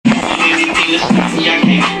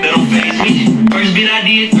First bit I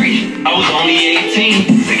did 3, I was only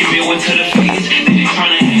 18. Second bit went to the face, they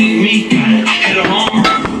tryna hang me. Gotta hit a home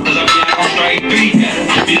run, cause I be like on strike 3.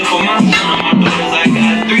 Gotta beat up for my son and my daughters, I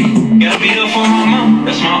got 3. Gotta beat up for my mom,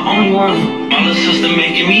 that's my only one. My little sister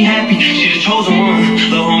making me happy, she the chosen one.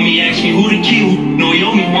 Little homie asked me who to kill, no you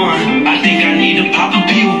owe me one. I think I need to pop a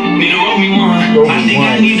pill, need to roll me one. I think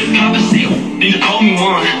I need to pop a seal, need to call me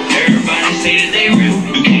one. Everybody say that they real,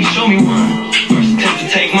 you can't show me one. First attempt to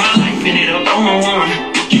take my life, end it up on my one.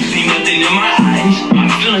 You see nothing in my eyes, my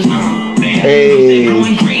feelings numb. Hey,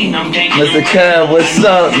 Mr. Cub, what's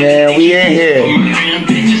up, man? We in here.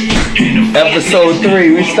 Episode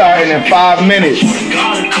 3, we starting in 5 minutes.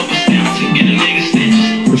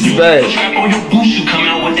 Respect. Trap on your boots, you come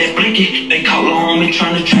out with that blicky. They call a homie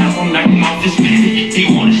trying to trap him, knock him off his pivot. He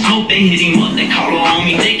wanted smoke, they hit him up, they call a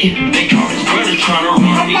homie naked. They call his brother trying to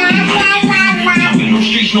run me. I've been on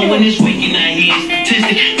streets knowing it's waking, now he ain't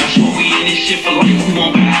statistic. That's what we in this shit for life, we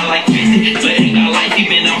won't buy like 50. But ain't got life, he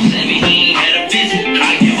been on 7, he ain't had a visit.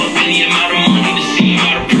 I give up any amount of money to see him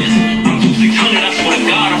out of prison. I'm 2600, I swear to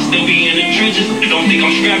God, I still be in the trenches. Don't think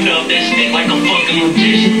I'm strapped up that stick like a fucking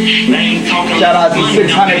magician. They ain't talking. Shout out to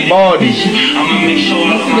 600 Baldy. I'ma make sure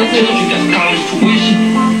all of my children got college tuition.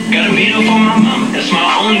 Gotta beat up for my mama, that's my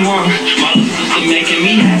only one. My little sister making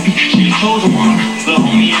me happy, she the chosen one. The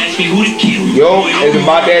homie asked me who to kill. Yo, it's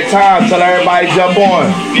about that time. Tell everybody jump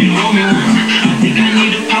on. Need to roll me one. I think I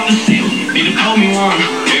need to pop a seal. Need to call me one.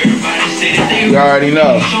 Everybody say that they you already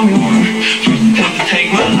know. Show me one. First attempt to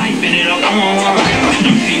take my life, end it up on one.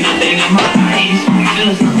 You see nothing in my eyes, my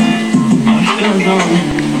feelings numb. My feelings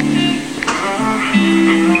numb.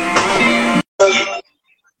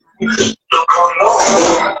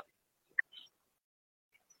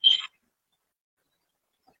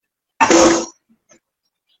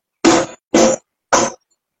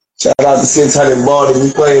 Shout out to 600 Baldy.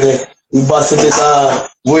 We playing it. We busting this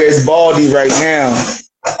Where's Baldy right now.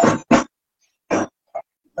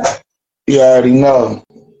 You already know.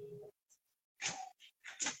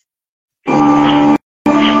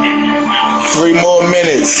 Three more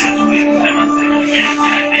minutes.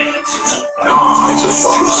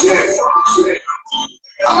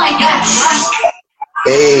 Oh my God.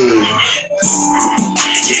 Hey.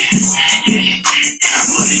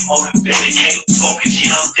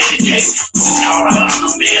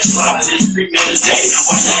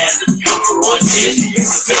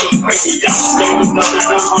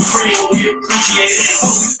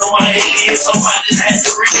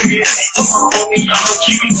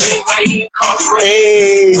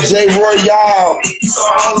 Hey, J Royale.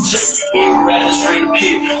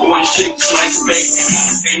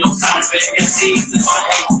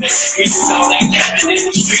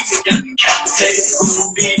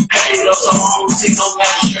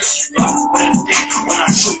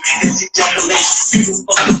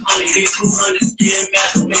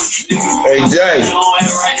 Hey Jay,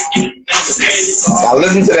 I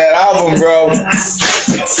listened to that album, bro.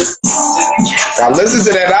 I listened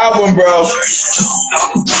to that album, bro.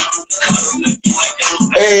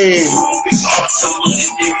 Hey.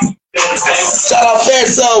 Shout out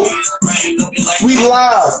Phatso. We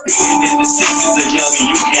live.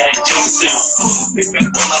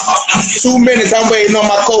 2 minutes. I'm waiting on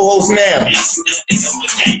my co-host now.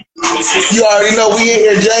 You already know we in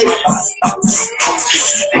here, Jay.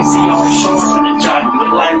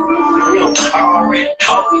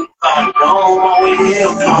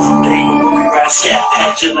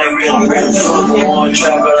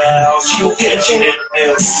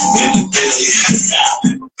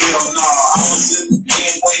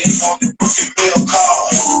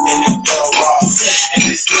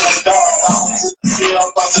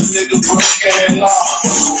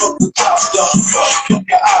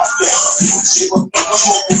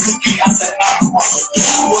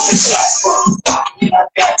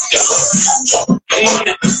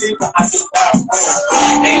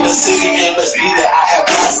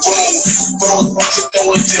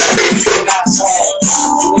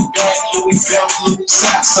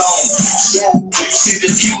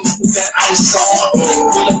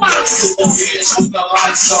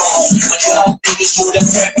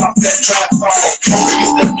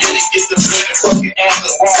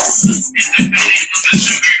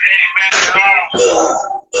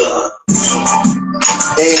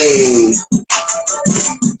 Hey.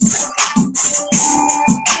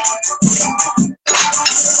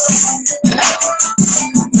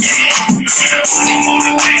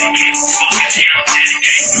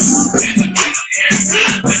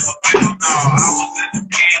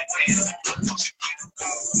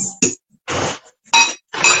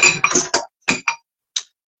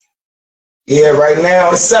 Yeah, right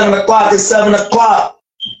now it's 7 o'clock. It's 7 o'clock.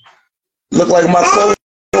 Look like my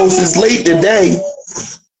co-host is late today.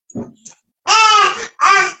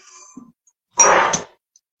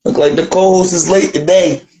 Look like the co-host is late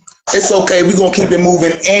today. It's okay. We're going to keep it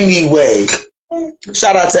moving anyway.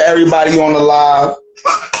 Shout out to everybody on the live.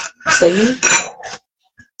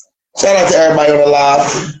 Shout out to everybody on the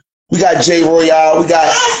live. We got J Royale. We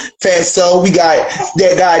got Phatso. We got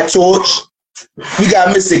that guy Torch. We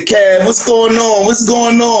got Mr. Kev. What's going on? What's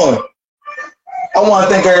going on? I want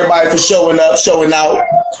to thank everybody for showing up, showing out.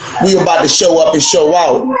 We about to show up and show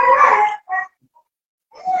out.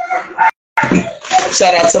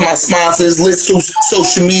 Shout out to my sponsors, Let's Do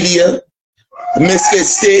Social Media, Mysfit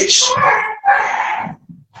Stitch.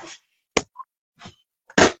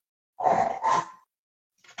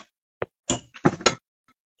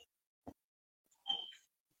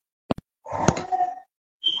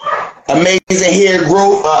 Amazing hair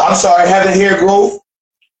growth. Having hair growth.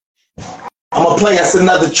 I'm gonna play us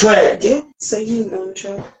another track. Yeah, say you on the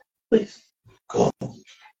track, please. Go.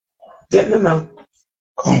 Get Memo.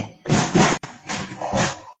 Come on.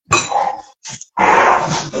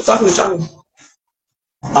 I'm talking to Johnny.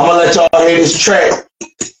 I'm gonna let y'all hear this track.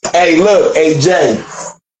 Hey, look, hey Jay.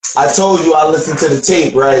 I told you I listened to the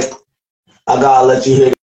tape, right? I gotta let you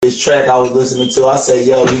hear this track I was listening to. I said,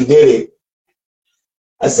 yo, he did it.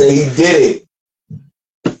 I said he did it.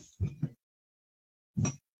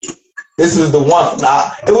 This was the one.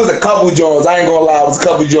 Nah, it was a couple Jones. I ain't gonna lie, it was a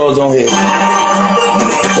couple Jones on here.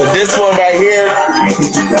 But this one right here,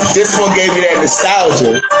 this one gave me that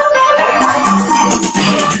nostalgia.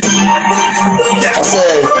 I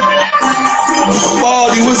said,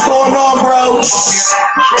 Baldy, what's going on, bro?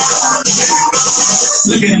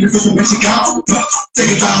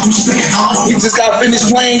 You just got finished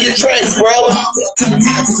playing your tracks, bro.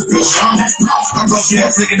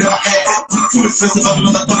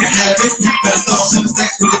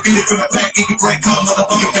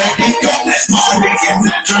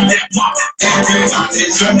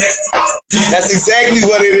 That's exactly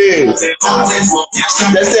what it is.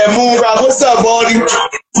 That's that moon rock. What's up, Baldy?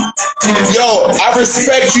 Yo, I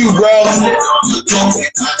respect you, bro.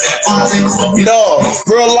 No,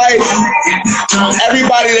 real life,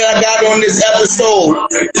 everybody that I got on this episode,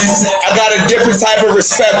 I got a different type of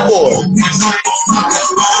respect for.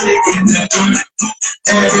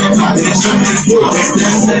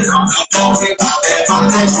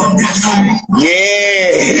 Yeah.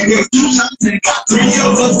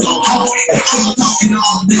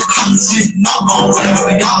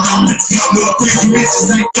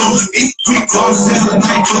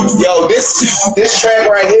 Yo, this track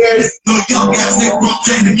right here,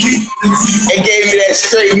 it gave me that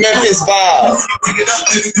straight Memphis vibe.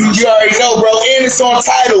 You already know, bro. And it's on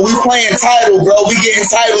Tidal. We playing Tidal, bro. We getting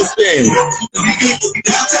Tidal spin.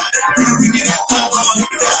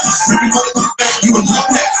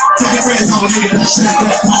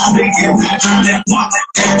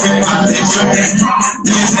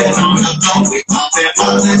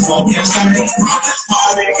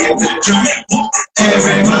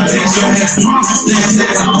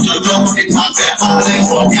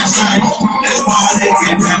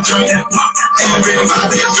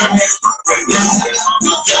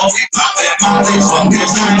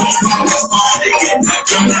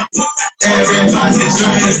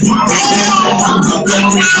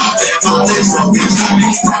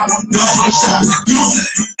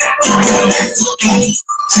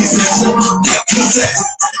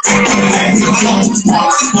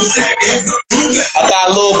 I got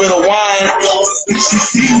a little bit of wine.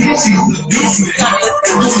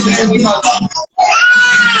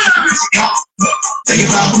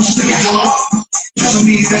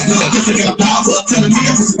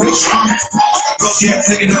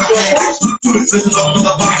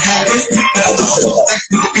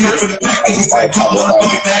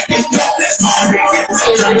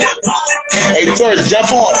 Hey, George,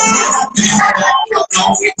 jump on.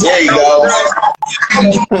 There you go.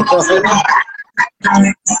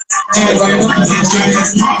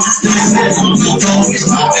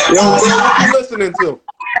 Yo, what you listening to?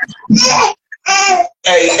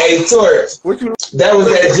 Hey, Torch. That was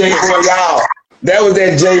that J Royale. That was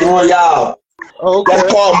that J Royale. Okay.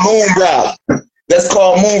 That's called Moon Rock. That's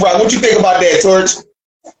called Moon Rock. What you think about that, Torch?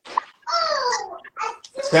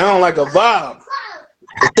 Sound like a vibe.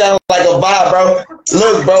 It sounds like a vibe, bro.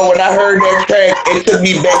 Look, bro, when I heard that track, it took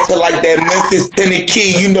me back to like that Memphis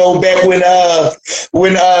Tennessee, you know, back when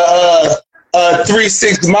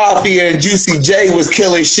 3-6 Mafia and Juicy J was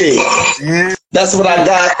killing shit. Yeah. That's what I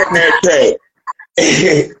got from that track.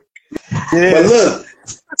 Yeah. But look,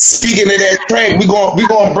 Speaking of that track, we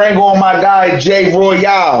gonna bring on my guy Jay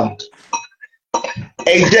Royale.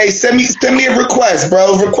 Hey Jay, send me a request,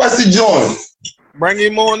 bro. Request to join. Bring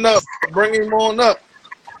him on up. Bring him on up.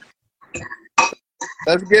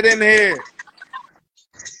 Let's get in here.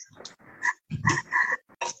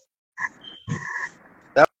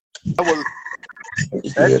 That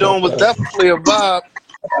joint was definitely a vibe.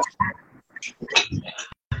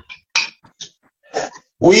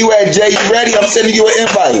 Where you at, Jay? You ready? I'm sending you an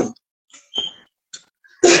invite.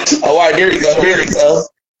 All right, there you go. There you go.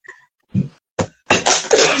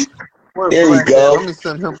 There we go. Let me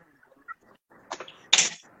send him.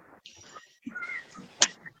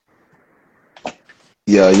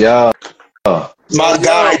 Yo. My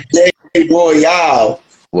guy Jay Royale.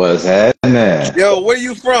 What's happening? Yo, where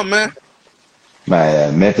you from, man?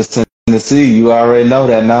 Man, Memphis, Tennessee. You already know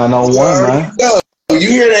that 901, man. Yo, you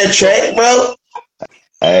hear that track, bro?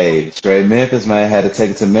 Hey, straight Memphis, man. Had to take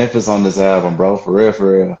it to Memphis on this album, bro. For real,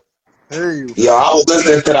 for real. Hey. Yo, I was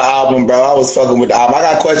listening to the album, bro. I was fucking with the album. I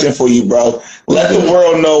got a question for you, bro. Let the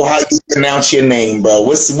world know how you pronounce your name, bro.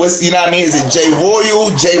 What's you know what I mean? Is it Jay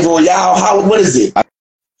Royal, Jay Royale? What is it?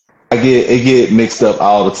 It get mixed up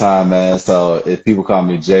all the time, man. So if people call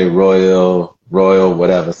me Jay Royal,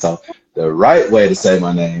 whatever. So the right way to say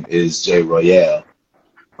my name is Jay Royale.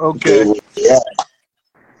 Okay. Yeah.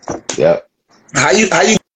 Yep. How you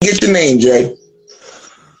get your name, Jay?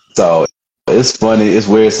 So it's funny, it's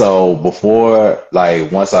weird. So before, like,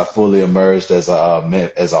 once I fully emerged as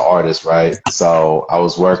an artist, right? So I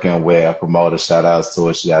was working with a promoter. Shout outs to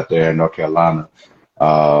her. She out there in North Carolina.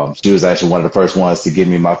 She was actually one of the first ones to give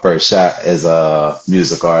me my first shot as a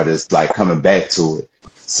music artist, like coming back to it.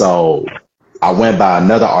 So I went by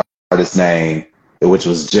another artist name, which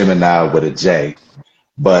was Gemini with a J.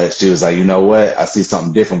 But she was like, you know what? I see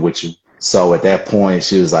something different with you. So at that point,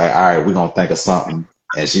 she was like, all right, we're going to think of something.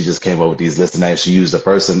 And she just came up with these list of names. She used the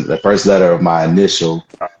first letter of my initial,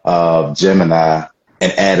 Gemini,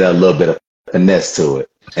 and added a little bit of finesse to it.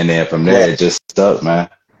 And then from there, it just stuck, man.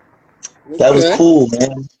 That was cool,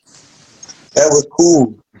 man. That was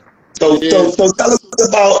cool. So tell us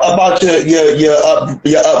about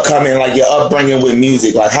your upcoming, like your upbringing with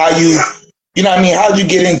music. Like how you know what I mean? How'd you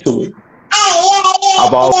get into it?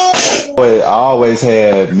 I always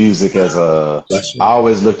had music as I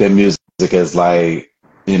always looked at music as like,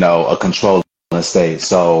 you know, a controlling state.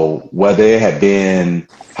 So whether it had been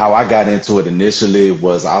how I got into it initially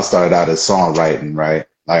was I started out as songwriting, right?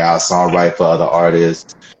 Like I songwrite for other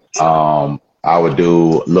artists. I would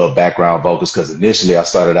do little background vocals because initially I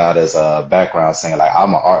started out as a background singer. Like I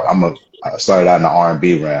started out in the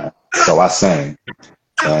R&B realm, so I sang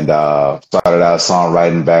and started out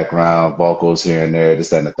songwriting, background vocals here and there,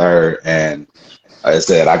 this, that, and the third. And like I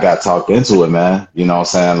said, I got talked into it, man. You know what I'm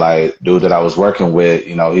saying? Like dude that I was working with,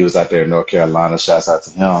 you know, he was out there in North Carolina. Shouts out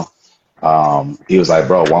to him. He was like,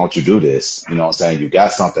 bro, why don't you do this? You know what I'm saying? You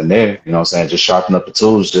got something there. You know what I'm saying? Just sharpen up the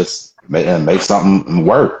tools, just make something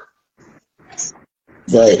work.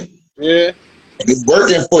 Right. Yeah. It's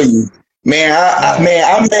working for you. Man, all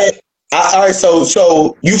right,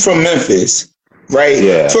 so you from Memphis, right?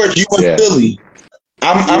 Yeah. Torch, you in Philly.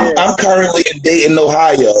 I'm currently in Dayton,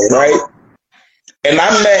 Ohio, right? And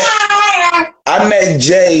I met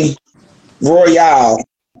Jay Royale.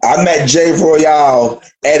 I met Jay Royale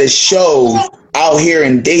at a show out here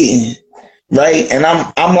in Dayton, right? And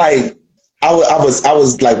I'm like, I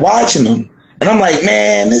was like watching him. And I'm like,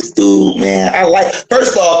 man, this dude, man,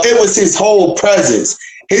 first off, it was his whole presence.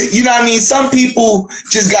 You know what I mean? Some people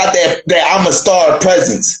just got that I'm a star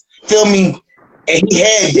presence. Feel me? And he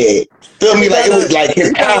had that. Feel me? Like it was like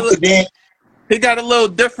his confidence. He got a little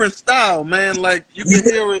different style, man. Like you can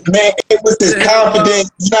hear it. Man, it was his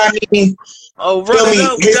confidence. You know what I mean? Oh, run it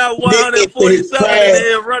up. We got 147 in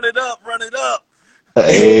here. Run it up.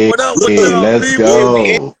 Hey, what up, let's people?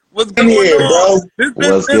 go. What's going on? This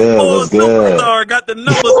superstar got the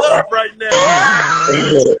numbers up right now.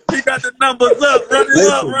 He got the numbers up.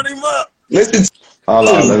 Run him up. Listen. Hold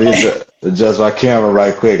on, let me adjust my camera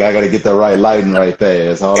right quick. I got to get the right lighting right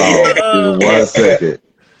there. Hold on. Give me 1 second.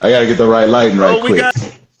 I got to get the right lighting right quick. We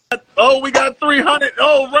got 300.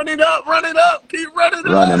 Oh, run it up. Keep running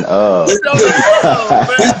up. Running up.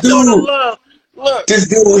 Look.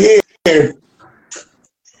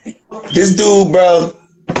 This dude, bro,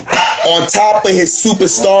 on top of his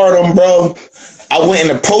superstardom, bro, I went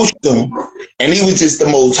and approached him, and he was just the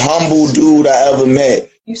most humble dude I ever met.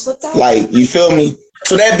 You slipped out? Like, you feel me?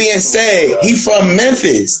 So that being said, he from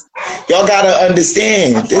Memphis. Y'all gotta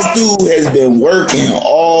understand, this dude has been working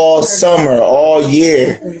all summer, all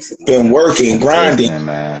year. Been working, grinding,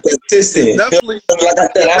 consistent. Like I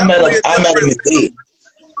said, I met him in Dayton.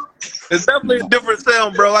 It's definitely a different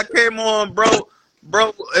sound, bro. I came on, bro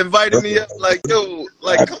invited me up like, yo,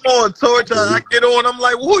 like, come on, Torch. I get on. I'm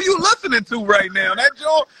like, who you listening to right now? That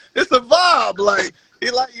joint, it's a vibe. Like,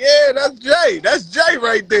 he like, yeah, that's Jay. That's Jay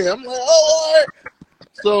right there. I'm like, oh, all right.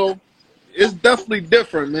 So it's definitely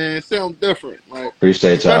different, man. It sounds different. Like,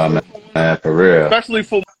 appreciate y'all, man, for real. Especially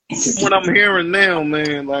for what I'm hearing now,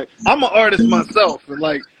 man. Like, I'm an artist myself, and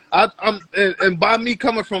like, and by me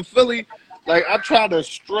coming from Philly, like, I try to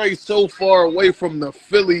stray so far away from the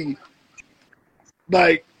Philly,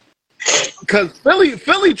 like, cause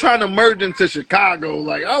Philly trying to merge into Chicago.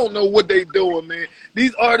 Like, I don't know what they doing, man.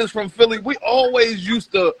 These artists from Philly, we always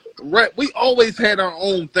used to rap. We always had our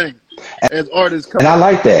own thing as artists. And I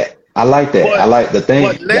like that. I like that. I like the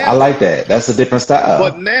thing. Now, I like that. That's a different style.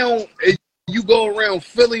 But now you go around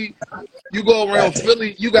Philly, you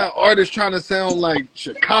got artists trying to sound like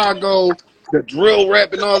Chicago, the drill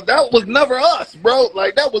rap and all. That was never us, bro.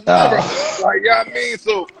 Like, that was never us. Like, you know what I mean?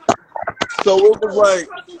 So it was like,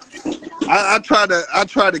 I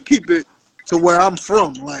try to keep it to where I'm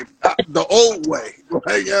from, like the old way.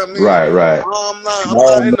 Like, you know what I mean? Right. I'm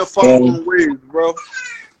not in the following ways, bro.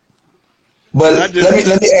 But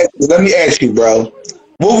let me ask you, bro.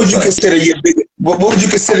 What would you consider your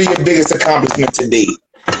biggest accomplishment to date?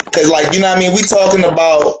 Because, like, you know what I mean, we talking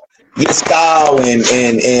about your style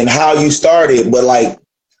and how you started, but like,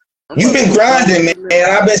 you've been grinding, man.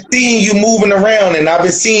 And I've been seeing you moving around, and I've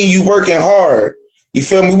been seeing you working hard. You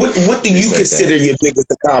feel me? What do you consider your biggest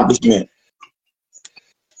accomplishment?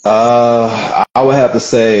 I would have to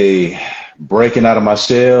say breaking out of my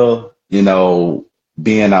shell, you know,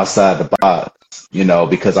 being outside the box, you know,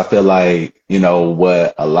 because I feel like, you know,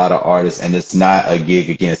 what a lot of artists, and it's not a gig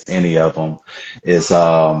against any of them, is,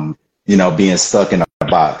 you know, being stuck in a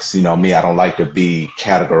box. You know, me, I don't like to be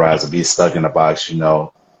categorized or be stuck in a box, you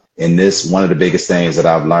know. And this, one of the biggest things that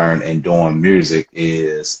I've learned in doing music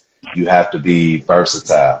is you have to be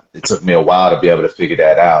versatile. It took me a while to be able to figure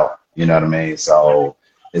that out. You know what I mean? So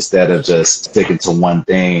instead of just sticking to one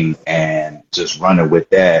thing and just running with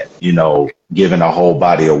that, you know, giving a whole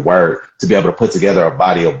body of work, to be able to put together a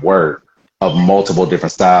body of work of multiple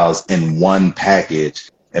different styles in one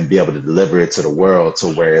package and be able to deliver it to the world to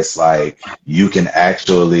where it's like you can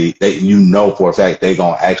actually, you know for a fact they're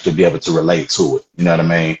going to actually be able to relate to it. You know what I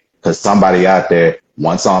mean? Because somebody out there,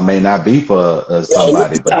 one song may not be for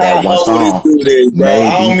somebody, but that one song may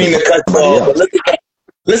I don't mean to cut you off, but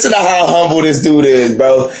listen to how humble this dude is,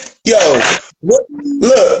 bro. Yo,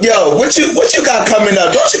 what you got coming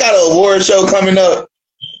up? Don't you got an award show coming up?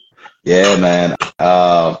 Yeah, man.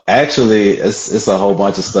 Actually, it's a whole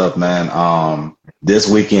bunch of stuff, man. This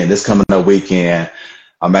coming up weekend,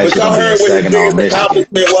 I'm actually going to be in Saginaw, Michigan.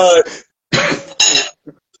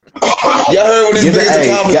 Y'all heard what his biggest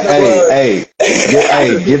accomplishment was?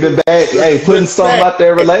 Hey, give it back. Hey, putting something out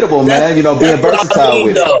there relatable, man. You know, being versatile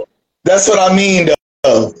with it. That's what I mean,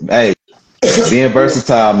 though. Hey, being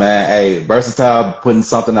versatile, man. Hey, versatile, putting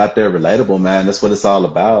something out there relatable, man. That's what it's all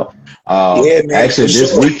about. Yeah, man, actually,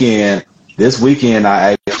 this weekend,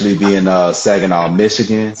 I actually be in Saginaw,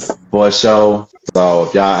 Michigan for a show. So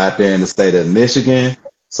if y'all out there in the state of Michigan,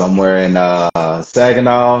 somewhere in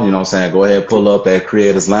Saginaw, you know what I'm saying, go ahead, pull up at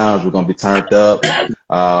Creators Lounge. We're going to be turned up.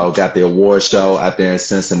 Got the award show out there in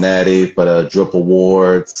Cincinnati for the Drip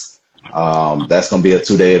Awards. That's going to be a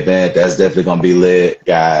 2-day event. That's definitely going to be lit.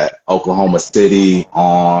 Got Oklahoma City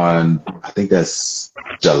on, I think that's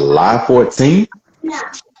July 14th.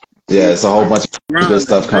 Yeah, it's a whole bunch of good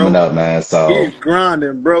stuff coming up, man. So he's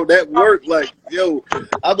grinding, bro. That work, like, yo,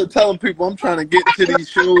 I've been telling people I'm trying to get to these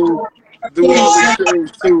shows, do all these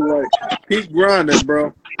shows too. Like, he's grinding,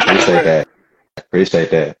 bro. Appreciate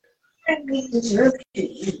that.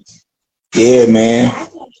 Yeah, man.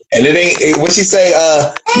 And it ain't what you say,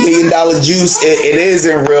 $1 million juice, it is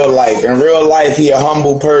in real life. In real life, he a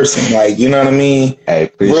humble person. Like, you know what I mean? Hey,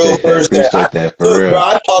 appreciate that for real. Bro,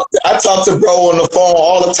 I talk to bro on the phone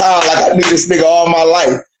all the time. Like, I knew this nigga all my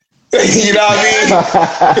life. You know what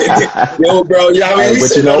I mean? Yo, bro, you know what I mean? Hey,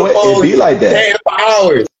 but you know what? It be like that. For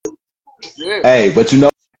hours. Yeah. Hey, but you know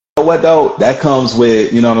what though? That comes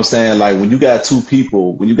with, you know what I'm saying? Like, when you got two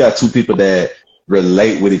people that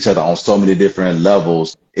relate with each other on so many different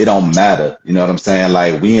levels, it don't matter. You know what I'm saying?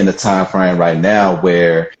 Like, we in the time frame right now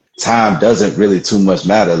where time doesn't really too much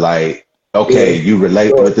matter. Like, okay, you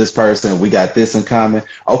relate with this person, we got this in common.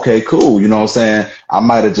 Okay, cool. You know what I'm saying? I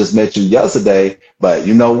might have just met you yesterday, but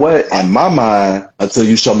you know what? In my mind, until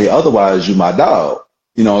you show me otherwise, you my dog.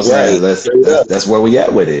 You know what I'm saying? That's where we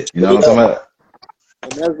at with it. You know what I'm talking about?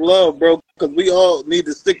 And that's love, bro, because we all need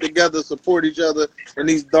to stick together, support each other in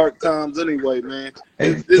these dark times anyway, man.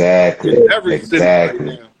 Exactly. It's every city right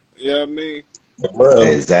now. You know what I mean?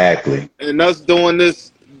 Exactly. And us doing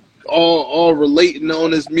this, all relating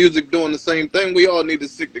on this music, doing the same thing. We all need to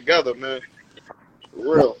stick together, man.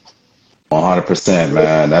 For real. 100%,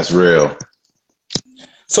 man. That's real.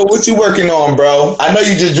 So what you working on, bro? I know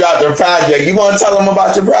you just dropped a project. You want to tell them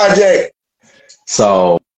about your project?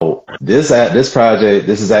 So this project,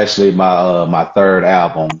 this is actually my third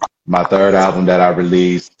album. My third album that I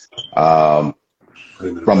released.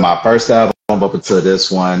 From my first album up until this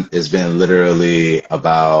one, it's been literally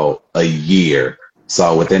about a year.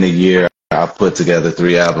 So within a year, I put together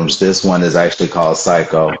 3 albums. This one is actually called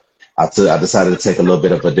Psycho. I decided to take a little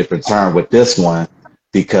bit of a different turn with this one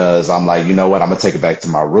because I'm like, you know what? I'm going to take it back to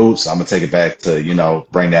my roots. I'm going to take it back to,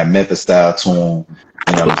 bring that Memphis style tune.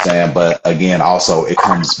 You know what I'm saying? But again, also, it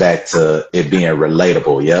comes back to it being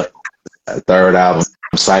relatable. Yep. Third album,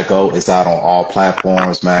 Psycho. It's out on all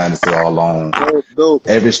platforms, man. It's all on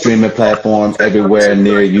every streaming platform, everywhere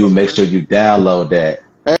near you. Make sure you download that.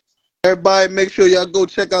 Everybody, make sure y'all go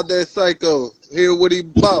check out that Psycho. Hear what he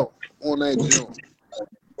about on that joint.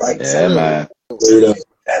 Yeah, man. Look,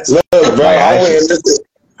 bro,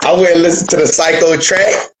 I went and listened to the Psycho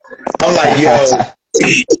track. I'm like, yo,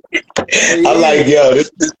 this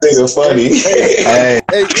nigga funny. Hey,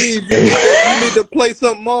 Eve, you need to play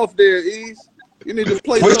something off there, Eve. You need to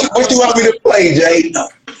play something. What you want me to play, Jay?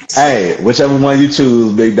 Hey, whichever one you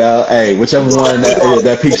choose, big dog. Hey, whichever one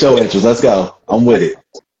that piques your interest. Let's go. I'm with it.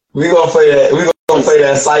 We gonna play that. We gonna play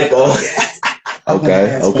that Psycho.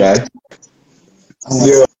 Okay.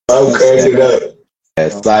 Yeah, I'm cracking it up.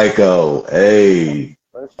 That Psycho. Hey.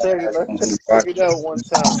 Let's check it out one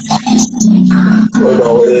time. Hold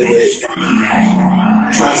on, wait.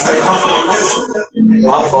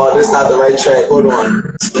 My fault. This not the right track. Hold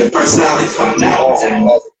on.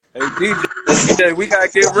 Hey, DJ, we gotta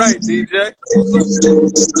get right, DJ.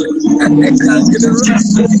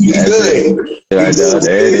 Good. There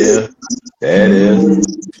it is.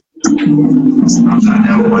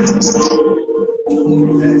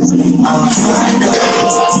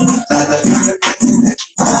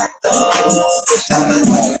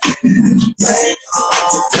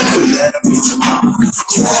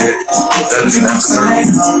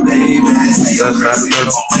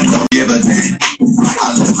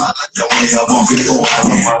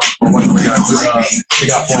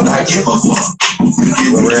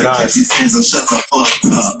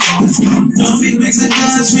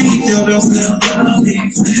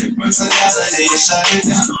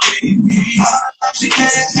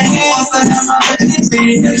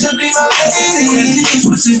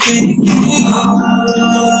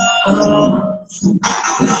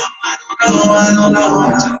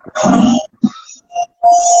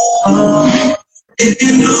 If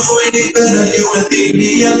you knew any better, you would leave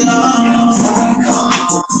me alone.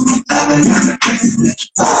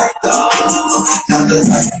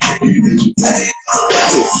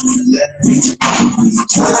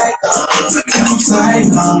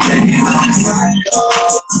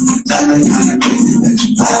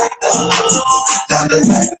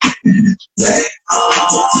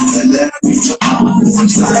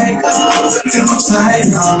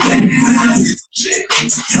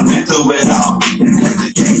 Coming through it all.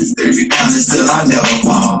 The game's 30 pounds and still I never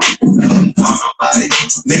fall.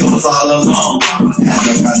 Nigga was all alone. Had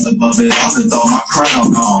to press above it off and throw my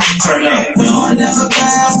crown on. Turn up. No, I never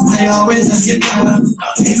pass. They always just get better.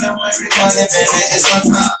 Even when recording, baby, it's my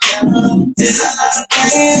time. It's another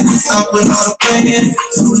plan. Stop with all the playing.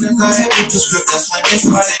 Soon as I hit with the script, that's when it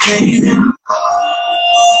started gaming.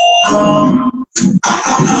 I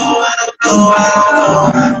don't know.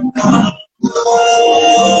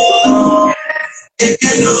 If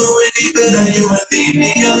you knew any better, you would leave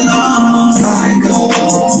me alone. Psycho,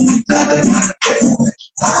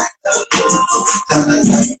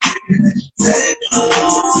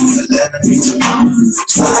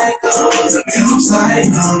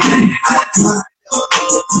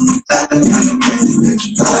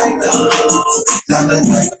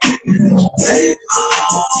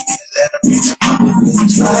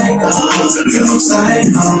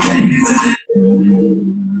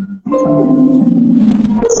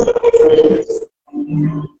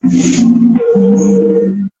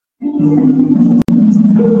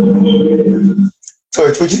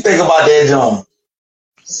 Torch, what you think about that, John?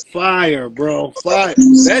 Fire, bro. Fire.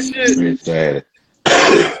 That shit.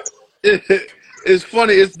 It's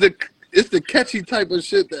funny. It's the catchy type of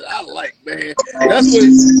shit that I like, man.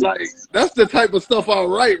 That's the type of stuff I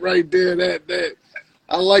write right there. That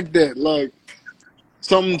I like that. Like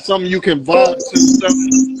something you can vibe to,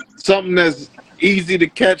 something that's easy to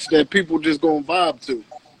catch that people just gonna vibe to.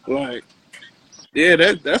 Like, yeah,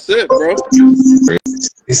 that's it, bro.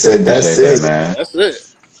 He said, "That's Appreciate it, that, man. That's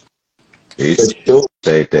it.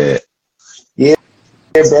 Appreciate that. Yeah,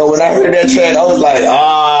 bro. When I heard that track, I was like,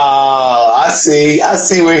 "Ah, I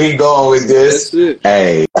see where he going with this." That's it.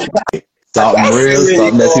 Hey, something I see real, where he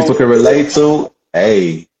something that going people can with relate to.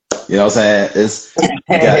 Hey, you know what I'm saying? It's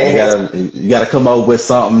you gotta come up with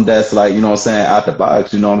something that's like, you know what I'm saying, out the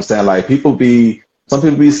box. You know what I'm saying? Like some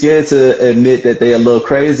people be scared to admit that they're a little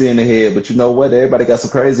crazy in the head, but you know what? Everybody got some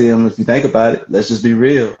crazy in them if you think about it. Let's just be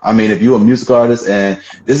real. I mean, if you're a music artist, and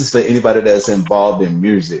this is for anybody that's involved in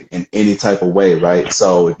music in any type of way, right?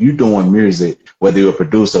 So if you're doing music, whether you're a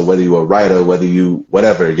producer, whether you're a writer, whether you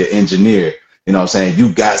whatever, you're engineer, you know what I'm saying?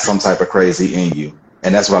 You got some type of crazy in you.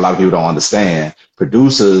 And that's what a lot of people don't understand.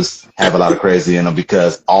 Producers have a lot of crazy in them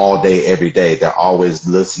because all day, every day, they're always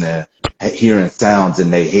listening, hearing sounds in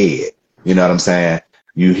their head. You know what I'm saying?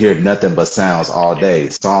 You hear nothing but sounds all day.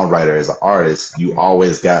 Songwriter, as an artist, you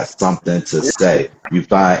always got something to say. You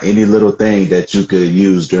find any little thing that you could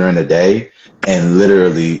use during the day and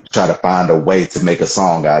literally try to find a way to make a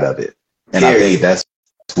song out of it. And I think that's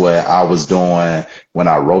what I was doing when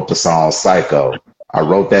I wrote the song Psycho. I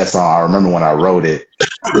wrote that song. I remember when I wrote it,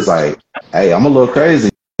 it was like, hey, I'm a little crazy,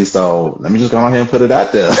 so let me just go ahead and put it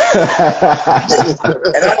out there. And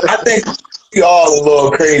I think we all a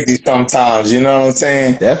little crazy sometimes, you know what I'm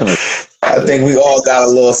saying? Definitely. I think we all got a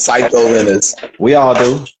little psycho in us. We all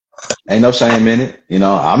do. Ain't no shame in it. You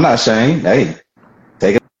know, I'm not ashamed. Hey,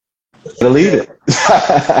 take it or leave it.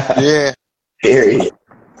 Yeah. Period.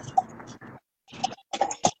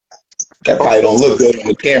 That probably don't look good on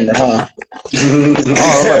the camera, huh?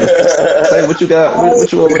 Say what you got?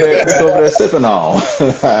 What you over there sipping on?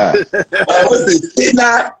 What's this, pit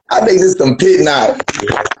knot? I think this some pit knot.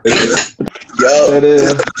 Yo, It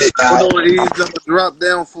is. pit knot. Hold on, Ease. I'm gonna drop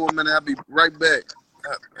down for a minute. I'll be right back.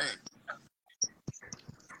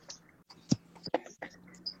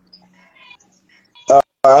 God,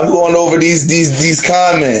 I'm going over these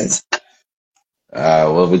comments.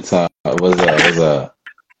 What we talking? What's up?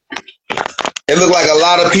 It look like a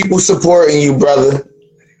lot of people supporting you, brother.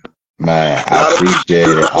 Man, I appreciate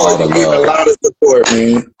it. All the A love. lot of support,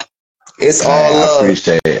 man. It's all Man, I love.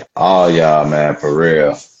 appreciate it. All y'all, man, for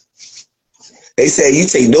real. They say you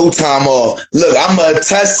take no time off. Look, I'm gonna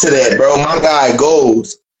attest to that, bro. My guy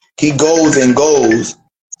goes. He goes and goes.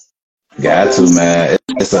 Got to, man.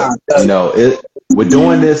 It's a, you know, we're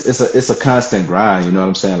doing this. It's a constant grind. You know what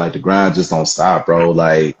I'm saying? Like the grind just don't stop, bro.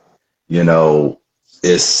 Like, you know,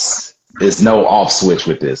 it's no off switch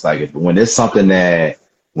with this. Like when it's something that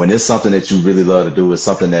you really love to do, it's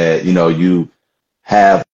something that, you know, you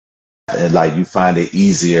have, and like you find it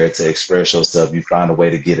easier to express yourself. You find a way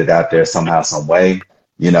to get it out there somehow, some way.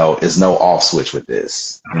 You know, it's no off switch with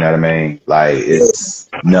this. You know what I mean? Like it's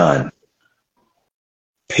none.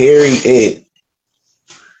 Period.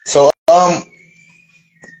 So, you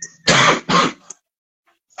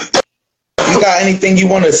got anything you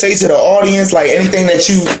want to say to the audience? Like anything that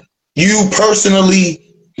you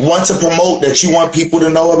personally want to promote that you want people to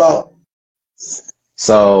know about?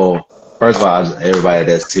 So, first of all, everybody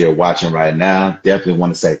that's here watching right now, definitely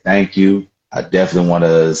want to say thank you. I definitely want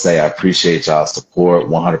to say I appreciate y'all's support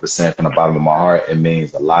 100% from the bottom of my heart. It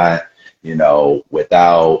means a lot. You know,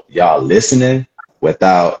 without y'all listening,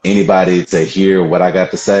 without anybody to hear what I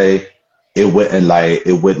got to say, it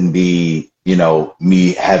wouldn't be, you know,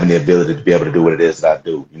 me having the ability to be able to do what it is that I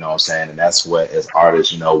do. You know what I'm saying? And that's what, as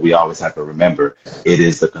artists, you know, we always have to remember. It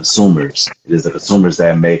is the consumers. It is the consumers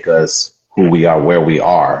that make us who we are, where we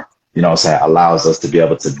are. You know what I'm saying? Allows us to be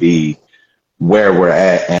able to be where we're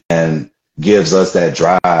at and gives us that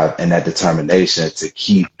drive and that determination to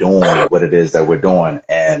keep doing what it is that we're doing.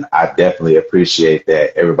 And I definitely appreciate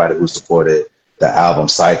that. Everybody who supported the album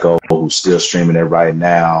Psycho, who's still streaming it right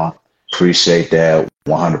now, appreciate that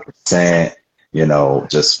 100%. You know,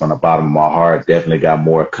 just from the bottom of my heart, definitely got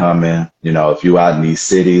more coming. You know, if you out in these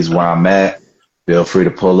cities where I'm at, feel free to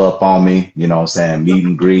pull up on me. You know what I'm saying? Meet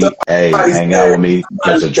and greet. Hey, hang out with me,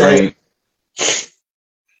 catch a drink.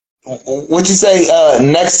 What you say,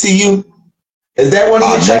 next to you? Is that one of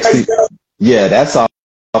your tracks? Yeah, that's off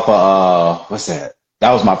of, what's that?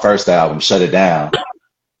 That was my first album, Shut It Down.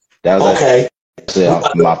 That was okay.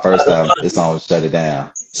 Actually my first album. It's on Shut It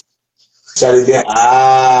Down. Shut It Down.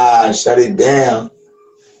 Ah, Shut It Down.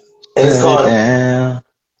 And it's called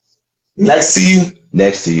Next to You.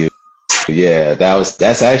 Next to You. Yeah,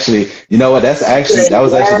 that's actually, you know what? That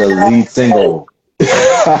was actually the lead single.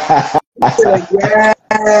 Yes.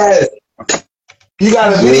 You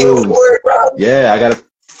got a video for it, bro? Yeah, I got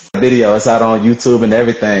a video. It's out on YouTube and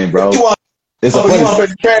everything, bro. You want to play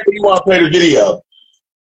the track or you want to play the video?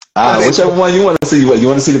 Whichever one you want to see. What you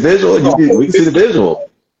want to see the visual? We can see the visual.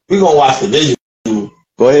 We gonna watch the visual.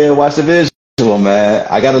 Go ahead and watch the visual, man.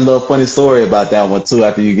 I got a little funny story about that one too.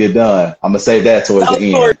 After you get done, I'm gonna save that towards the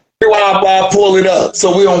end. While I pull it up,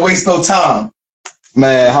 so we don't waste no time.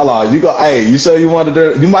 Man, hold on. Hey, you sure you wanted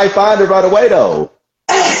to? You might find it right away though.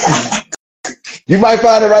 You might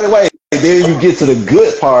find it right away. And then you get to the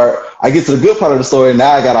good part. I get to the good part of the story.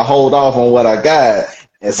 Now I gotta hold off on what I got,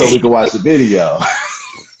 and so we can watch the video.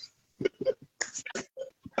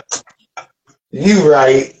 You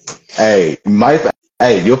right. Hey,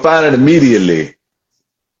 you'll find it immediately.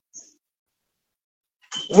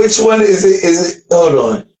 Which one is it? Is it? Hold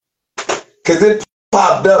on, because it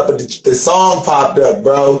popped up, but the song popped up,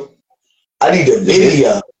 bro. I need the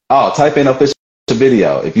video. Oh, type in official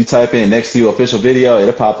video. If you type in next to you official video,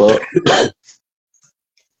 it'll pop up.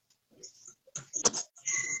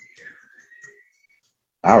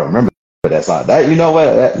 I remember that song. That, you know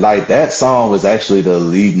what? That song was actually the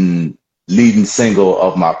leading single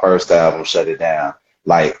of my first album, Shut It Down.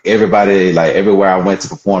 Like everybody, like everywhere I went to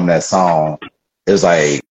perform that song, it was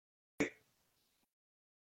like,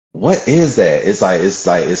 what is that? It's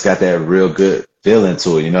got that real good feeling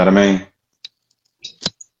to it. You know what I mean?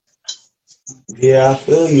 Yeah, I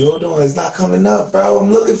feel you. Hold on, it's not coming up, bro. I'm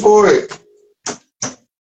looking for it.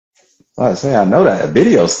 I say, I know that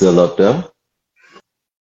video's still up there.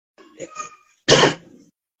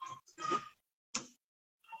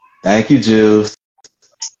 Thank you, Juice.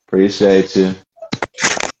 Appreciate you.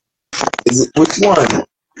 Is it which one?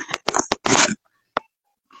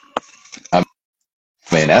 I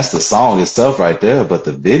mean, that's the song itself right there, but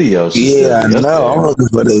the video. Yeah, I know. I'm looking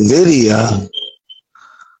for the video.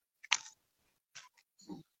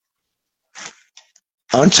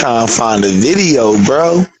 I'm trying to find the video,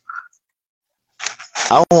 bro.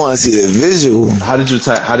 I want to see the visual. How did you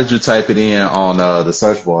type it in on the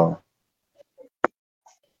search bar?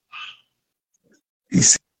 You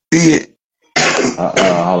see it?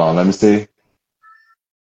 Hold on, let me see.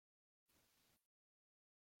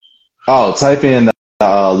 Oh, type in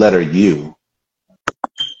the letter U.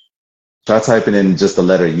 Try typing in just the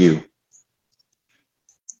letter U.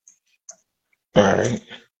 All right.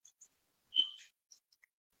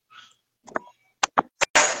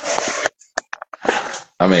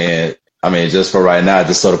 I mean, just for right now,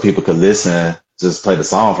 just so that people could listen, just play the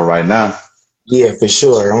song for right now. Yeah, for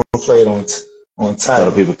sure. I'm gonna play it on time. So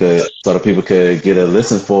the people could get a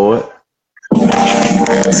listen for it.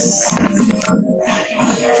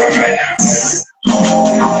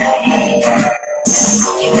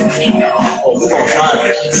 Oh, we're gonna find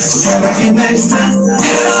it.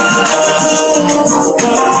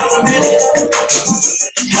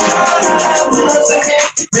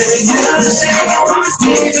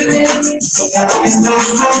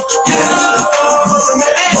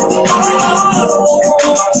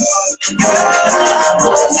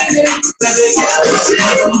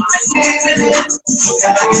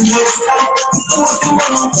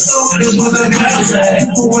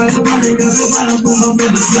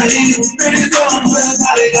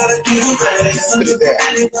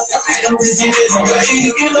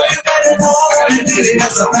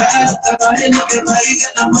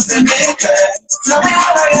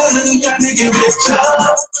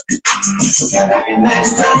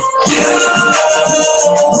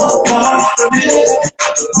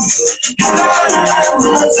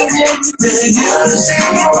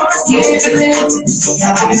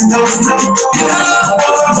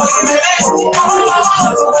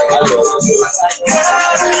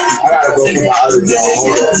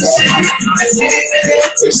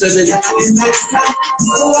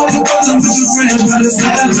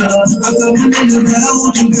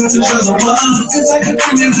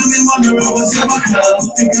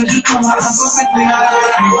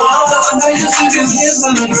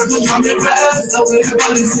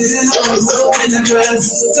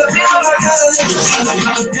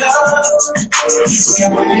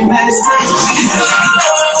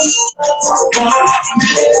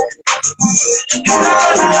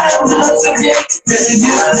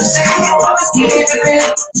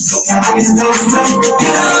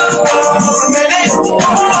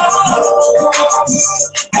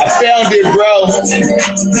 I found it, bro.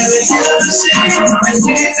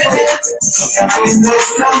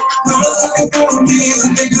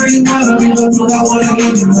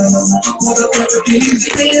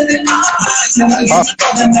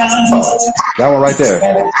 That one right there.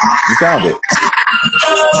 You found it.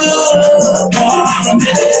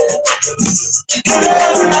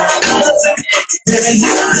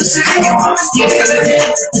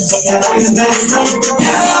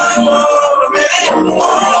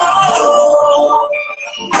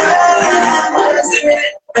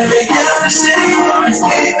 Baby, get the shit you always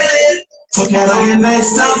keep it. So can I get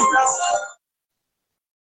next up?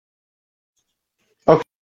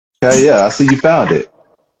 Okay, yeah, I see you found it.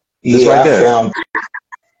 It's Yeah, right I there. found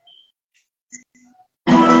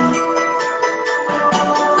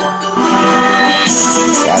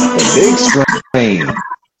Got the big screen.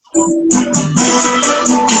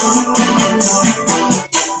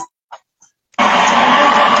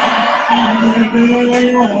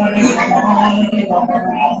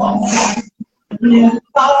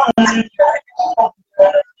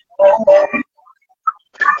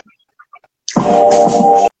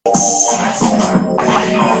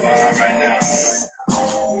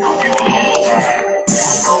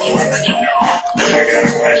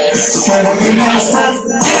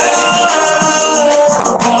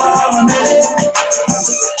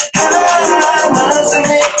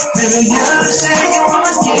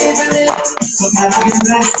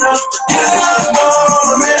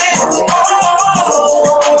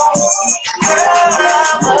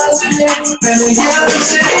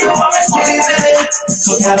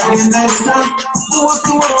 So can I get next up? What's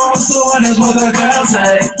going on is what the girls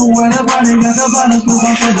say. When the body got the bottom, cause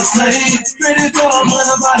I'm for the slave. Pretty tall, when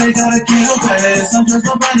the body got a kill pass. Sometimes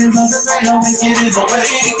the body's on the way, don't make it away.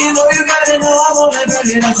 You know you gotta know I'm on that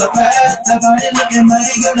baby, that's a fact. That body looking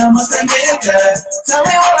mighty good, I must admit that. Tell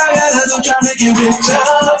me what I gotta do, try to get rich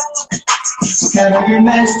up. So can I get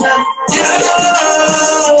next up?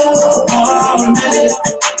 Oh, a minute.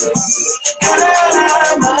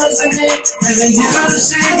 I'm losing it. Baby, you know the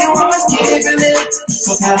shit, you always keeping it.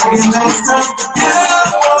 So can I get next up?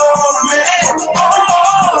 Oh, man.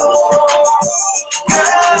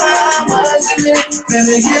 I'm losing it.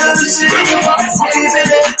 Baby, you know the shit, you always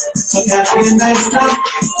keeping it. So can I get next up?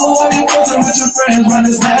 Oh, why you posting with your friends when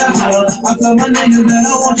it's half up? I tell my niggas that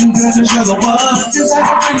I want you, girl, to show the one. Just like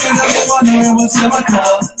a bring it up, you're wondering what's in my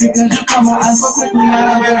cup. Because you come my eyes so quickly,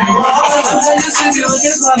 I don't very wrong. I just see you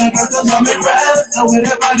looking funny, girl, cause I'm in rap. So with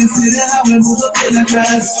everybody sitting, how we move up in the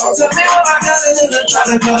grass. Tell me what I gotta do to try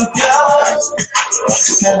to go up yours.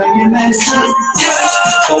 Can I get next to you?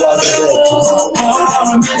 Oh,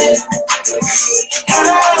 a minute.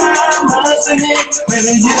 I'm losing it.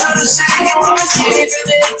 Baby, you know the shit, you always keeping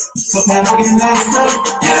it. So can I get next to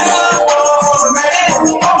you? Oh, a minute.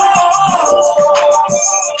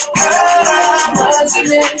 I'm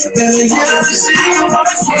losing it. Baby, you know the shit, you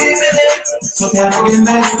always keeping it. So can I get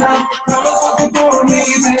next up? Come on, fucking for me,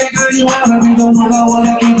 baby, girl, you wanna be the one I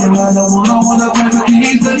wanna keep. And I don't wanna break the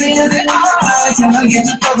keys to me in the eye. Can I get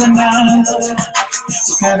you for the night?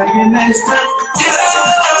 So can I get next up?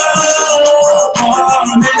 Oh,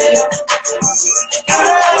 a minute.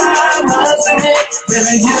 I'm losing it.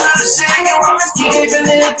 Baby, you know the shit, you always keeping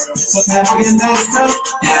it. So can I get next up?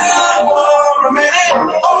 Oh, a minute.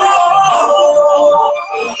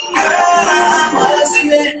 I'm losing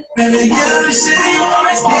it. Baby, you know the shit, you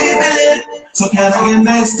always keeping it. So can I get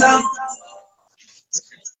next up?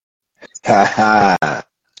 Haha.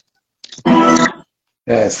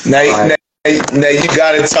 Yes. now you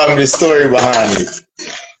gotta tell me the story behind it.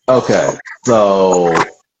 Okay, so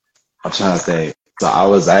I'm trying to think. So I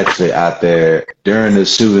was actually out there during the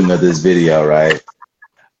shooting of this video, right?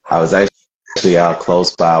 I was actually out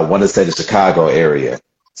close by, I want to say the Chicago area.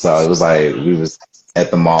 So it was like we was at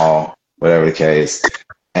the mall, whatever the case,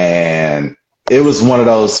 and it was one of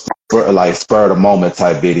those spur of the moment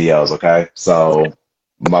type videos. Okay, so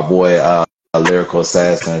my boy, Lyrical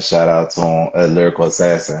Assassin, shout out to him, Lyrical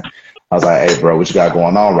Assassin. I was like, hey, bro, what you got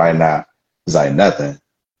going on right now? He's like, nothing.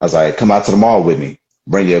 I was like, come out to the mall with me,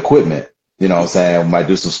 bring your equipment. You know what I'm saying? We might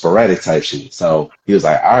do some sporadic type shit. So he was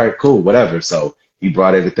like, all right, cool, whatever. So he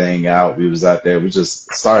brought everything out. We was out there. We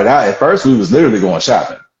just started out. At first, we was literally going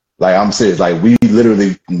shopping. Like, I'm serious. Like, we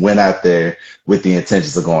literally went out there with the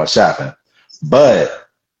intentions of going shopping. But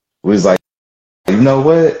we was like, you know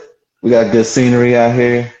what? We got good scenery out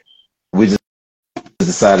here. We just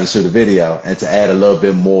decided to shoot a video and to add a little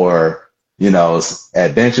bit more, you know,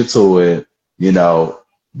 adventure to it. You know,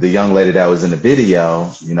 the young lady that was in the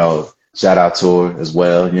video, you know, shout out to her as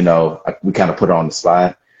well. You know, we kind of put her on the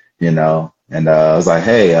spot, you know, and I was like,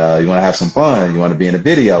 hey, you want to have some fun? You want to be in a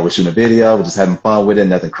video? We're shooting a video. We're just having fun with it.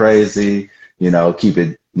 Nothing crazy, you know, keep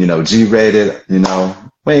it, you know, G-rated, you know,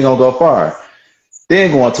 we ain't going to go far.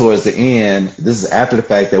 Then going towards the end, this is after the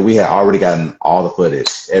fact that we had already gotten all the footage,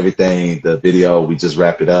 everything, the video, we just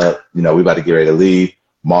wrapped it up. You know, we about to get ready to leave.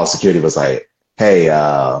 Mall security was like, hey,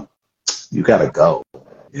 you got to go.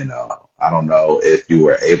 You know, I don't know if you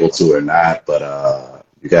were able to or not, but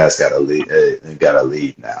you guys got to leave. You got to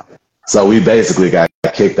leave now. So we basically got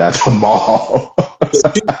kicked out of the mall.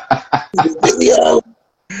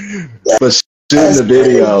 For shooting the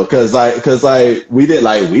video because we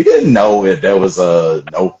didn't know if there was a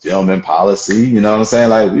no filming policy. You know what I'm saying?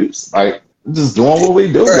 Like we was like just doing what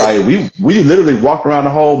we do. Like we literally walked around the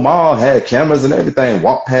whole mall, had cameras and everything,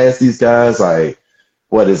 walked past these guys like,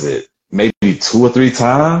 what is it? Maybe 2 or 3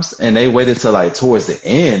 times, and they waited till like towards the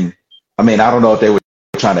end. I mean, I don't know if they were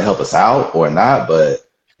trying to help us out or not, but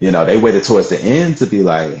you know, they waited towards the end to be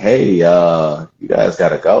like, hey, you guys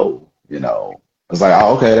gotta go. You know, I was like,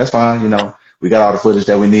 oh, okay, that's fine. You know, we got all the footage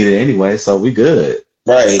that we needed anyway, so we good.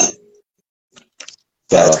 Right.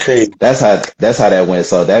 That's So crazy. that's how that went.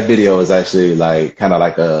 So that video is actually like kind of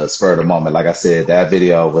like a spur of the moment. Like I said, that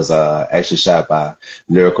video was actually shot by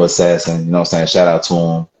Lyrical Assassin. You know what I'm saying? Shout out to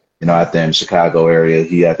him. You know, out there in the Chicago area,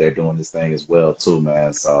 he out there doing this thing as well too,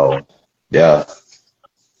 man. So yeah.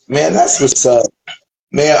 Man, that's what's up.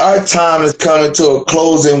 Man, our time is coming to a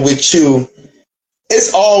closing with you.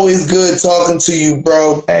 It's always good talking to you,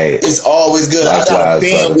 bro. Hey, it's always good. I got a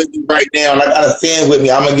fan with me right now, and I got a fan with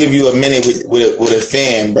me. I'm gonna give you a minute with a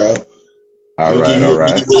fan, bro. All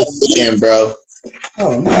right. Fan, bro.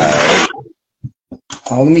 Oh, nice.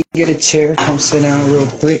 Oh, let me get a chair. Come sit down real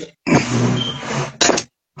quick.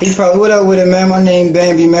 He probably, what up with it, man? My name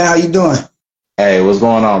Bambi, man. How you doing? Hey, what's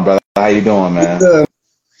going on, brother? How you doing, man? Good.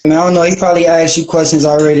 Man, I don't know. He probably asked you questions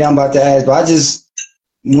already. I'm about to ask, but I just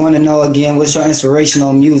want to know again, what's your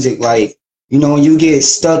inspirational music? Like, you know, when you get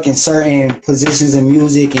stuck in certain positions in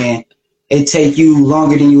music and it take you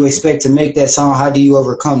longer than you expect to make that song, how do you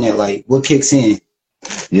overcome that? Like, what kicks in?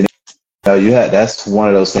 You know, that's one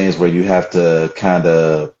of those things where you have to kind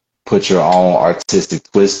of put your own artistic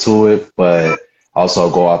twist to it, but also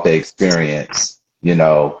go off the experience, you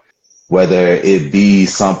know, whether it be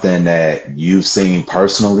something that you've seen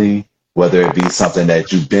personally, whether it be something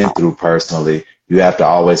that you've been through personally, you have to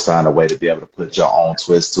always find a way to be able to put your own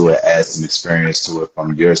twist to it, add some experience to it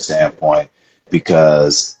from your standpoint.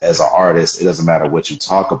 Because as an artist, it doesn't matter what you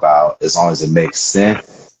talk about, as long as it makes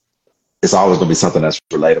sense, it's always going to be something that's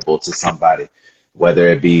relatable to somebody, whether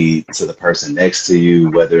it be to the person next to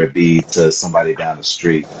you, whether it be to somebody down the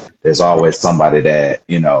street. There's always somebody that,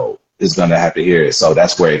 you know, is going to have to hear it. So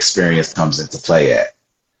that's where experience comes into play at.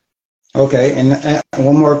 Okay, and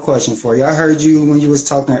one more question for you. I heard you when you was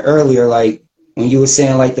talking earlier, like when you were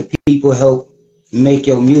saying like the people help make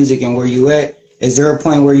your music and where you at. Is there a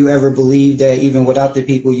point where you ever believe that even without the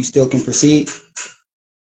people, you still can proceed?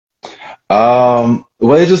 Well,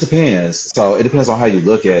 it just depends. So it depends on how you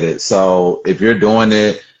look at it. So if you're doing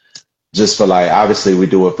it just for like, obviously we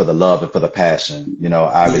do it for the love and for the passion, you know,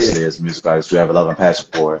 obviously as music artists, we have a love and passion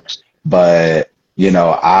for it. But, you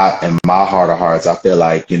know, in my heart of hearts, I feel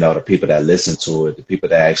like, you know, the people that listen to it, the people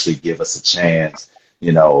that actually give us a chance,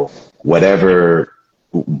 you know, whatever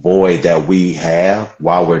void that we have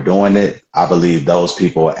while we're doing it, I believe those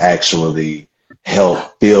people actually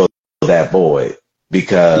help fill that void,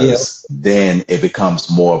 because then it becomes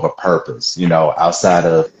more of a purpose, you know, outside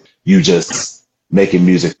of you just making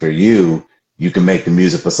music for you, you can make the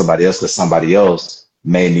music for somebody else, because somebody else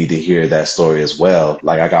may need to hear that story as well.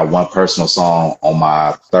 Like I got one personal song on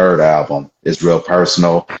my 3rd album. It's real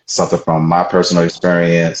personal, something from my personal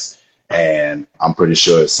experience. And I'm pretty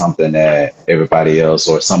sure it's something that everybody else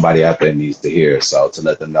or somebody out there needs to hear. So to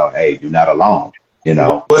let them know, hey, you're not alone. You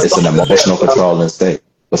know, it's an emotional controlling state.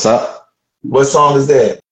 What's up? What song is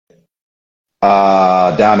that?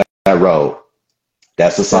 Down That Road.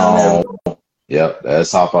 That's the song. Yep,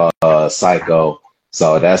 that's off of Psycho.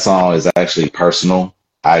 So that song is actually personal.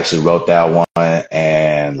 I actually wrote that one.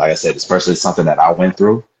 And like I said, it's personally something that I went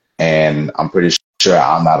through. And I'm pretty sure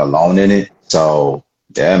I'm not alone in it. So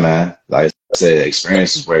yeah, man. Like I said,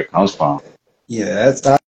 experience is where it comes from. Yeah,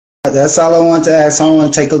 that's all I want to ask. I don't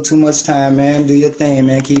want to take up too much time, man. Do your thing,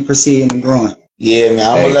 man. Keep proceeding and growing. Yeah, man.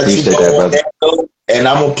 I'm gonna let you go, and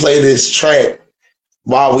I'm gonna play this track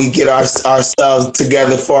while we get ourselves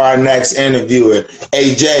together for our next interviewer.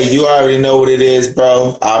 Hey Jay, you already know what it is,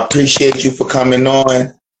 bro. I appreciate you for coming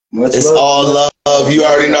on. It's all love. You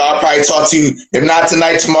already know. I'll probably talk to you, if not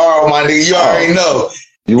tonight, tomorrow, my nigga. You already know.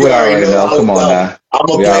 You would already know. Come on now. I'm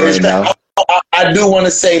gonna play this track. I do want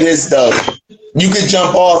to say this though. You could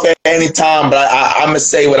jump off at any time, but I'm gonna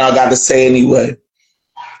say what I got to say anyway.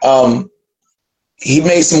 He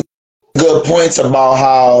made some good points about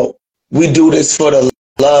how we do this for the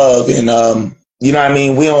love, and you know what I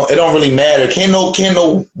mean. It don't really matter. Can't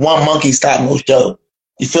no one monkey stop no show.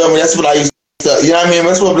 You feel me? That's what I used to. You know what I mean?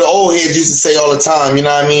 That's what the old heads used to say all the time. You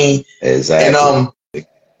know what I mean? Exactly. And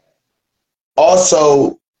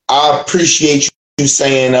also, I appreciate you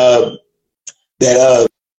saying that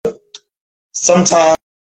sometimes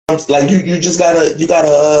like you just gotta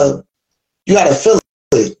feel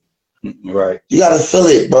it. Right. You gotta feel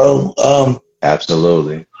it, bro.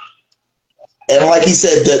 Absolutely. And like he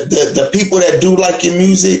said, the people that do like your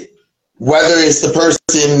music, whether it's the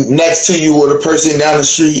person next to you or the person down the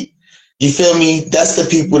street, you feel me? That's the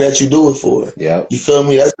people that you do it for. Yeah. You feel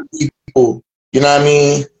me? That's the people. You know what I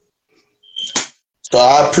mean? So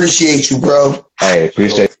I appreciate you, bro. Hey,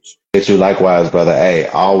 appreciate you likewise, brother. Hey,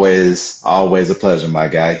 always a pleasure, my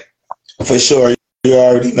guy. For sure. You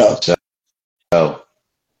already know. So,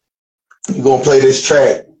 You're gonna play this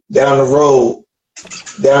track down the road.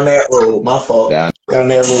 Down that road. My fault. down Down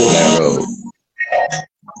that road. that road.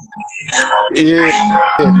 Yeah.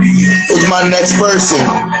 Who's my next person?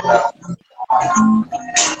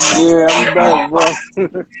 Yeah, I'm back, bro.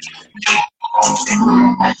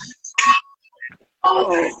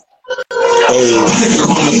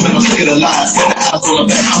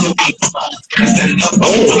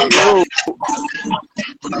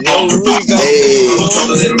 Hey.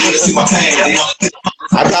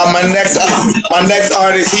 I got my next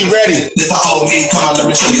artist. He ready. You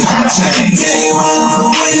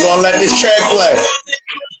gonna let this track play?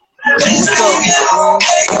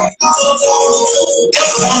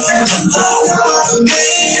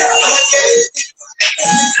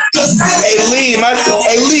 Hey Lee,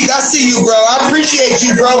 I see you, bro. I appreciate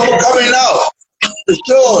you, bro, for coming out. For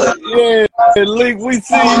sure. Yeah, Leak, we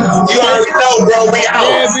see you. You already know, bro. We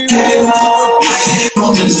out.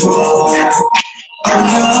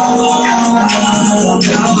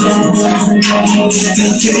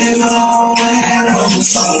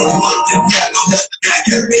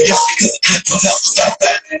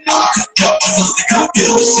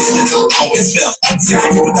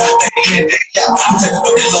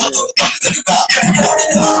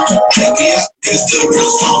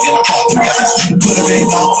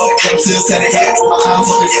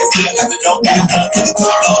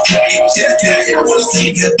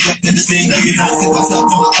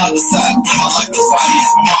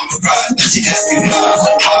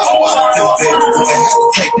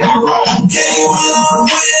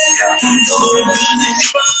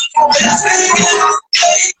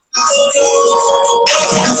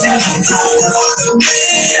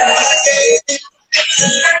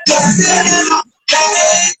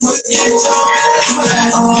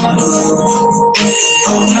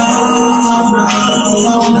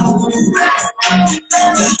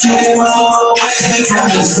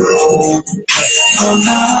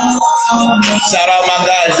 Shout out my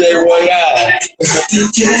guy, Jay Royale.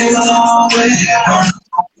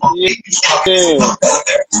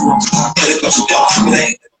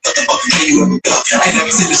 I never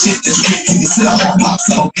seen the shit that you can't keep yourself.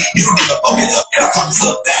 Phatso, it's in the bucket up, and I comes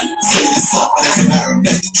up that. Say this up, but that's a matter of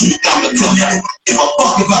fact. The truth, I'm gonna tell you. If I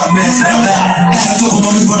fuck about a man, I'm out. I told my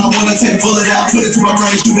but I wanna take bullet out, put it to my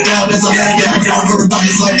brain, shoot it out. There's a land down, down, go about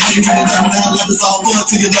this like you turn it down, down, let this all fun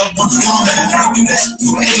to your loved ones gone. And I do that to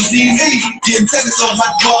an AZZ, getting tennis on my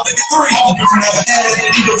 12 and 3. Never had it,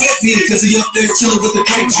 even with me, cause he up there chilling with the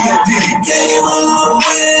great GOP.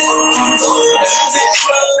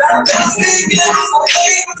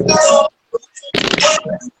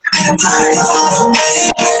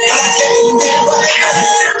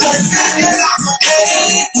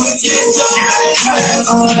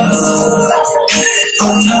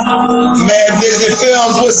 Man, Vision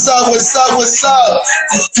Films, what's up, what's up, what's up?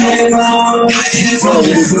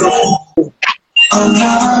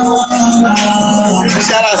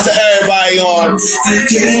 Shout out to everybody on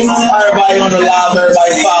the live,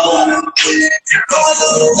 everybody following.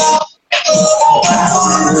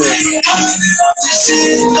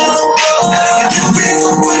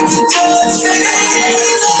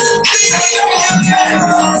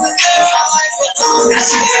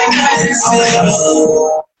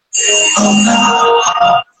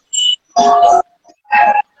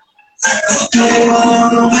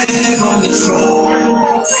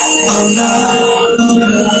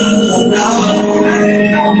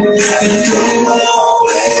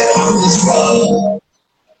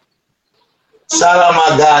 Shout out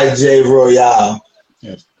my guy Jay Royale.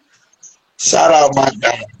 Shout out my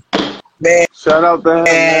guy. Man, shout out to him.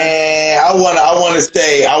 Man, I wanna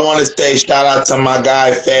stay. Shout out to my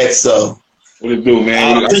guy Phatso. What it do,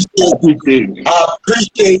 man? I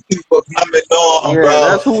appreciate you for coming on, bro.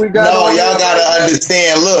 That's who we got. No, y'all gotta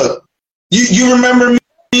understand. Look, you remember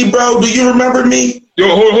me, bro? Do you remember me? Yo,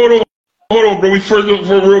 hold on, bro. We first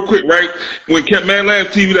real quick, right? When Kept Man Lab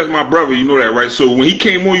TV, that's my brother. You know that, right? So when he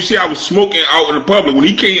came on, you see, I was smoking out in the public. When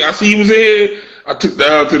he came, I see he was in here. I took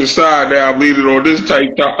that out to the side. Now I'm leaning on this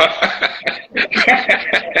type talk. That's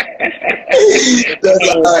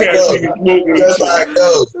how I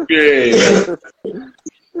go. Yeah.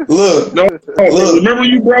 Look, No, remember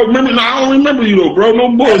you, bro? Remember? No, I don't remember you though, bro. No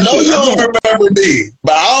bullshit. I know you don't remember me,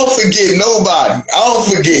 but I don't forget nobody.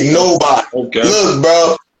 Okay. Look,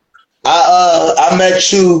 bro, I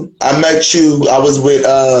met you. I was with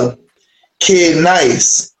Kid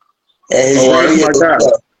Nice and his radio show.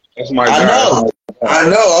 That's my guy. I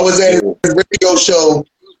know. I was at his radio show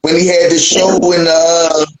when he had the show in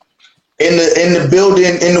the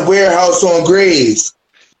building in the warehouse on Graves.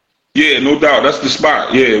 Yeah, no doubt. That's the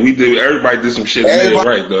spot. Yeah, we did. Everybody did some shit there,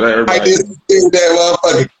 right? Though everybody did some shit that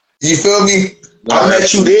motherfucker. You feel me? I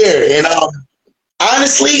met you there, and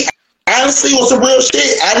honestly, on some real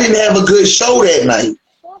shit, I didn't have a good show that night.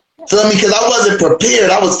 Feel me? Because I wasn't prepared.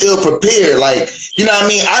 I was ill prepared. Like, you know what I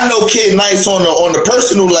mean? I know Kid Nice on the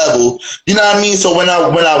personal level. You know what I mean? So when I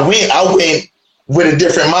went with a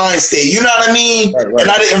different mind state. You know what I mean? Right. And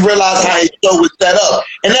I didn't realize how his show was set up,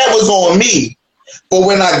 and that was on me. But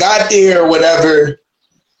when I got there or whatever,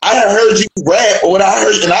 I had heard you rap, or what I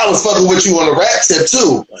heard, and I was fucking with you on the rap set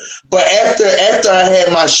too. But after I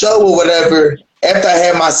had my show or whatever, after I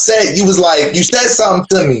had my set, you was like, you said something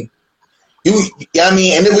to me. You know what I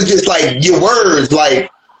mean? And it was just like your words,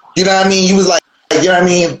 like, you know what I mean? You was like, you know what I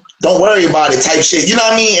mean? Don't worry about it type shit. You know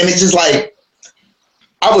what I mean? And it's just like,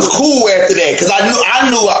 I was cool after that because I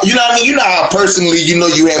knew, you know what I mean? You know how personally, you know,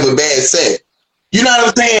 you have a bad set. You know what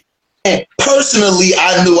I'm saying? And personally,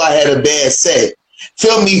 I knew I had a bad set.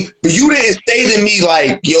 Feel me? But you didn't say to me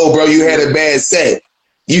like, yo, bro, you had a bad set.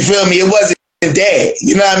 You feel me? It wasn't that.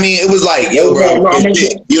 You know what I mean? It was like, yo, bro, you know what I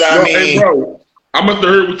mean? Hey, bro, I must have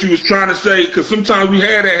heard what you was trying to say, because sometimes we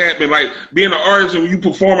had that happen. Like, being an artist and when you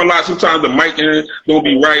perform a lot, sometimes the mic don't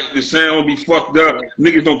be right, the sound be fucked up,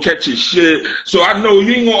 niggas don't catch your shit. So I know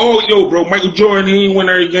you ain't gonna, yo, bro, Michael Jordan, he ain't win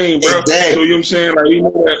every game, bro. Exactly. So you know what I'm saying? Like, you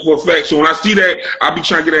know that for a fact. So when I see that, I be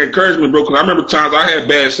trying to get that encouragement, bro, because I remember times I had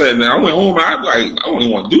bad set, and I went home and I was like, I don't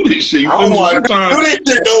even want to do this shit. I don't want to do this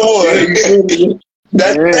shit no more.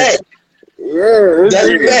 That's that. Yeah, that's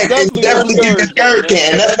fact. It definitely get discouraging,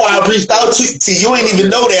 and that's why I reached out to you. See, you ain't even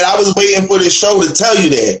know that. I was waiting for this show to tell you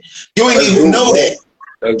that. You ain't even know that.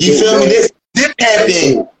 You feel me? This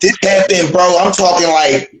happened, bro. I'm talking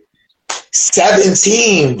like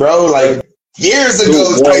 17, bro. Like years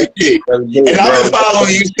ago type shit. And I've been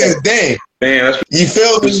following you since then. Man, that's you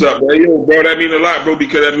feel me? What's up, bro? Yo, bro, that mean a lot, bro,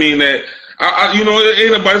 because that mean that you know, it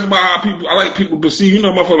ain't about how people. I like people perceive. You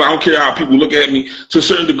know, motherfucker. I don't care how people look at me. To a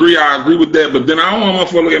certain degree, I agree with that. But then I don't want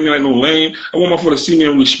motherfucker to look at me like no lame. I want motherfucker to see me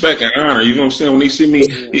in respect and honor. You know what I'm saying? When they see me,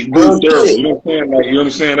 it goes thorough. You know what I'm saying? Like, you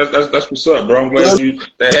understand? That's what's up, bro. I'm glad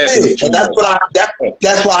that happened. And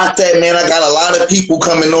that's why I said, man, I got a lot of people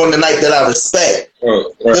coming on tonight that I respect. Right.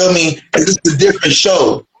 Feel me? Cause it's a different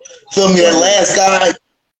show. Feel me? That last guy,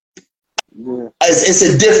 it's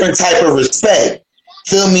a different type of respect.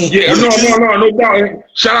 Feel me? Yeah, no doubt.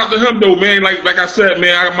 Shout out to him though, man. Like I said,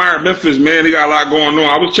 man, I admire Memphis, man. They got a lot going on.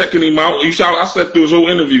 I was checking him out. I slept through his whole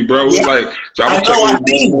interview, bro. It was like, so I was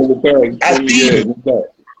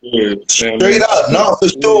straight up, no, for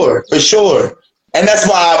sure. And that's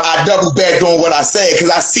why I double back on what I said, because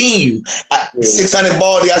I seen you. 600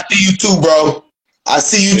 Baldy, I see you too, bro. I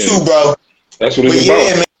see you too, bro. That's what it's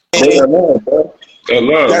about.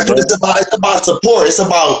 Man. That's what it's about. It's about support. It's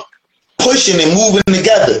about pushing and moving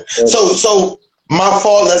together. So my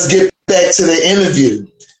fault. Let's get back to the interview.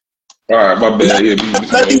 All right, my bad.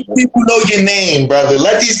 Let these people know your name, brother.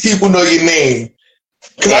 Let these people know your name.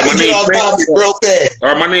 Cause I can get off topic real fast. All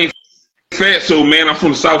right, my name Phatso, man. I'm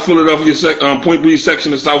from the South Philadelphia, Point Breeze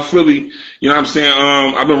section of South Philly. You know what I'm saying?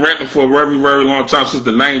 I've been rapping for a very, very long time, since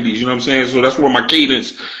the 90s. You know what I'm saying? So that's where my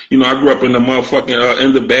cadence, you know, I grew up in the motherfucking,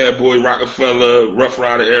 in the Bad Boy, Rockefeller, Rough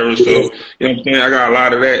Rider era. So, you know what I'm saying? I got a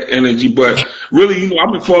lot of that energy. But really, you know,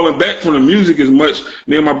 I've been falling back from the music as much.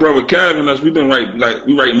 Me and my brother Kevin, we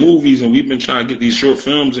write movies, and we've been trying to get these short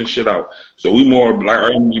films and shit out. So we more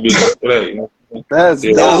like R&B business for that, you know? That's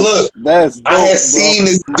dope. That's dope, I had seen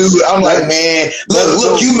this dude. I'm like, man,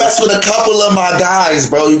 look, you mess with a couple of my guys,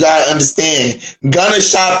 bro. You gotta understand. Gunner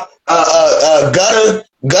shot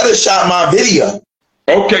my video.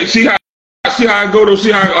 Okay, see how I go though.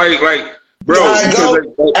 See how like bro. See how I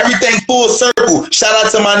go? Everything full circle. Shout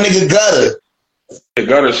out to my nigga Gutter.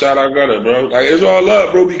 Gutter, shout out Gutter, bro. Like, it's all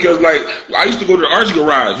love, bro, because like I used to go to the Arts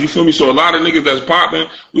Garage, you feel me? So a lot of niggas that's popping,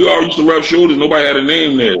 we all used to rub shoulders. Nobody had a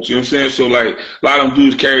name there. You know what I'm saying? So like a lot of them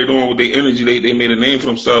dudes carried on with their energy. They made a name for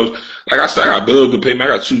themselves. Like I said, I got bills to pay, man.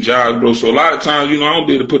 I got 2 jobs, bro. So a lot of times, you know, I don't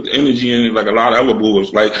be able to put the energy in it like a lot of other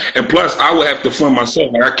boys. Like, and plus I would have to fund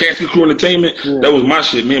myself. Like, I can't see Crew Entertainment. That was my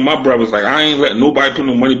shit. Me and my brothers, like, I ain't letting nobody put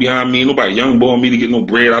no money behind me. Nobody young boy me to get no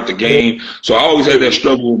bread out the game. So I always had that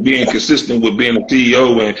struggle with being consistent with being a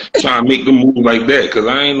CEO and trying to make them move like that. Because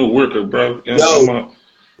I ain't no worker, bro. You know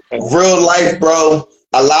real life, bro.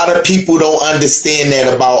 A lot of people don't understand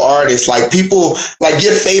that about artists. Like people, like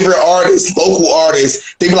your favorite artists, local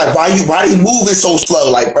artists, they be like, why you moving so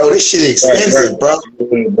slow? Like, bro, this shit expensive, bro.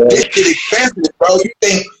 This shit expensive, bro. You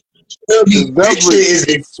think this shit is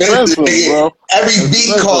expensive, bro. Every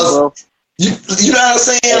beat costs. You know what I'm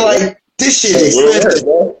saying? Like, this shit is expensive,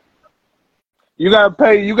 bro. You gotta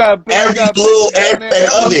pay. Every little aspect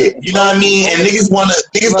of it. You know what I mean? And niggas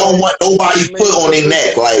don't want nobody's foot on their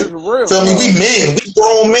neck. Like, feel me? We men, we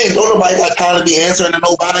grown men. Don't nobody like trying to be answering to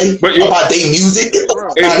nobody about their music. Get the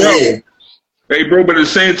fuck out of here. Hey, bro, but at the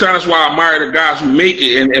same time, that's why I admire the guys who make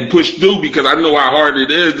it and push through, because I know how hard it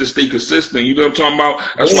is to stay consistent. You know what I'm talking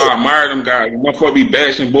about? That's why I admire them guys. Motherfucker be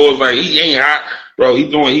bashing boys like, he ain't hot. Bro,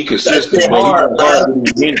 he consistent, bro.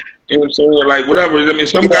 You know what I'm saying? Like, whatever. I mean,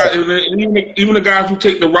 some guys, even the guys who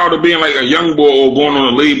take the route of being like a young boy or going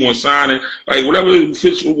on a label and signing, like, whatever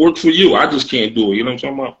fits works for you. I just can't do it. You know what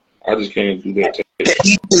I'm talking about? I just can't do that. To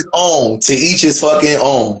each his own. To each his fucking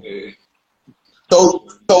own. Yeah. So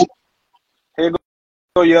here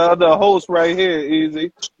go your other host right here,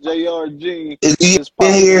 Easy. JRG. Is he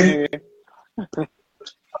in here?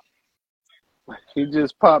 He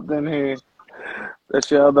just popped in here. That's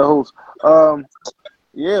your other host.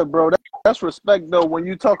 Yeah, bro, that's respect though. When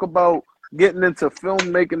you talk about getting into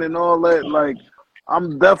filmmaking and all that, like,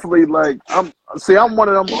 I'm definitely like, I'm one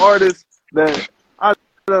of them artists that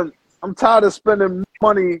I'm tired of spending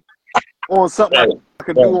money on something I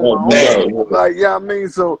can do on my own. Like, yeah, I mean,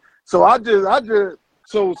 so these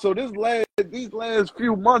last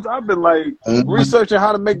few months I've been like researching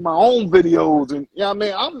how to make my own videos, and yeah, I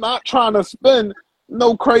mean, I'm not trying to spend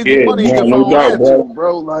no crazy money if I don't have to,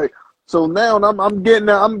 bro. Like. So now I'm getting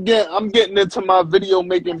into my video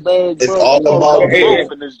making bag, bro. It's all about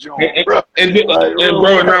growth in this joint, bro. And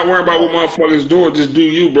bro, not worry about what motherfuckers doing. Just do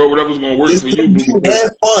you, bro. Whatever's gonna work for you.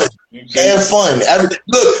 Have fun. Have fun.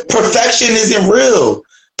 Look, perfection isn't real.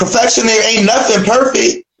 Perfection, there ain't nothing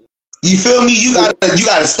perfect. You feel me? You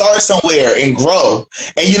gotta start somewhere and grow.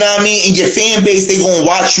 And you know what I mean? In your fan base, they gonna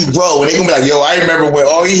watch you grow, and they gonna be like, yo, I remember when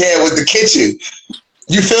all he had was the kitchen.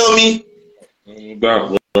 You feel me? No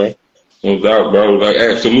doubt, bro. No doubt, bro. Like,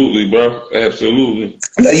 absolutely, bro. Absolutely.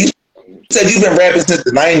 Now, you said you've been rapping since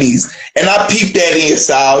the 90s, and I peeped that in your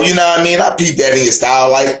style. You know what I mean? I peeped that in your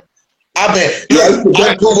style. Like, I grew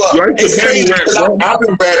up. It's crazy because I've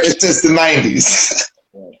been rapping since the 90s.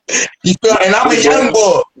 You feel? And I'm a young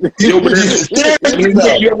boy.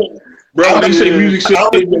 Bro, they say music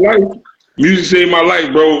saved your life. Music saved my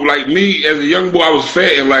life, bro. Like, me, as a young boy, I was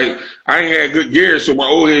fat and, like, I ain't had good gear, so my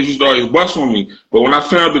old heads used to always bust on me. But when I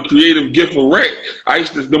found the creative gift of rap,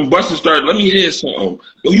 them busters started, let me hear something.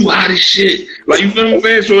 Yo, you hot as shit. Like, you feel what I'm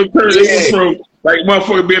saying? So it went from, like,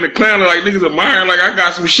 motherfucker being a clown, like, niggas admiring, like, I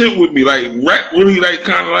got some shit with me. Like, rap really, like,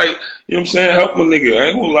 kind of like, you know what I'm saying? Help my nigga. I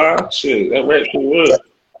ain't gonna lie. Shit, that rap shit was.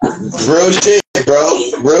 Real shit,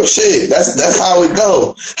 bro. Real shit. That's how it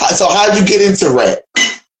go. So how'd you get into rap?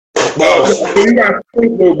 You gotta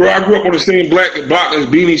think, bro. I grew up on the same block as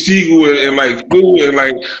Beanie Siegel and like school and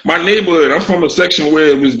like my neighborhood. I'm from a section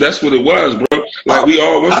where that's what it was, bro. Like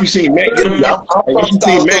once we seen Mac, I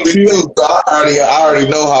already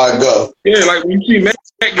know how it go. Yeah, like when you see Mac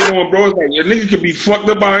get on, bro, it's like your nigga could be fucked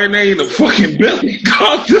up out in there in the fucking belly.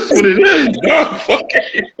 God, that's what it is, dog.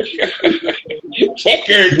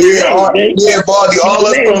 Yeah, Baldy, all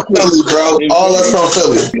us from Philly, bro. All us from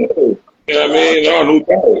Philly. You know what I mean? No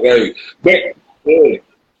doubt. Like, yeah.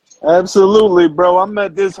 Absolutely, bro. I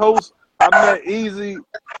met this host. I met Easy.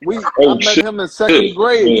 I met him in second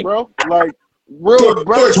grade, bro. Like, real,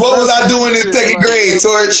 bro. Torch, what was I doing in second grade,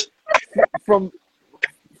 Torch?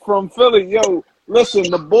 From Philly, yo. Listen,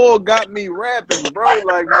 the boy got me rapping, bro.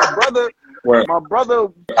 Like, my brother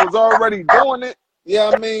was already doing it. Yeah,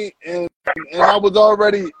 you know I mean, and I was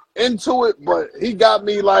already into it, but he got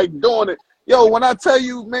me like doing it. Yo, when I tell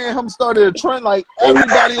you, man, him started a trend, like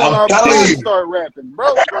everybody on our block started rapping,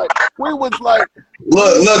 bro. Like we was like,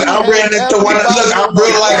 look, I ran into one. Look, I'm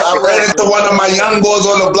real life. I ran into one of my young boys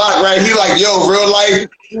on the block, right? He like, yo, real life.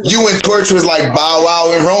 You and Torch was like Bow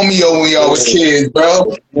Wow and Romeo when y'all was kids,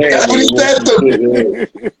 bro. That's what he said to me.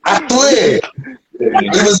 I swear.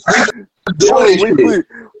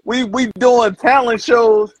 We doing talent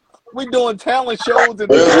shows. We doing talent shows in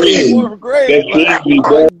the fourth grade. Like,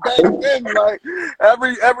 back then, like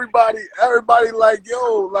everybody, like,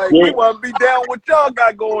 yo, like we want to be down what y'all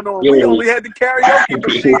got going on. We only had the karaoke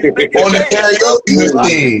machine. On the karaoke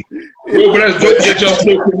machine. But that's dope that y'all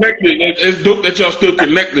still connected. It's dope that y'all still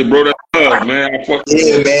connected, bro. man. I fuck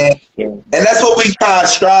Yeah, man. And that's what we try to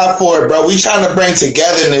strive for, bro. We trying to bring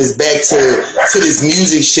togetherness back to this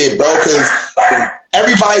music shit, bro, because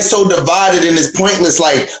everybody's so divided and it's pointless.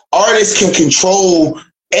 Like, artists can control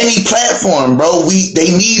any platform, bro.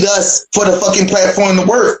 They need us for the fucking platform to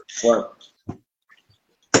work. Right.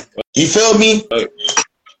 You feel me? Right.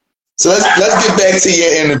 So let's get back to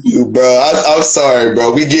your interview, bro. I'm sorry,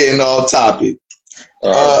 bro. We getting off topic.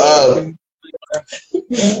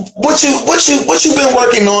 What you been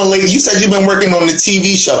working on lately? You said you've been working on the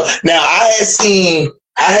TV show. Now I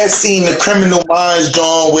had seen the Criminal Minds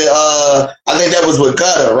drawn with I think that was with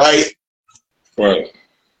Gutter, right? Right.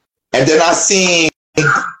 And then I seen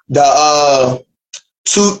the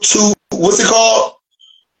two what's it called?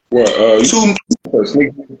 What?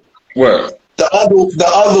 What? The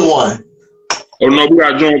other one. Oh no, we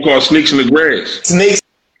got a joint called Snakes in the Grass. Snakes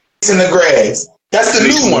in the Grass. That's the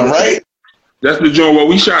new one, right? That's the joint where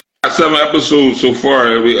we shot 7 episodes so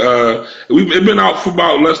far. We've been out for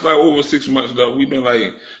about over 6 months though. We've been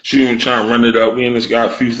like shooting, trying to run it up. We and this got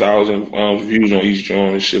a few thousand views on each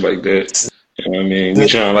joint and shit like that. You know what I mean? We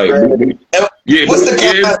trying to like what's the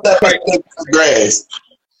concept of Snakes in the Grass?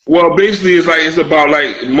 Well, basically, it's about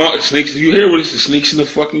like snakes. You hear what it's the snakes in the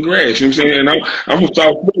fucking grass. You know what I'm saying? And I'm from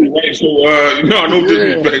South Philly, right? So, no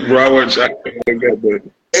disrespect, bro. I wasn't trying to like that, but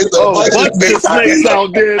it's a bunch of snakes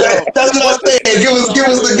out there. That's what I'm saying. Give us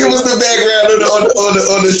the background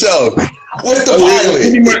on the show. What's the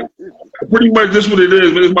pilot? Pretty much just what it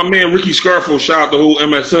is. But it's my man Ricky Scarfo. Shout out the whole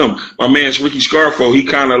MSM. My man's Ricky Scarfo. He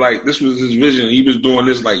kind of like, this was his vision. He was doing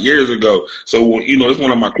this like years ago. So, it's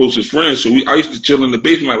one of my closest friends. So I used to chill in the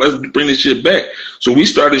basement like, let's bring this shit back. So we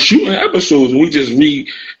started shooting episodes and we just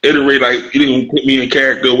reiterate like, he didn't put me in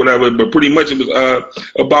character or whatever. But pretty much it was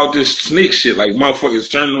about this snake shit. Like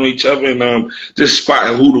motherfuckers turning on each other and just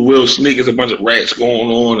spotting who the real snake is. A bunch of rats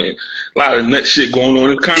going on and a lot of nut shit going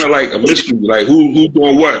on. It's kind of like a mystery. Like who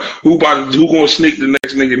doing what? Who gonna sneak the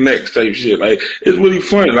next nigga next type shit. Like, it's really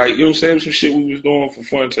fun. Like, you know what I'm saying? Some shit we was doing for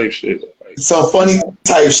fun type shit. Like, so funny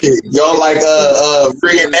type shit. Y'all like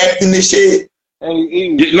reenacting this shit?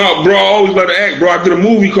 No, bro, I always let to act, bro. I did a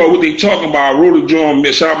movie called What They Talking About. I wrote a drum,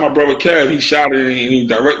 shout out my brother Kev. He shot it and he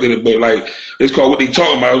directed it, but like, it's called What They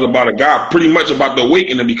Talking About. It was about a guy, pretty much about the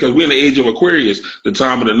awakening, because we're in the age of Aquarius, the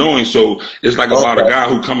time of the knowing. So it's like about a guy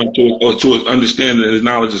who coming to his understanding and his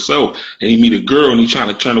knowledge of self, and he meet a girl and he trying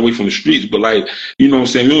to turn away from the streets. But like, you know what I'm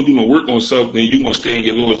saying? You don't do no work on self, then you gonna stay in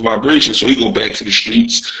your lowest vibration. So he go back to the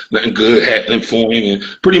streets, nothing good happening for him, and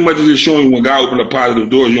pretty much it's just showing when God open the positive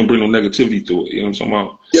doors, you don't bring no negativity to it. You know what I'm talking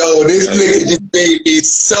about? Yo, this nigga just made me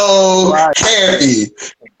so happy.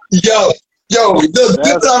 Yo, look,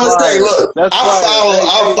 this time I say, look,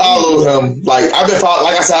 I follow him. Like I've been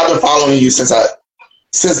following you since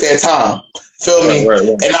that time. Feel me? Right.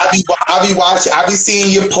 And I be watching, I be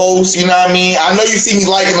seeing your posts. You know what I mean? I know you see me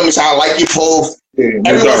liking them, so I like your posts. Yeah,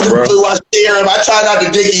 every once in a blue, I share them. I try not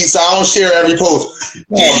to dig you, so I don't share every post.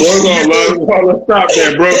 Oh, bro, stop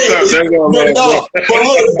that, bro. Stop.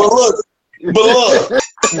 But look,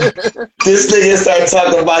 this nigga started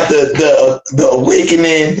talking about the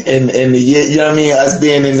awakening and the year, you know what I mean? Us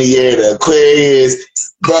being in the year, the Aquarius.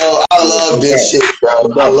 Bro, I love this shit,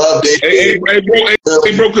 bro. I love this shit. Hey,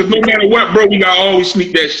 bro, because no matter what, bro, we gotta always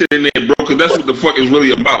sneak that shit in there, bro, because that's what the fuck is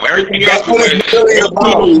really about. Everything else is really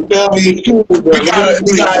about. You feel me? We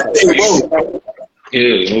gotta stay woke.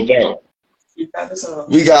 Yeah, no doubt.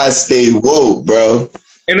 We gotta stay woke, bro.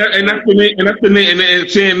 And that's the name. And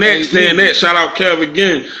saying that, shout out Kev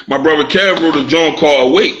again. My brother Kev wrote a joint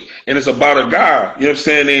called Awake, and it's about a guy, you know what I'm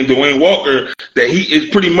saying, named Dwayne Walker, that he is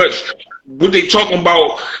pretty much what they talking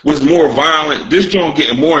about was more violent. This joint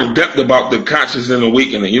getting more in depth about the conscious and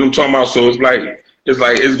awakening. You know what I'm talking about? So it's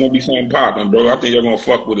gonna be something popping, bro. I think you're gonna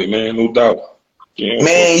fuck with it, man, no doubt. You know,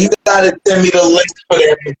 man, you gotta send me the link for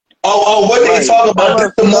that. Oh, what they talking about?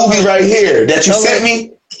 This the movie right here that you sent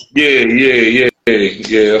me. Yeah,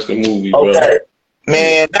 that's the movie, bro. Okay.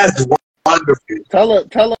 Man, that's wonderful. Tell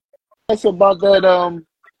us about that.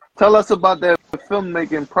 Tell us about that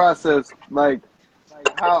filmmaking process. Like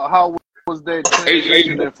how was that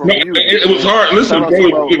transition from you? It was hard. Listen,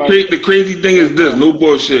 bro. The crazy thing is this. No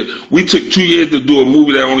bullshit. We took 2 years to do a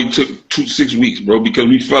movie that only took 6 weeks, bro, because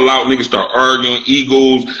we fell out. Niggas start arguing,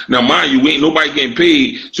 egos. Now, mind you, ain't nobody getting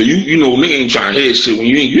paid, so you know, nigga ain't trying to head shit when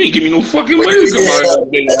you ain't give me no fucking money. You know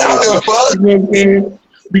what I'm saying?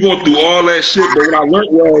 We going through all that shit, but what I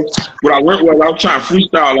learned was I was trying to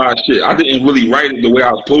freestyle a lot of shit. I didn't really write it the way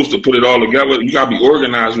I was supposed to put it all together. You gotta be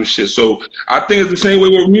organized with shit. So I think it's the same way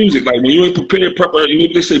with music. Like when you ain't prepared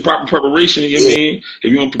they say proper preparation, you know what I mean?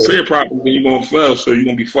 If you don't prepare properly, then you're gonna fail. So you're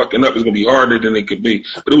gonna be fucking up. It's gonna be harder than it could be.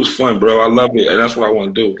 But it was fun, bro. I love it, and that's what I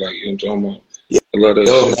want to do. Like, you know what I'm talking about? I love that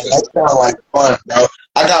shit. That sounds like fun, bro.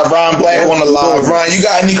 I got Ron Black on the line. Ron, you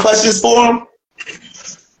got any questions for him?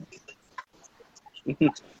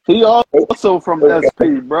 He also from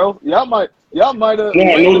SP, bro. Y'all might have.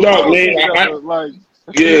 No doubt, man. I might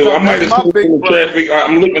have seen him in the traffic.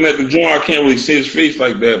 I'm looking at the joint. I can't really see his face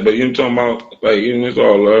like that, but you know what I'm talking about? Like, you know, it's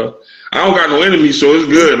all love. I don't got no enemies, so it's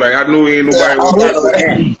good. Like, I knew ain't nobody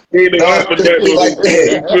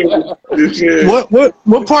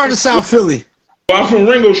What part of South Philly? I'm from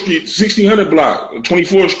Ringo Street, 1600 block,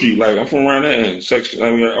 24th Street. Like, I'm from around that end, section.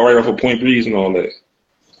 I mean, right off of Point Breeze and all that.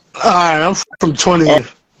 All right, I'm from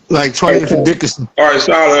 20th, like 20th and Dickinson. All right,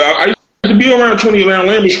 solid. I used to be around around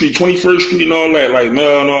Lambert Street, 21st Street and all that. Like,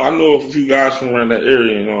 no, I know a few guys from around that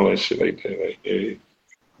area and all that shit like that. Like,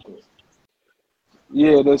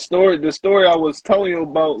 yeah, the story I was telling you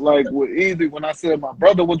about, like with Easy, when I said my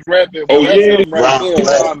brother was rapping. Oh yeah,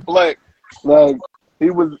 Ron Black. Like he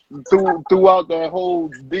was throughout that whole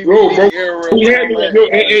DVD era.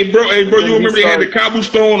 Hey, bro, you remember they had the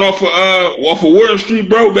cobblestone off of Warden Street,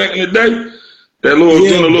 bro, back in the day? That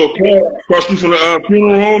little car across from the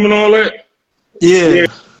funeral home and all that? Yeah.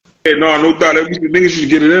 No doubt. Niggas used to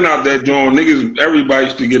get it in out that joint. Niggas, everybody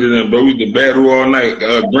used to get it in, bro. We used to battle all night.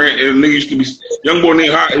 Grant, nigga used to be, young boy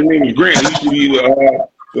named Hot, his name was Grant. He used to be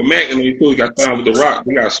with Mac, and he got found with the Rock.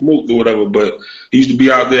 He got smoked or whatever, but he used to be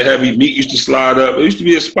out there heavy. Meat used to slide up. It used to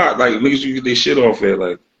be a spot like niggas used to get their shit off there,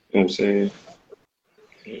 like, you know what I'm saying?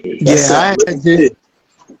 Yeah, I did.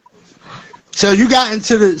 So you got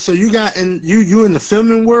into you in the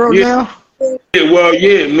filming world now? Yeah, well,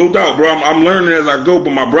 yeah, no doubt, bro. I'm learning as I go, but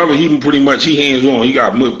my brother, he hands on. He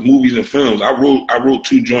got movies and films. I wrote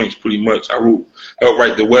 2 joints pretty much. Helped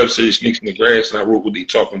write the web series Snakes in the Grass, and I wrote what they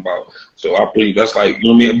talking about. So that's like, you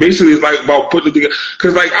know what I mean? Basically, it's like about putting it together.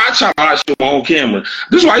 Because, like, I try to hide shit on my own camera.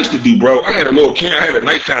 This is what I used to do, bro. I had a little camera. I had a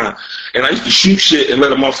nighttime, and I used to shoot shit and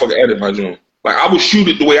let a motherfucker edit my joint. Like, I would shoot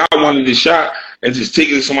it the way I wanted it shot and just take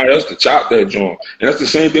it to somebody else to chop that joint. And that's the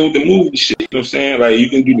same thing with the movie shit. You know what I'm saying? Like,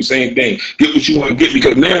 you can do the same thing. Get what you want to get.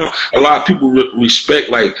 Because now, a lot of people respect,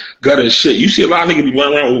 like, gutter shit. You see a lot of niggas be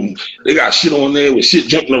running around with, they got shit on there with shit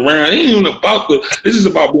jumping around. It ain't even about this is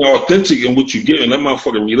about being authentic and what you get. And that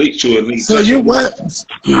motherfucker relate to it. So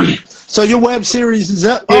your web series is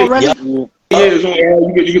up already? Yeah, it's on,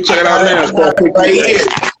 you can check it out now. It's called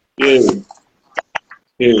Yeah.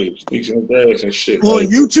 Yeah, Snakes in the Grass and shit. On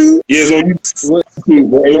YouTube? Yeah, it's on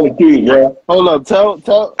YouTube, bro. Hold up, tell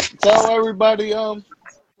everybody all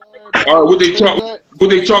right, what they talking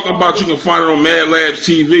about, you can find it on Mad Labs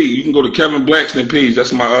TV. You can go to Kevin Blackston page.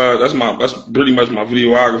 That's pretty much my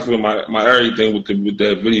videographer, my everything with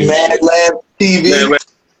that video. Mad Labs TV. Mad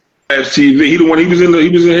Labs TV. He was in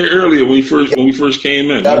here earlier when we first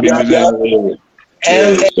came in. MADD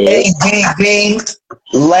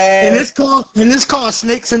Lab. And it's called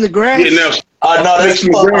Snakes in the Grass. Yeah, now Snakes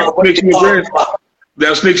in the Grass.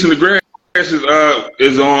 Now Snakes in the Grass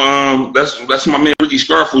is on that's my man Ricky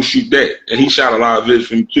Scarfo shoot that, and he shot a lot of vids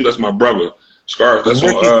for me too. That's my brother Scarf. That's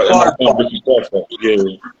Ricky Scarfo.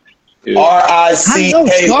 Yeah.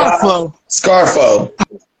 R-I-C-K Scarfo.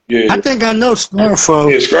 Yeah. I think I know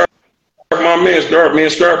Scarfo. Yeah, Scarfo. My man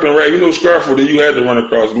Scarf and Rap, you know Scarfo, then you had to run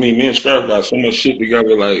across me. Me and Scarf got so much shit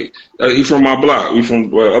together. Like, he from my block. We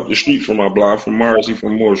from up the street from my block. I'm from Mars, he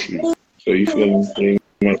from Moore Street. So you feel me?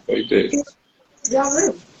 Like that.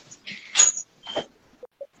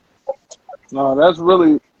 No, that's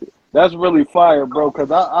really fire, bro.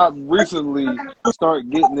 Cause I recently started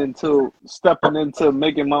stepping into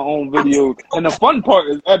making my own videos, and the fun part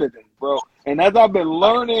is editing, bro. And as I've been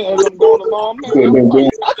learning, as I'm going along, man,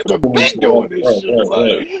 I could have been doing this shit.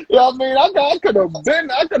 Like, you know what I mean? I could have been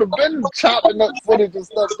chopping up footage and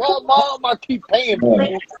stuff. Why am I keep paying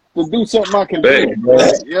people to do something I can do? You know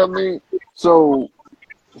what I mean? So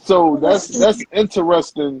that's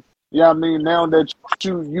interesting. Yeah, I mean, now that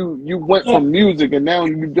you went from music and now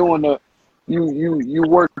you're doing you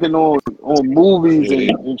working on movies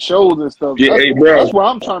and shows and stuff. Yeah, that's where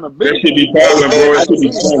I'm trying to be. That should be popping, bro. That should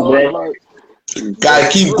be fun, bro. Gotta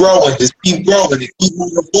keep growing. Just keep growing and keep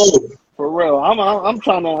moving forward. For real, I'm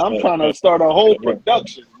trying to start a whole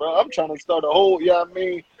production, bro. I'm trying to start a whole. You know what I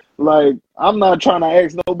mean? Like, I'm not trying to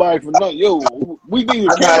ask nobody for nothing. Yo, we need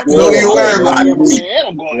a camera. And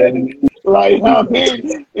I'm going. Like, you know what I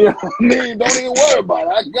mean? You know what I mean? Don't even worry about it.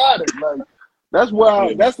 I got it. Like, That's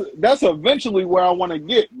where that's eventually where I want to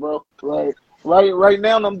get, bro. Like right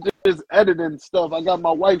now I'm just editing stuff. I got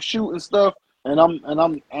my wife shooting stuff, and I'm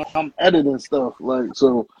editing stuff. Like,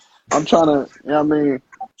 so I'm trying to, you know what I mean,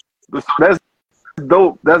 that's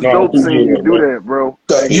dope. That's dope seeing you do that, bro.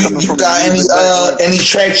 So you got any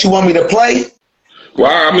tracks you want me to play?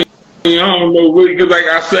 Well, I mean, I don't know, really, because like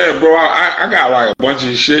I said, bro, I got like a bunch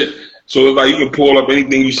of shit. So it's like you can pull up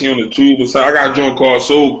anything you see on the tube. So I got a joint called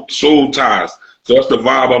Soul Ties. So that's the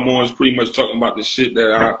vibe I'm on. It's pretty much talking about the shit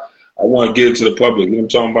that I want to give to the public. You know what I'm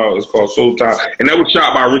talking about? It's called Soul Ties. And that was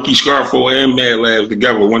shot by Ricky Scarfo and Mad Labs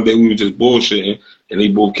together. One day we were just bullshitting, and they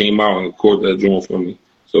both came out and recorded that joint for me.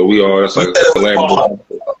 So that's like a collab.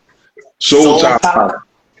 Soul Ties.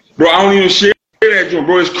 Bro, I don't even share that joint,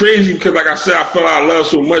 bro. It's crazy because, like I said, I fell out of love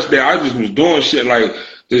so much that I just was doing shit like,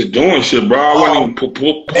 just doing shit, bro. I wasn't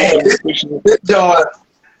even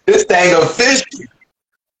this thing official.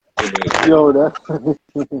 Yo,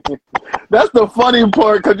 that's the funny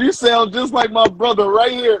part, because you sound just like my brother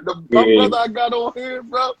right here. My brother I got on here,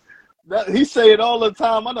 bro. He say it all the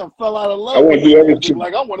time. I done fell out of love. I want to do everything.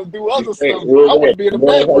 Like, I want to do other stuff. I want to be in the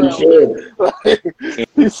background.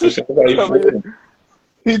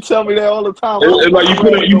 He tell me that all the time. It's like you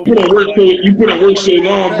put in work so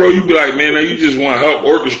long, bro. You be like, man, you just want to help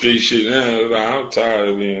orchestrate shit. Man, like, I'm tired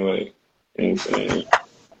of being like, you know what I'm saying?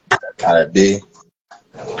 Gotta be.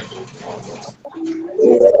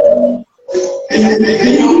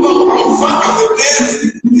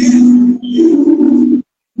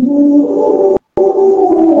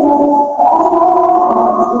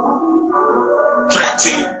 Track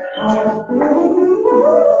team.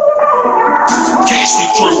 Cash me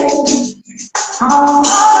through.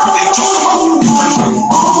 They talk about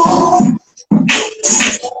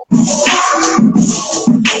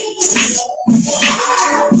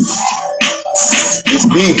It's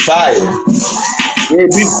being fired. Yeah,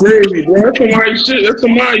 be crazy, bro. That's some white shit. That's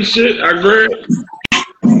some white shit. I agree.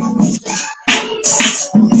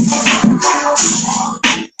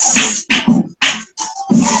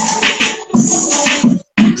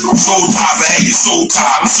 Soul Tie, bag is soul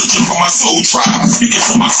tie. I'm searching for my soul tribe. Speaking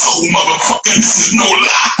for my soul, motherfucker. This is no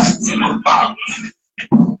lie.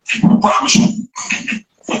 I promise you.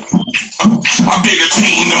 I beg a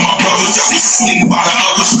pain to my brothers that was slain by the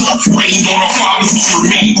others. Rained on our fathers who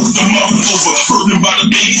remain with the mothers over. Burdened by the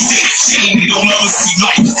babies that shame. They don't ever see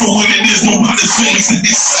light for what it is. Nobody's things that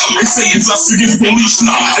they sell. They say it's us against police.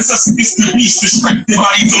 Nah, it's us against the beast. Distracted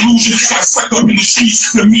by delusion. Got stuck up in the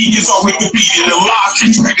streets. The media's all Wikipedia. The lie.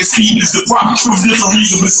 Track and speed is the rock. From different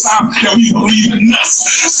reasons beside that we believe in us.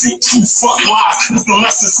 See true, fuck lies. That's the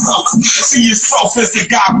lesson self. See yourself as the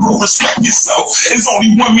God, bro. Respect yourself. There's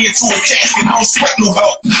only one man to a casket. I don't sweat no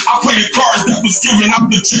help. I play the cards that was given up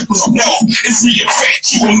the trickles of health. It's me and Fat,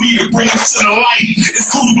 you and me to bring us to the light.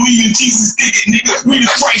 It's cool to believe in Jesus, dig it, nigga. We the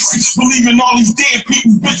Christ. Believe in all these dead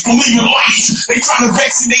people, bitch, believe in life. They trying to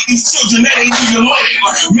vaccinate these children that ain't even life.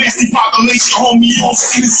 Nasty population, homie, you don't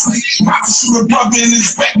see this. Not to shoot a brother in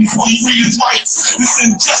his back before he read his rights. This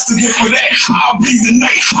injustice, and for that, I'll be the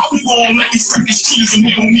night. How we gonna let these freaking streets and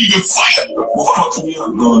they don't even fight? Fuck me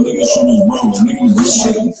up, Lord, nigga, show me roads, nigga.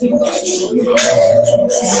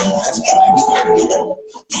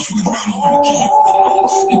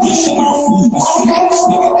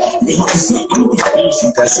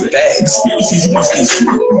 That's the bags.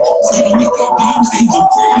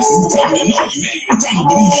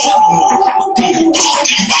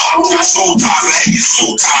 Soul Tie, bag is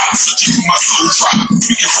soul tie. Searching for my soul tribe.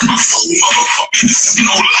 Speaking for my soul, motherfucker. This is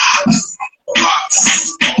no lie.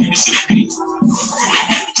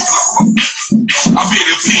 I beg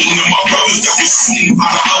a pain to my brothers that was slain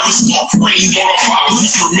by the others. Rained on our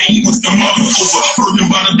fathers who remain with the mothers over.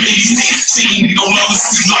 Burdened by the babies they saying they don't ever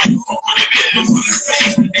see life.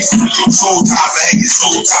 Soul Tie, bag is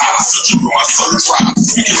soul tie. Searching for my soul tribe.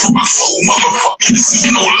 Speaking for my soul, motherfucker. This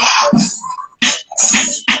is no lie.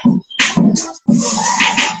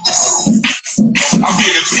 I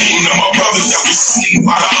beg a pain to my brothers that was slain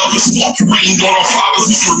by the others. Rained on our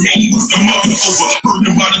fathers who remain with the mothers over.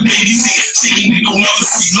 Burdened by the babies they saying they don't ever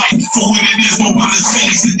see light. For what it is, nobody's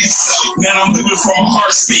things that they sell. Now I'm living from a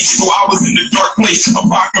hard space, so I was in the dark place. I'm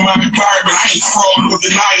blocking my environment, I ain't fraud or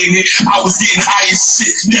denying it. I was getting high as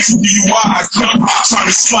shit, next to DUIs, trying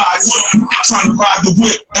to slide, trying to ride the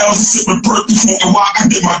whip. L's sipping purple, smoking wild. I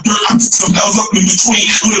did my dirt, I took some L's up in between.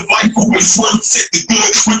 Live life for what it's worth, take the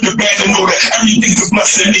good with the bad, and know that everything's a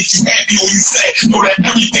blessing. Makes you happy or you sad, know know that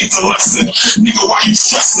everything's a lesson. Nigga, why you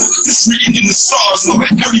stressing? It's written in the stars, know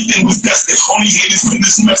that everything was destined. Only haters from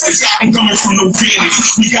this message. I'm coming from no vanity.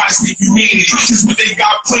 We gotta stay humanity. Just what they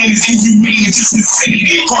got planned is inhumane, just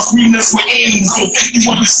insanity. It cost me nuts with animals. Don't think you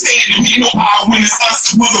understand it. Me no I when it's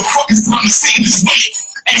us. Motherfuckers understand this way.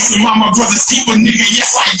 Asking my brother's keeper, nigga,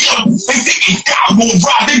 yes I am. They thinking God won't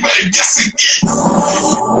ride, they better guess again.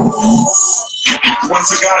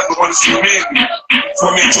 Once a God, the one is humanity.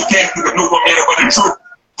 For me to can't think of no one man but the truth.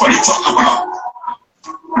 What are you talking about?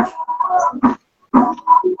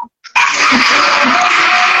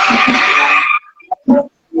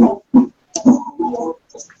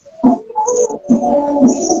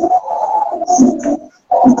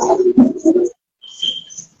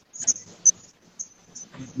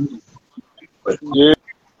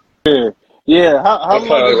 Yeah. How long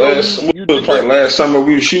ago you did that? Last summer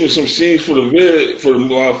we were shooting some scenes for the vid for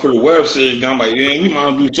the web series. And I'm like, yeah, we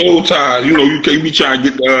might do Soul Ties. You know, you can't be trying to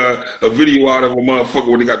get a video out of a motherfucker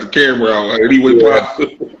when they got the camera out.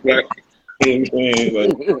 Like, anyway,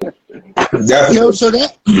 like, Yo, so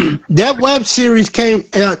that web series came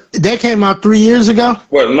out 3 years ago.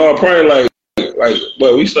 Well, no, probably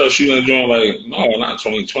but we started shooting that joint like not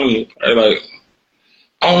 2020. Right? Like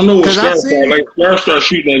I don't know what Scarf started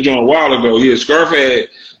shooting that joint a while ago. Yeah, Scarf had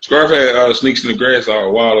Sneaks in the Grass out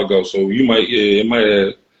a while ago. So you might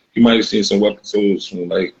have seen some episodes from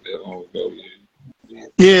like that long ago.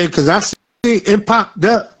 Yeah, because I see it popped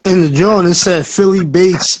up in the joint. It said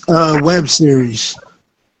Philly-based web series.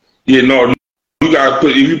 Yeah, no, you gotta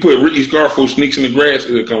if you put Ricky Scarfo Sneaks in the Grass,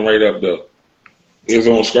 it'll come right up though. It's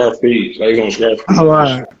on Scarf page. Like it's on Scarf page. All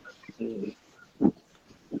right.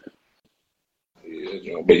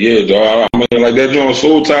 But yeah, dog, I mean, like that joint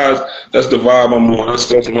Soul Ties, that's the vibe I'm on.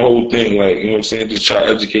 That's my whole thing. Like, you know what I'm saying? Just try to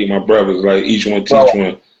educate my brothers. Like, each one teach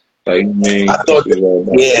one. Like, man. I thought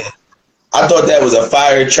that was a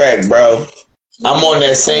fire track, bro. I'm on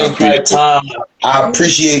that same type time. I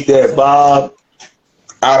appreciate that, Bob.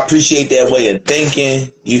 I appreciate that way of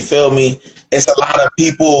thinking. You feel me? It's a lot of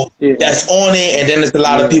people that's on it, and then there's a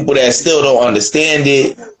lot of people that still don't understand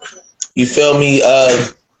it. You feel me?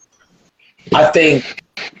 I think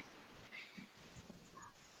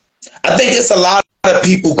it's a lot of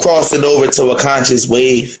people crossing over to a conscious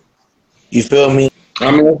wave. You feel me?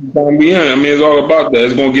 I mean, that's the time we in. I mean, it's all about that.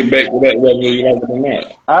 It's gonna get back to that whether you like it or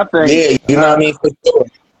not. I think. Yeah, you know what I mean? For sure.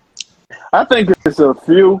 I think it's a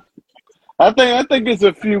few. I think it's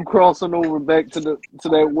a few crossing over back to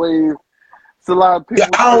that wave. It's a lot of people. Yeah,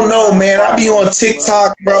 I don't know, man. I be on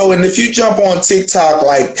TikTok, bro, and if you jump on TikTok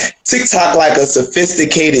like a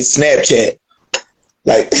sophisticated Snapchat.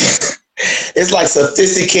 Like it's like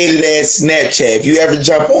sophisticated ass Snapchat. If you ever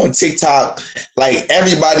jump on TikTok, like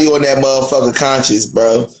everybody on that motherfucker conscious,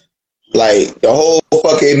 bro. Like the whole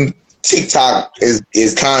fucking TikTok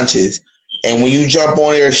is conscious. And when you jump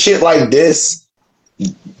on there, shit like this,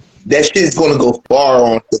 that shit's gonna go far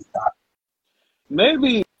on TikTok.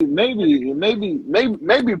 Maybe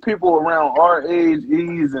people around our age,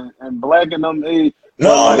 Ease and Black and them age.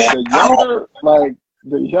 No, man.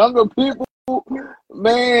 The younger people,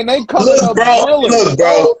 man, they come Look,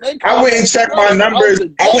 bro. I went and checked my numbers.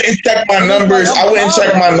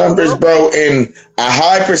 Bro, and a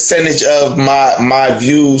high percentage of my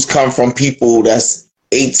views come from people that's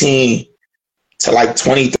 18 to like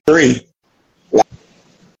 23.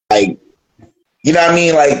 Like, you know what I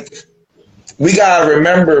mean? Like, we gotta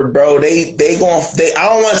remember, bro. I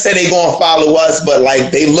don't want to say they gonna follow us, but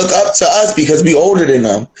like they look up to us because we older than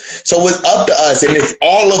them. So it's up to us, and if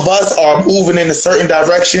all of us are moving in a certain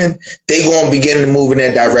direction, they gonna begin to move in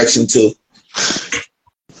that direction too.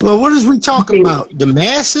 Well, what is we talking about? The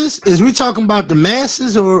masses? Is we talking about the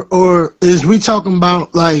masses, or is we talking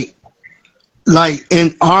about like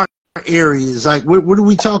in our areas? Like, what are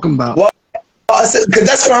we talking about? Well, because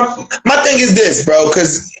that's what my thing is this, bro.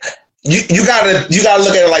 Because you gotta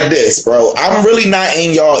look at it like this, bro. I'm really not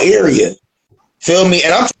in y'all area. Feel me?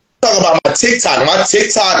 And I'm talking about my TikTok. My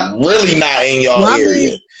TikTok really not in y'all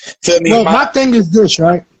area. Feel me? Well, my thing is this,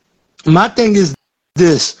 right? My thing is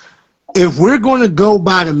this. If we're going to go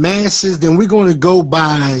by the masses, then we're going to go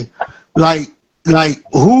by like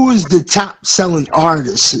who is the top selling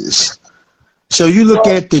artists. So you look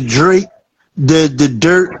at the Drake, the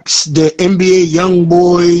Dirks, the NBA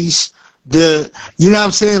Youngboys, you know what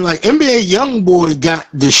I'm saying? Like NBA Youngboy got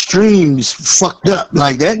the streams fucked up.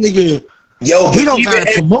 Like that nigga, he don't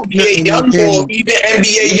gotta promote nothing. Even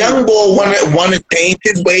NBA Youngboy want to change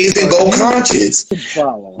his ways and go conscious.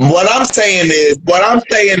 What I'm saying is that I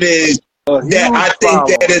think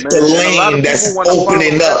that is the lane that's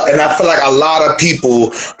opening up, and I feel like a lot of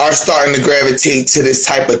people are starting to gravitate to this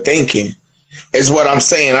type of thinking. Is what I'm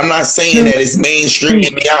saying. I'm not saying that it's mainstream.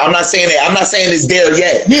 I'm not saying that. I'm not saying it's there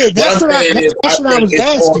yet. Yeah, that's what I was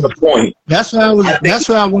asking. The point. That's what I was. That's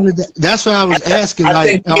what I wanted. That's what I was asking.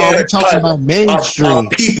 Like, are we talking about mainstream?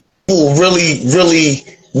 People really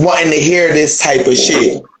wanting to hear this type of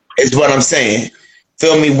shit. Is what I'm saying.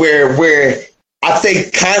 Feel me? Where I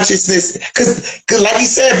think consciousness, cause like you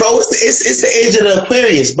said, bro, it's the age of the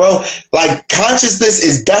Aquarius, bro. Like consciousness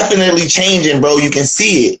is definitely changing, bro. You can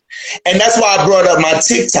see it, and that's why I brought up my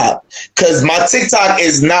TikTok, cause my TikTok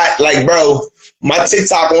is not like, bro. My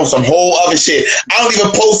TikTok on some whole other shit. I don't even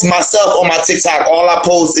post myself on my TikTok. All I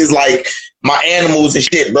post is like my animals and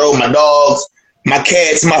shit, bro. My dogs, my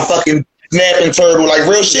cats, my fucking snapping turtle, like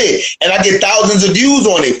real shit. And I get thousands of views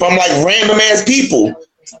on it from like random ass people.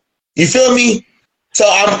 You feel me? So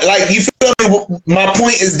I'm like, you feel me? My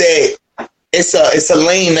point is that it's a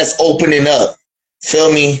lane that's opening up.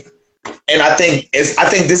 Feel me? And I think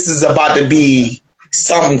this is about to be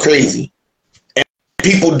something crazy. And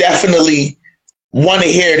people definitely want to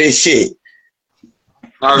hear this shit.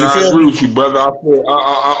 I agree with you, brother.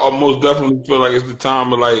 I most definitely feel like it's the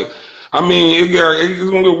time of like. I mean, it's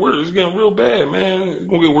gonna get worse. It's getting real bad, man. It's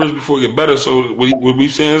gonna get worse before it get better. So what we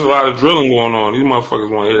saying is a lot of drilling going on. These motherfuckers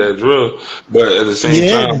want to hear that drill, but at the same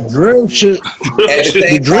time, drill shit.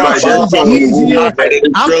 The drill shit is easier.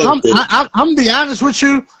 I'm be honest with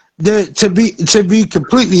you. To be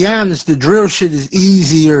completely honest, the drill shit is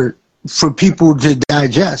easier for people to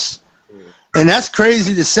digest. And that's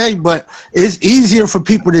crazy to say, but it's easier for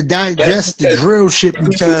people to digest the drill shit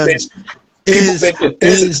because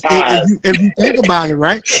if you think about it,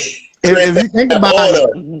 right? If you think about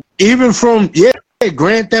it, even from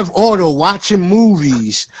Grand Theft Auto, watching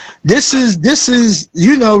movies, this is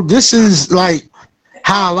like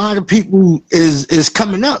how a lot of people is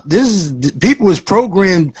coming up. People is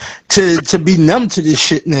programmed to be numb to this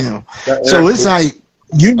shit now. So it's like,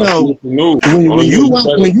 when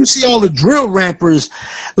you see all the drill rappers,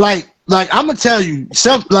 like I'm gonna tell you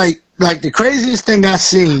something, like the craziest thing I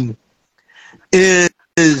seen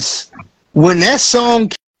is when that song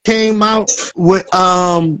came out with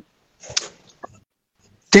damn,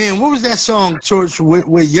 what was that song, George,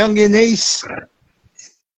 with Young and Ace?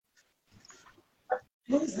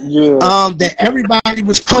 Yeah. That everybody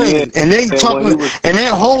was playing, and they talking, and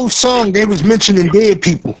that whole song they was mentioning dead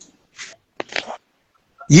people.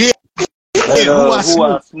 Yeah. Who I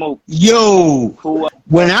smoke. Yo,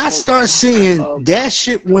 when I start seeing that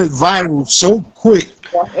shit went viral so quick.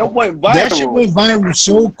 That shit went viral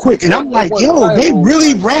so quick, and I'm like, yo, they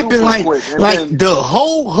really rapping like the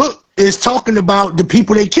whole hook is talking about the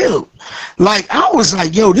people they killed. Like I was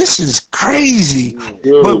like, yo, this is crazy,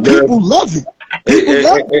 but people love it.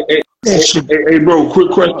 Hey, bro, quick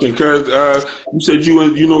question, cause you said you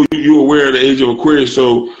aware of the age of Aquarius,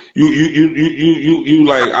 so you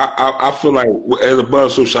like I feel like as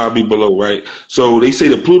above, so shall be below, right? So they say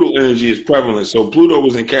the Pluto energy is prevalent. So Pluto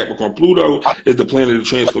was in Capricorn. Pluto is the planet of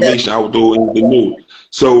transformation, outdoor and the new.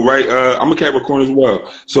 So right, I'm a Capricorn as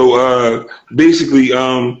well. So basically,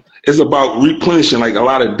 it's about replenishing, like a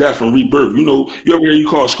lot of death and rebirth. You ever hear you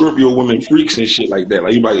call Scorpio women freaks and shit like that?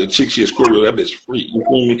 Like you buy a chick, she a Scorpio, that bitch freak. You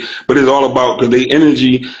feel me? But it's all about, because their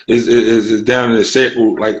energy is down in the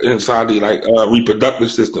sacral, like inside the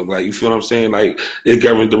reproductive system. Like you feel what I'm saying? Like it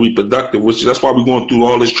governs the reproductive, that's why we're going through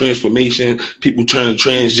all this transformation. People turning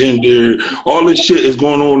transgender, all this shit is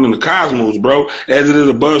going on in the cosmos, bro. As it is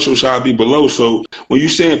above, so shall be below. So when you're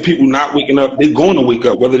saying people not waking up, they're going to wake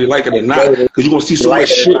up, whether they like it or not, because you're gonna see so much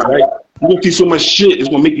shit. Right? You're gonna see so much shit, it's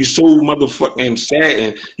gonna make you so motherfucking sad,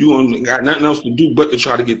 and you're gonna got nothing else to do but to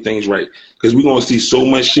try to get things right. Because we're gonna see so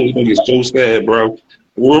much shit, it's gonna get so sad, bro.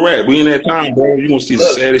 Where we're at, we in that time, bro. You're gonna see the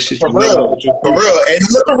saddest shit. For real.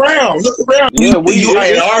 And look around. Yeah,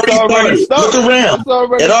 it already started. Look around.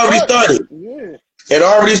 It already started. Yeah. It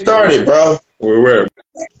already started, bro. Where we're at,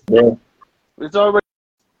 bro. It's already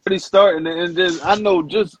starting, and then I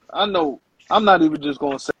know. I'm not even just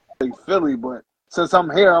gonna say Philly, but since I'm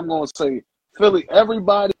here, I'm gonna say Philly.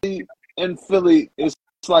 Everybody in Philly is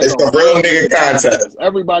like it's a real nigga contest.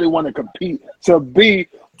 Everybody want to compete to be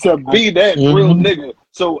that real nigga.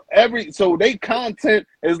 So they content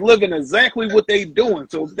is living exactly what they doing.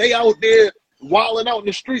 So if they out there wilding out in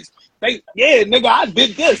the streets, yeah, nigga, I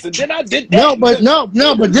did this and then I did that. But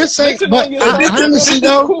this ain't. But honestly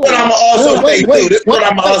though, what I'm also say too. This is what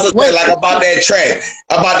I'm also say like about that track.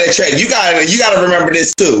 You gotta remember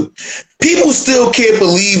this too. People still can't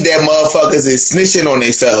believe that motherfuckers is snitching on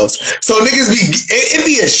themselves. So niggas it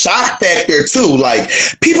be a shock factor too. Like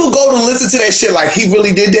people go to listen to that shit like he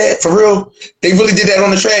really did that for real. They really did that on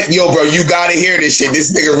the track. Yo, bro, you gotta hear this shit.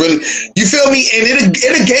 This nigga really, you feel me? And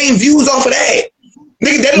it'll gain views off of that.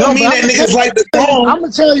 Nigga, that don't mean that niggas like the song. I'm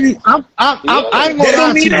gonna tell you, I ain't gonna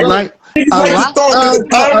lie to you, right? And we talked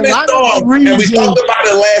about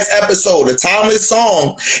it last episode. The Timeless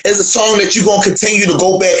song is a song that you're gonna continue to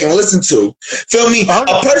go back and listen to. Feel me?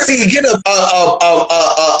 A person can get a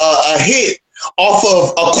hit off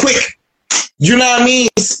of a quick, you know what I mean,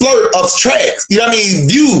 splurt of tracks, you know what I mean,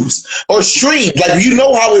 views or streams, like you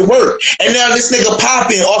know how it works. And now this nigga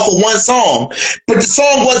popping off of one song, but the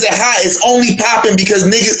song wasn't hot. It's only popping because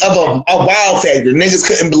niggas of a wow factor. Niggas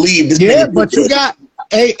couldn't believe this. Yeah, but you got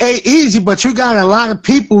easy, but you got a lot of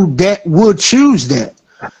people that would choose that.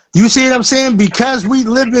 You see what I'm saying? Because we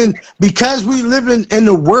live in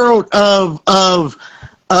the world of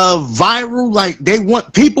viral. Like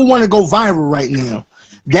people want to go viral right now.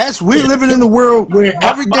 We're living in the world where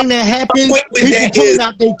everything that happens, people pulling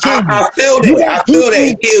out their camera. I feel that. You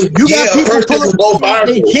got people pulling out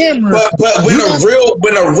their camera. But when a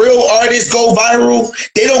real artist go viral,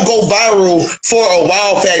 they don't go viral for a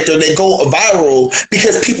wow factor. They go viral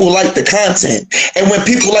because people like the content. And when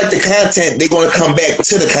people like the content, they're going to come back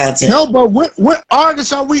to the content. No, but what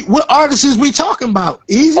artists are we? What artists is we talking about?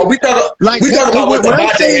 Easy. We talking about what's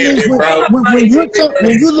about to happen, bro.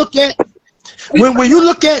 When you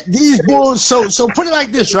look at these boys, so put it like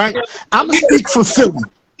this, right? I'm gonna speak for Philly.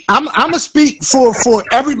 I'm gonna speak for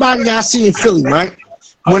everybody I see in Philly, right?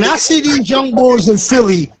 When I see these young boys in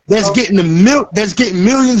Philly that's getting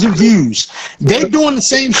millions of views, they doing the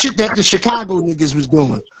same shit that the Chicago niggas was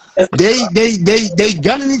doing. They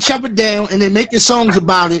gunning each other down and they making songs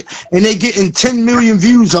about it and they getting 10 million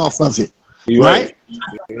views off of it, right?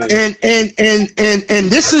 And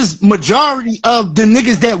this is majority of the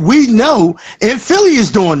niggas that we know in Philly is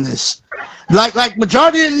doing this. Like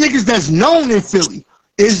majority of the niggas that's known in Philly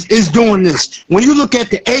is doing this. When you look at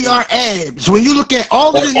the AR abs, when you look at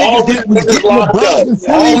all of the niggas that was getting the buzz in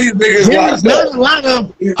Philly, there was not a lot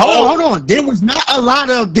of hold on. There was not a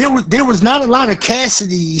lot of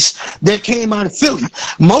Cassidys that came out of Philly.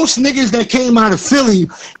 Most niggas that came out of Philly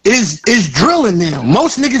is drilling now.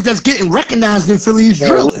 Most niggas that's getting recognized in Philly is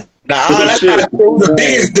drilling. That's not true. The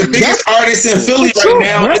biggest artist in Philly right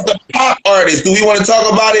now is the pop artist. Do we want to talk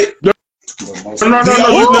about it? No, bro.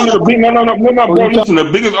 Listen, the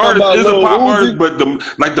biggest artist is a pop artist, but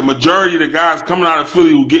the majority of the guys coming out of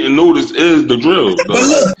Philly who getting noticed is the drill. But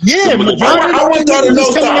look, I want y'all to know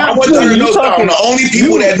something. The only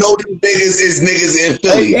people that know the biggest is niggas in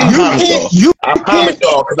Philly. I promise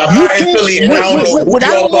y'all, because I'm not in Philly and I don't know what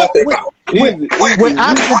y'all about to about.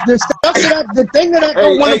 The thing that I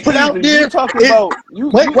don't want to put out there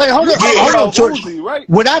wait, hold on, Church.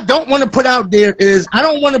 What I don't want to put out there is I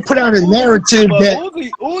don't want to put out a narrative that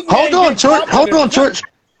hold on, Church.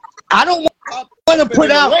 I don't want to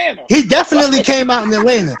put out. He definitely came out in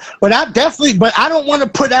Atlanta, but I don't want to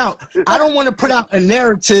put out. I don't want to put out a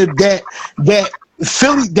narrative that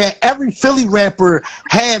every Philly rapper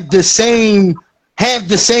have the same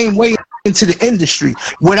way into the industry.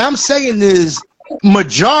 What I'm saying is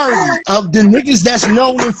majority of the niggas that's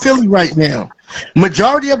known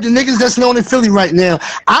in Philly right now,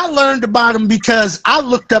 I learned about them because I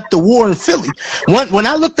looked up the war in Philly. When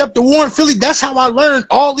I looked up the war in Philly, that's how I learned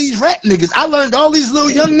all these rap niggas. I learned all these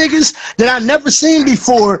little young niggas that I never seen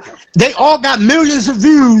before. They all got millions of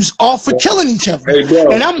views off for killing each other.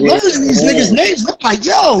 And I'm learning these niggas' names. I'm like,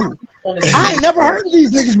 yo, I ain't never heard of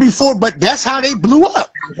these niggas before, but that's how they blew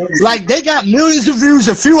up. Like they got millions of views.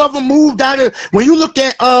 A few of them moved out of. When you look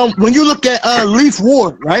at Leaf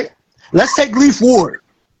Ward, right? Let's take Leaf Ward.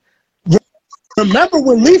 Remember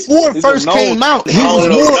when Leaf Ward first came out? He was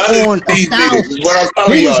more on a style.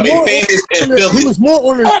 He was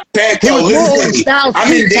more on a style.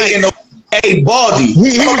 Hey, Baldy,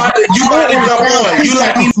 you about to jump on. You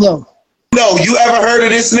like me? No, you ever heard of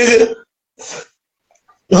this nigga?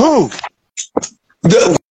 Who?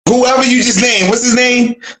 Whoever you just named. What's his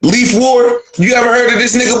name? Leaf Ward. You ever heard of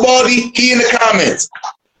this nigga, Baldy? He in the comments.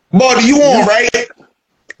 Baldy, you on, right?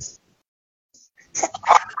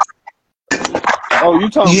 Oh, you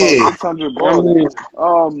talking about 600 bars?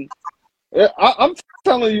 I'm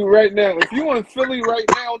telling you right now, if you in Philly right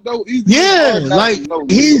now, though, he's Yeah, like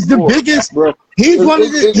he's the bibiggest. Bro. He's one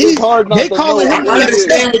of the. They call him. I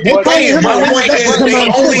understand what you're saying. My point is they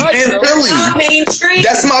only in Philly.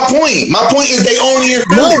 That's my point. My point is they only in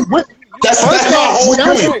Philly. No, that's my whole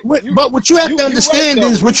point. But what you have to understand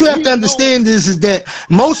is that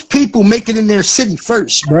most people make it in their city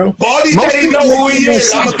first, bro. Baldy said he know who he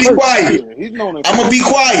is. I'm gonna be quiet. I'm gonna be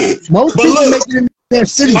quiet. Most people make it in their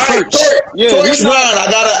city first. Torch Ron, I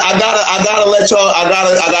gotta let y'all. I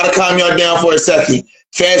gotta calm y'all down for a second.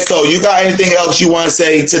 Phatso, you got anything else you want to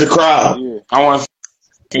say to the crowd? I want to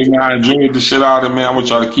say, man, I enjoyed the shit out of it, man. I want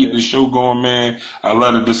y'all to keep the show going, man. I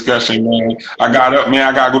love the discussion, man. I got up, man.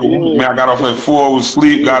 I got to go to work, man. I got off at 4, was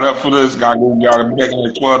asleep, got up for this, got to go back in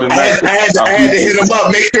at 12 tonight. I had to hit him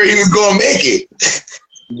up, make sure he was going to make it.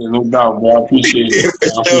 Yeah, no doubt, bro. I appreciate it.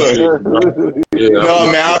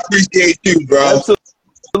 No, man, I appreciate you, bro.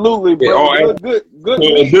 Absolutely, bro. Yeah, good.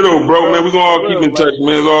 Yeah, ditto, bro, man. We gonna all keep in touch,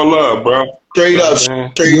 man. It's all love, bro. Straight up.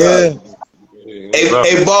 Hey,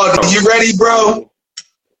 Baldy, you ready, bro?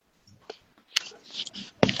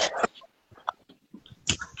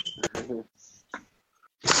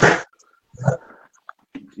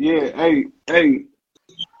 Yeah, hey,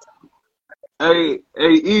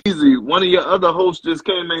 Easy. One of your other hosts just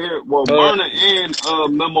came in here. Well, Myrna and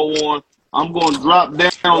Memo on. I'm gonna drop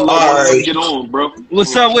down low and get on, bro.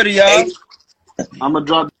 What's up with it, y'all? I'm gonna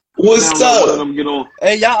drop. What's up? Let them get on.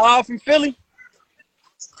 Hey, y'all all from Philly?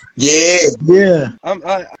 Yeah.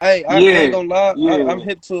 I ain't gonna lie. Yeah. I'm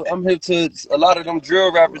hip to a lot of them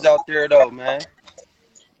drill rappers out there though, man.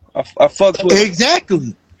 I fuck with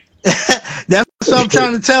exactly. That's what I'm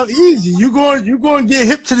trying to tell Easy. You going to get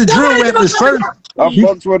hip to the drill rappers first. I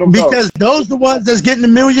fuck with them because those the ones that's getting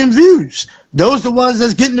 1 million views. Those the ones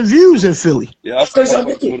that's getting the views in Philly. Yeah, I fuck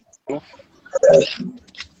with them.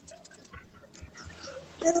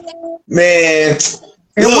 Man,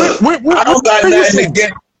 look, I don't got nothing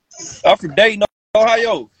against. I'm from Dayton,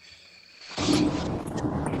 Ohio.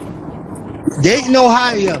 Dayton,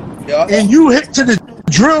 Ohio. Yeah. And you hit to the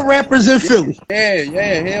drill rappers in Philly.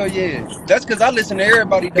 Yeah, hell yeah. That's because I listen to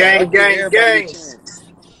everybody. Gang.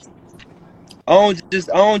 I don't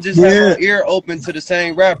just have my ear open to the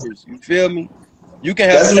same rappers. You feel me? You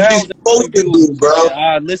can have thousands of views, bro.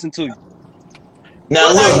 I listen to you.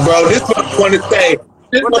 Now look, bro. This is what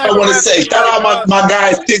I want to say. Shout out my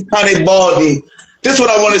guy 600 Baldy. This is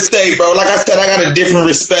what I want to say, bro. Like I said, I got a different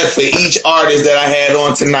respect for each artist that I had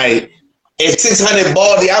on tonight. And 600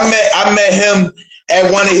 Baldy, I met him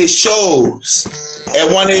at one of his shows.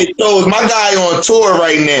 My guy on tour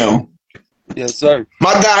right now. Yes, sir.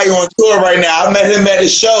 My guy on tour right now. I met him at a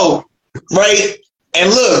show, right? And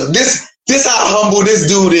look, this how humble this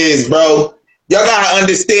dude is, bro. Y'all gotta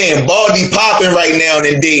understand, Baldy popping right now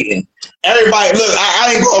in Dayton. Everybody, look,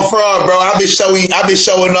 I ain't going fraud, bro. I've been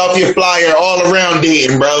showing off your flyer all around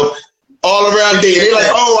Dayton, bro. All around Dayton. They're like,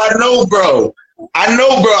 oh, I know, bro. I'm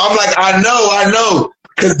like, I know.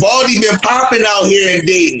 Because Baldy been popping out here in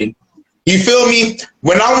Dayton. You feel me?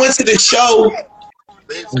 When I went to the show,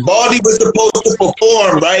 Baldy was supposed to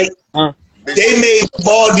perform, right? They made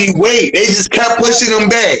Baldy wait. They just kept pushing him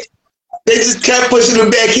back. He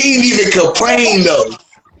didn't even complain, though.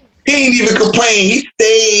 He stayed.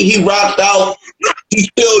 He rocked out. He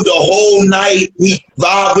filled the whole night. He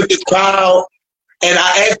vibed with the crowd. And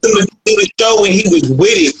I asked him to do the show, and he was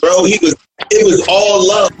with it, bro. It was all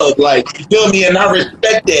love, like, you feel me? And I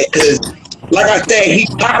respect that, because, like I said, he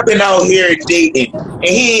popping out here in Dayton, and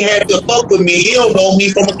he ain't had to fuck with me. He don't know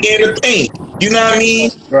me from a can of paint. You know what I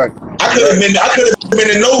mean? Right. I could have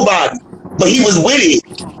been a nobody, but he was with it.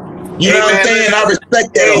 You know what I'm saying? I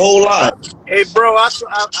respect that a whole lot. Hey, bro, I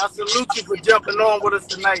salute you for jumping on with us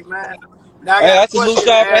tonight, man. Now, I salute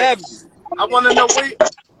y'all for having me. I want to know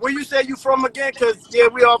where you say you from again? Because, yeah,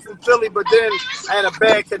 we all from Philly, but then I had a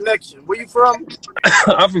bad connection. Where you from?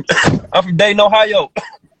 I'm from Dayton, Ohio.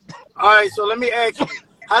 All right, so let me ask you,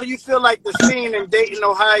 how do you feel like the scene in Dayton,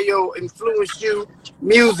 Ohio influenced you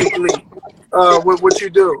musically with what you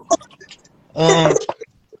do?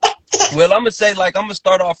 Well, I'm going to say, like, I'm going to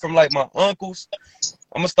start off from, like, my uncles.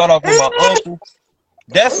 I'm going to start off with my uncle.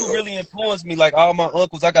 That's who really influenced me. Like, all my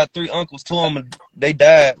uncles, I got 3 uncles. 2 of them, they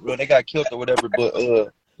died. Well, they got killed or whatever. But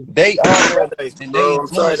they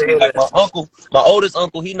influenced me. Like, my oldest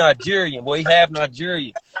uncle, he Nigerian. Boy, he half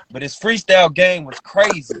Nigerian. But his freestyle game was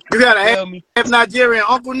crazy. You got a half Nigerian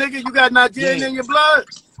uncle, nigga? You got Nigerian in your blood?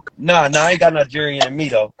 Nah, I ain't got Nigerian in me,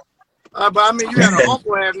 though. But I mean, you got an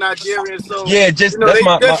uncle half Nigerian, so yeah, just that's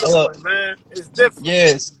my man. It's different.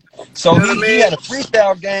 Yes. So he had a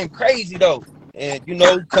freestyle game, crazy though, and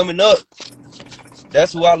coming up,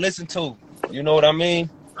 that's who I listen to. You know what I mean?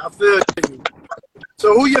 I feel you.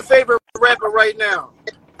 So who your favorite rapper right now?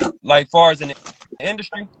 Like far as in the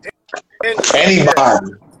industry?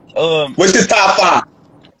 Anybody. What's your top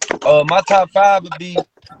 5? My top 5 would be,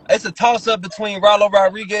 it's a toss up between Rollo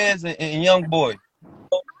Rodriguez and Young Boy.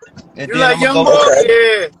 And you like Young Boy?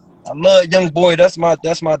 Yeah. I love Young Boy. That's my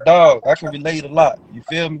dog. I can relate a lot. You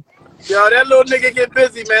feel me? Yo, that little nigga get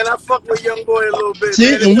busy, man. I fuck with Young Boy a little bit.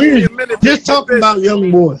 See, man. and we're just talking about Young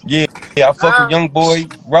Boy. Yeah, I fuck with Young Boy.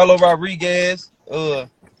 Rollo Rodriguez. I'm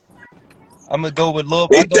gonna go with Lil.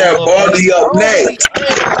 Big that Bambi up next.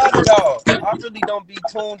 I really don't be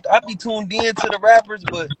tuned. I be tuned in to the rappers,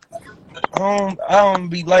 but I don't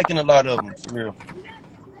be liking a lot of them for real.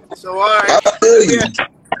 So all right,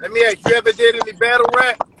 let me ask you, ever did any battle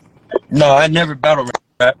rap? No, I never battle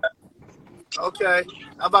rap. Okay,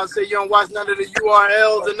 I'm about to say you don't watch none of the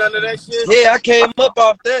URLs and none of that shit. Yeah, I came up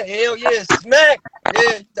off that. Hell yeah, smack.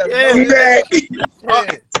 Yeah.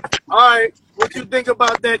 All right, what you think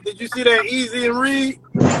about that? Did you see that Easy and Reed?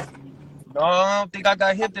 No, I don't think I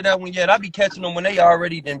got hip to that one yet. I be catching them when they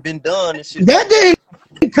already been done and shit. That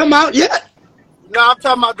didn't come out yet. No, I'm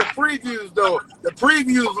talking about the previews though. The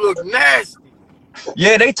previews look nasty.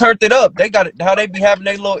 Yeah, they turned it up. They got it. How they be having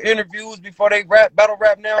their little interviews before they battle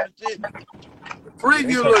rap now and shit. The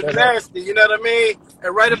preview look nasty. You know what I mean?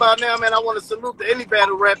 And right about now, man, I want to salute to any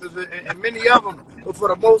battle rappers and many of them. But for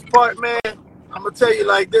the most part, man, I'm gonna tell you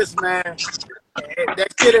like this, man. That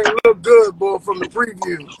shit ain't look good, boy, from the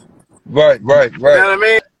previews. Right. You know what I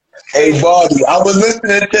mean? Hey, Baldy, I was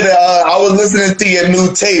listening to your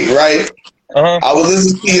new tape, right? I was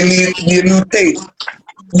listening to your new tape.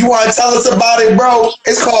 You want to tell us about it, bro?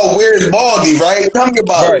 It's called Where's Baldy, right? Tell me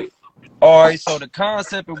about it. All right, so the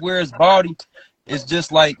concept of Where's Baldy is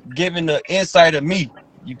just like giving the insight of me.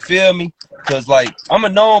 You feel me? Because, like, I'm a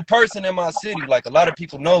known person in my city. Like, a lot of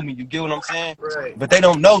people know me. You get what I'm saying? Right. But they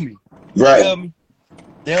don't know me. You feel me?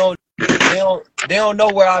 They don't know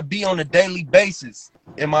where I be on a daily basis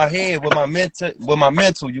in my head with my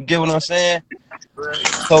mental. You get what I'm saying? Right.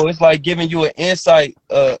 So it's like giving you an insight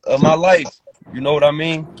of my life. You know what I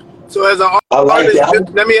mean? So as an artist,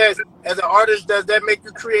 let me ask, as an artist, does that make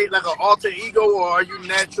you create like an alter ego, or are you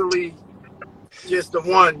naturally just the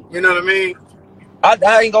one? You know what I mean?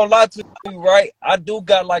 I ain't gonna lie to you, right? I do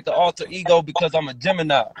got like an alter ego because I'm a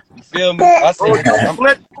Gemini. You feel me?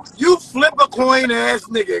 You flip a coin ass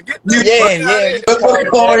nigga. Get the flip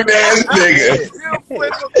a coin ass nigga. You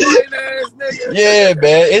flip a coin ass nigga. Yeah,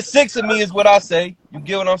 man. It's 6 of me is what I say. You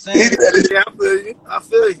get what I'm saying? Yeah, I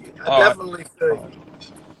feel you. I definitely feel you.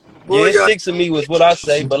 Yeah, it's 6 of me was what I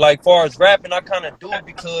say. But like far as rapping, I kind of do it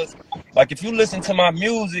because like if you listen to my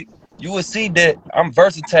music, you will see that I'm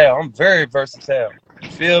versatile. I'm very versatile. You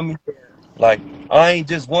feel me? Like, I ain't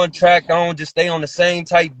just one track. I don't just stay on the same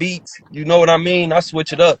type beats. You know what I mean? I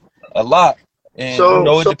switch it up a lot. And,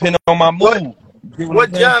 it depends on my mood.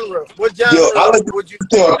 What genre? Yo, I listen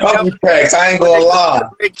to a couple tracks. I ain't gonna lie.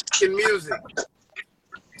 Making music.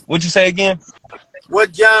 What'd you say again?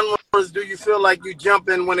 What genres do you feel like you jump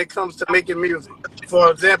in when it comes to making music? For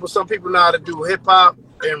example, some people know how to do hip hop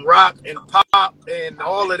and rock and pop and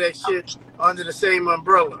all of that shit under the same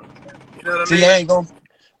umbrella. You know what I mean?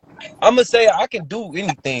 I'm gonna say I can do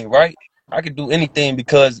anything, right? I can do anything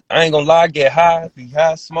because I ain't gonna lie, get high, be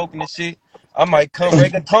high smoking and shit. I might come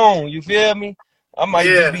reggaeton, you feel me? I might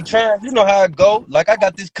just be trying, you know how it go. Like I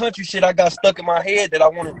got this country shit I got stuck in my head that I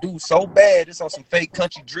want to do so bad. It's on some fake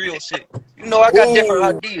country drill shit. You know, I got different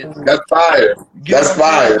ideas. That's fire. That's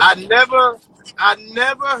fire. I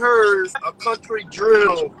never heard a country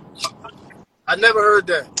drill. I never heard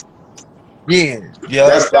that. Yeah,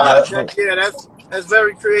 that's fire. That's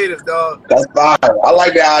very creative, dog. That's fire. I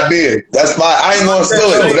like that idea. That's fire. I ain't gonna steal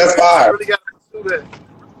it, but that's fire. Really gotta do that.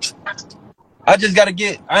 I just gotta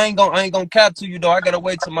I ain't gonna cap to you though. I gotta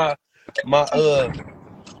wait till my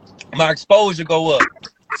exposure go up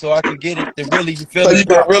so I can get it to really feel it.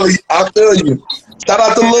 I feel you. Shout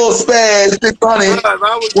out to Lil Spaz, Big Bunny.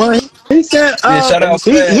 Well, he said, shout out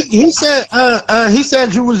he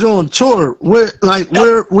said you was on tour. Where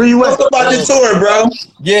you at? Talk about the tour, bro.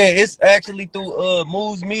 Yeah, it's actually through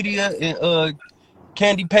Moves Media and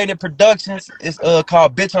Candy Painted Productions. It's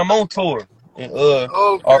called Bitch I'm on Tour. And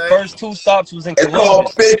our first 2 stops was in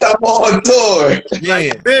Columbus. It's called Bitch I'm on Tour. Yeah.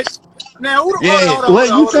 Like, bitch. Now, who the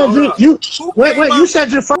Wait, you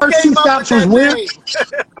said your first 2 stops was where?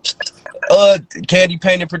 Candy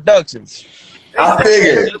Painted Productions. I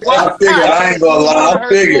figured. I ain't gonna lie. I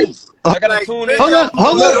figured. I gotta tune in. Hold on.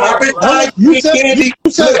 I'm trying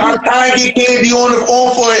to get Candy on the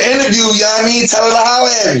phone for an interview. You know what I mean? Tell her to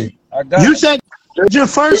holler at me. You said Your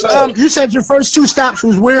first, you said your first 2 stops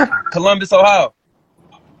was where? Columbus, Ohio.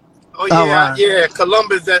 Oh yeah, wow. yeah,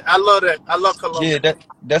 Columbus. I love that. I love Columbus. Yeah,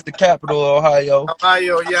 that's the capital of Ohio.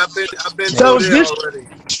 Ohio. Yeah, I've been So through is there this already.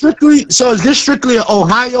 strictly an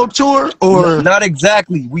Ohio tour, or Not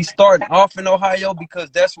exactly. We start off in Ohio because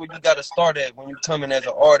that's where you got to start at when you coming as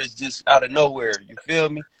an artist just out of nowhere. You feel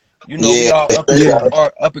me? You know, we all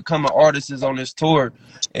up and coming artists on this tour,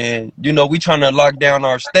 and you know we trying to lock down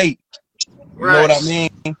our state. You know what I mean?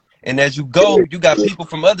 And as you go, you got people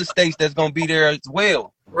from other states that's gonna be there as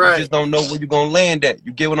well. Right. You just don't know where you're gonna land at.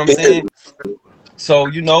 You get what I'm saying? So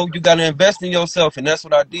you know you gotta invest in yourself, and that's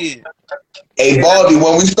what I did. Hey, Baldy,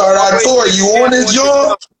 when we start our tour, you on this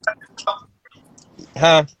joint?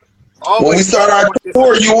 Huh? When we start our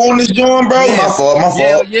tour, you on this joint, bro? Yeah. My fault.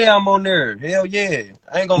 Hell yeah, I'm on there. Hell yeah.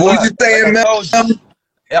 I ain't gonna What lie. you saying, Like I man? told you,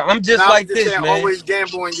 yeah, I'm just like just this, saying, man. always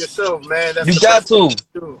gamble on yourself, man. That's You the got best to. thing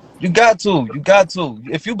do. You got to. You got to.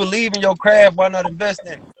 If you believe in your craft, why not invest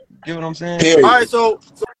in it? Get what I'm saying? Period. All right, so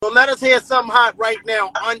let us hear something hot right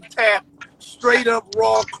now, untapped, straight up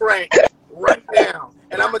raw crank right now.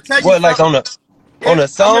 And I'm gonna tell you What, like on a I'm gonna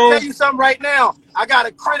song? tell you something right now. I got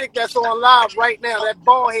a critic that's on live right now. That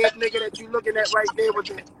bald head nigga that you looking at right there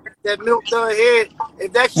with that milk dud head.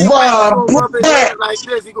 If that shit Wow, go rub his head like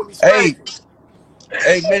this, he gonna be straight.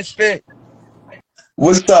 Hey, Mysfit.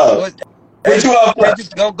 What's up? What you up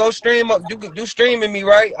for? Go stream up. You streaming me,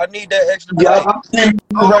 right? I need that extra play. Yeah, I'm streaming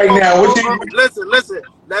right now. What you? Listen.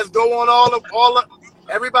 Let's go on all of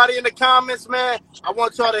everybody in the comments, man. I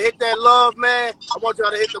want y'all to hit that love, man. I want y'all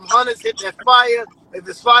to hit them hundreds, hit that fire. If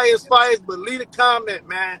it's fire, it's fire. But leave a comment,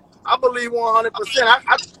 man. I believe 100%.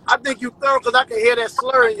 I think you thorough because I can hear that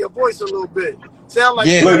slur in your voice a little bit. Sound like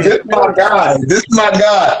Look, this my guy. This is my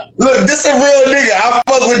guy. Look, this a real nigga. I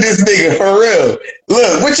fuck with this nigga for real.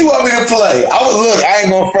 Look, what you want me to play? I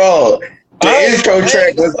ain't gonna fraud. The intro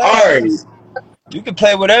track was ours. You can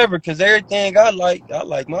play whatever, cause everything I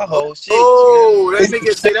like my whole shit. Oh, that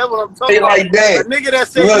nigga say that's what I'm talking about. Like that. The nigga that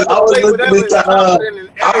said Look, I was listening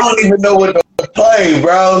to I don't even know what to play,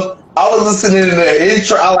 bro. I was listening to the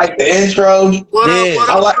intro. I like the intro.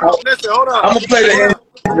 Listen, hold on. I'm gonna play the intro.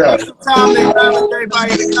 Time to acknowledge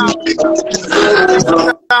everybody in the comments.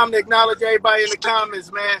 Time to acknowledge everybody in the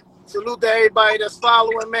comments, man. Salute to everybody that's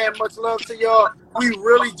following, man. Much love to y'all. We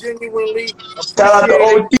really genuinely appreciate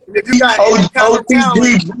it. If you got any kind of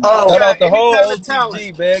talent, shout out the whole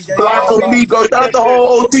OTG, man. Shout out the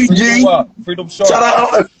whole OTG. Freedom Shark. Shout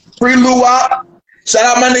out Free Luwap. Shout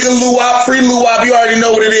out my nigga Luwap. Free Luwap. You already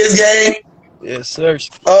know what it is, gang. Yes, sir.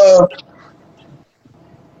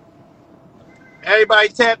 Everybody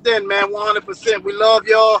tapped in, man, 100%. We love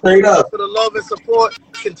y'all. Straight up. For the love and support.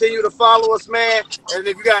 Continue to follow us, man. And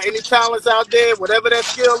if you got any talents out there, whatever that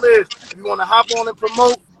skill is, if you want to hop on and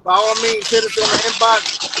promote, by all means, hit us on the inbox,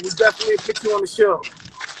 and we definitely put you on the show.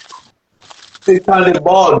 600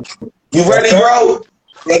 balls. You ready, bro?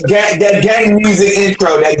 That gang music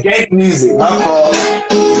intro, that gang music. My fault.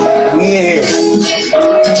 We in here.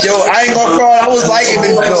 Yo, I ain't gonna call. I was liking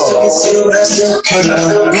this song.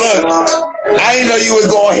 Look, I didn't know you was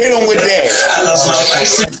gonna hit him with that.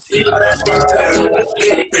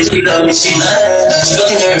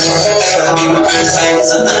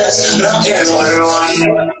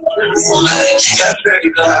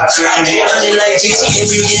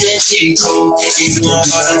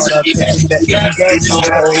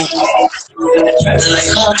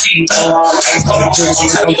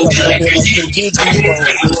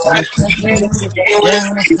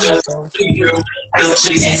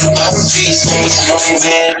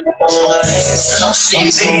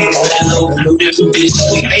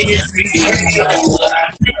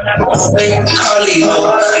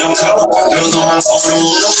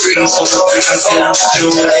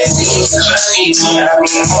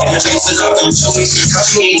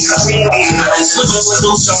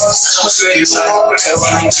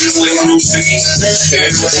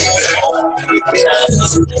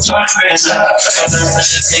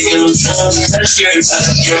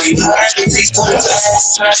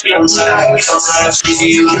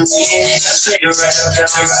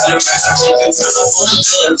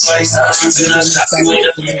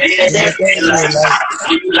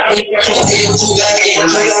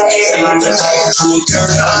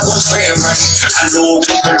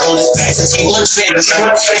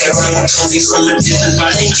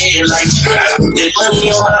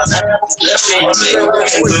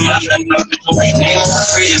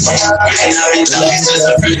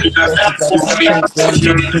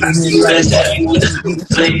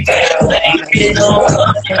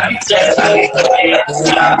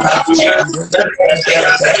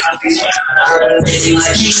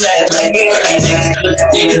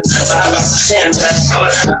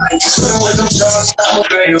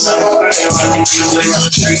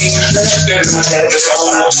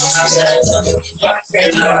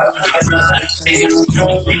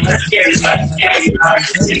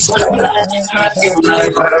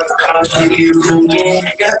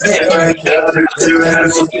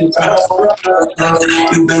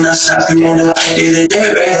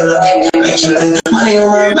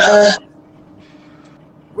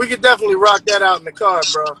 We could definitely rock that out in the car,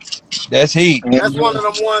 bro. That's heat. That's one of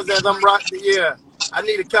them ones that I'm rocking. Yeah, I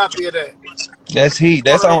need a copy of that. That's heat.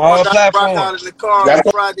 That's on all platforms. Rock out in the car That's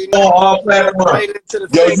on Friday night. on all platforms. Right into the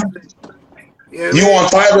Yo, face. you on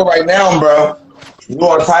title right now, bro. You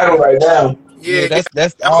on title right now. Yeah,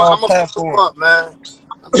 that's all I'm gonna follow up, man.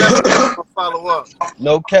 I'm definitely gonna follow up.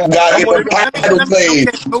 No cap. Gotta get the title played.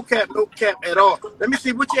 No cap at all. Let me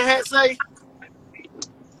see what your hat say.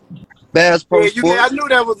 Bass Pro Sport. I knew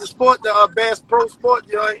that was the sport, the Bass Pro Sport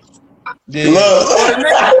joint. Yeah. Look,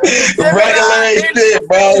 regular as shit,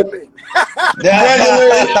 bro.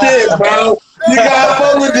 Regular as shit, bro. You gotta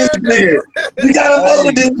fuck with this nigga. You gotta fuck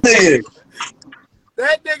with this nigga.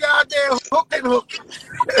 That nigga out there hooking.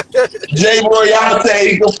 Jay Royale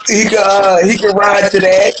say he can ride to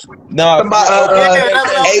that. No,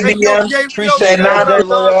 ABM, appreciate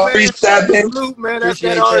that. 37. Man, that's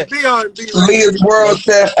that R&B. Leah's World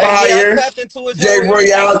set fire. Jay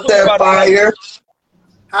Royale set fire.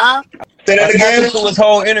 Huh? Say that again. To his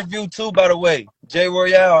whole interview too, by the way. Jay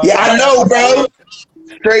Royale. Yeah, I know, bro.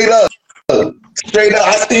 Straight up.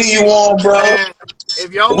 I see you on, bro.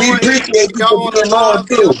 If y'all we appreciate you for being on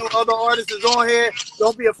too. Other artists is on here.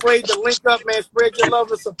 Don't be afraid to link up, man. Spread your love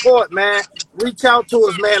and support, man. Reach out to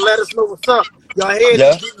us, man. Let us know what's up. Y'all hear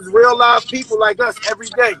these real live people like us every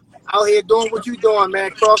day out here doing what you doing,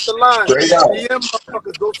 man. Cross the line. DM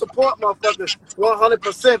motherfuckers. Go support motherfuckers.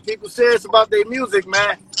 100%. People serious about their music,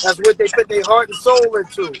 man. That's what they put their heart and soul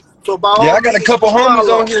into. So I got a couple homies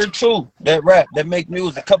on here too that rap, that make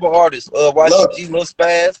music. A couple artists. YCG Lil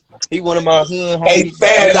Spaz. He one of my hood homies. Hey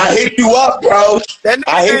Spaz, I hit you up, bro.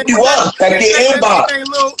 I hit you up. Check your inbox.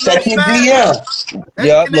 Check your DM.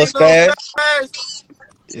 Yeah, Lil Spaz.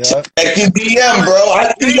 Yeah. Check your DM, bro.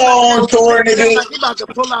 I see y'all on tour, nigga. He about to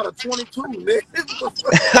pull out a 22, nigga.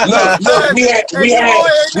 Look, we had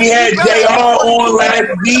JR on last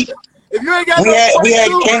week. If you ain't got we had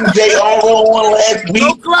King JR on last week.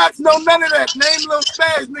 No clocks, no none of that. Name Lil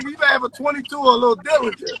Spaz, nigga. You better have a 22 or a little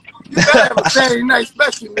Dillinger. You better have a Saturday night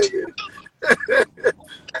special, nigga.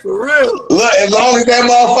 For real. Look, as long as that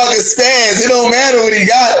motherfucker stands, it don't matter what he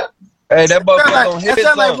got. Hey, that motherfucker don't hit it. That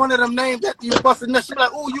sound like one of them names that you busting that shit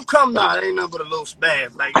like, oh, you come now. It ain't nothing but a little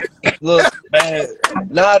Spaz. Like, look, man.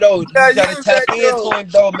 Nah, though. You gotta tap into him,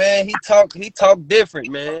 though, man. He talk different,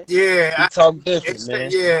 man. Yeah. He talk different,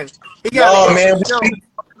 man. Yeah. Man.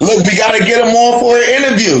 Look, we gotta get him on for an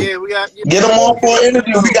interview. Yeah, we got get him on for an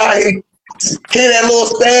interview. We gotta hear that little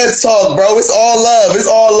Spaz talk, bro. It's all love. It's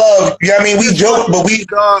all love. You know what I mean? We joke, but we, you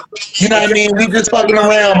know what I mean? We just fucking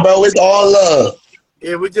around, bro. It's all love.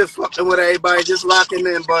 Yeah, we just fucking with everybody, just locking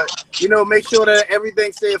in. But, you know, make sure that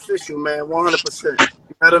everything stay official, man, 100%. You know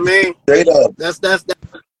what I mean? Straight up. That's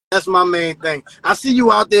my main thing. I see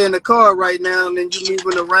you out there in the car right now, and then you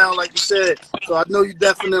moving around, like you said. So I know you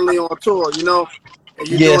definitely on tour, you know?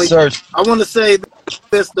 Yes, sir. I want to say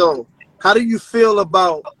this, though. How do you feel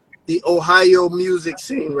about the Ohio music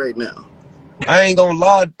scene right now? I ain't gonna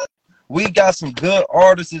lie. We got some good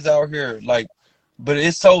artists out here, like, but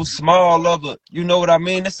it's so small of a, you know what I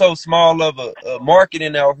mean? It's so small of a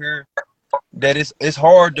marketing out here that it's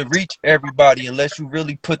hard to reach everybody unless you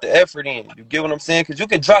really put the effort in. You get what I'm saying? Because you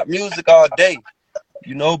can drop music all day,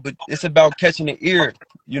 you know, but it's about catching the ear,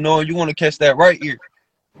 you know, and you want to catch that right ear.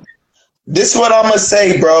 This is what I'm going to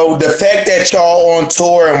say, bro. The fact that y'all on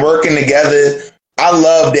tour and working together, I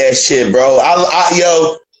love that shit, bro.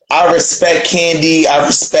 I respect Candy. I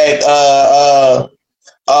respect all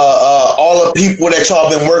the people that y'all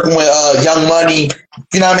been working with, Young Money.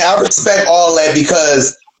 You know what I mean? I respect all that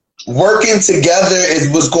because working together is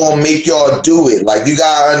what's going to make y'all do it. Like, you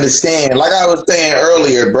got to understand. Like I was saying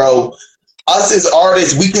earlier, bro, us as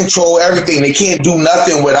artists, we control everything. They can't do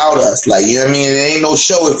nothing without us. Like, you know what I mean? There ain't no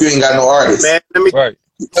show if you ain't got no artists. Man, let me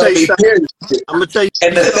tell you something. I'm gonna tell you.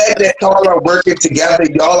 And the fact that y'all are working together,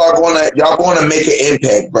 y'all gonna make an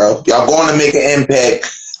impact, bro. Y'all gonna make an impact.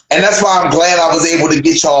 And that's why I'm glad I was able to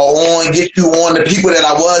get y'all on, get you on, the people that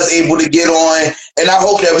I was able to get on. And I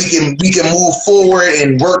hope that we can move forward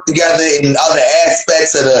and work together in other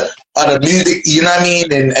aspects of the music, you know what I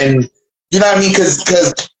mean? And you know what I mean? Cause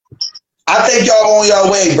I think y'all on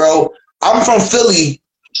your way, bro. I'm from Philly,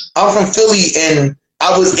 and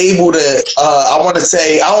I was able to. I don't want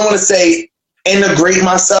to say integrate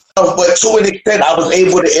myself, but to an extent, I was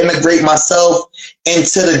able to integrate myself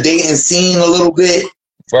into the dating scene a little bit.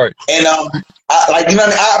 Right. And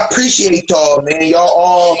I appreciate y'all, man. Y'all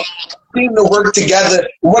all seem to work together.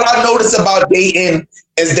 What I notice about dating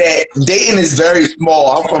is that dating is very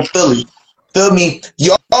small. I'm from Philly. Feel me?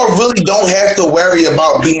 Y'all really don't have to worry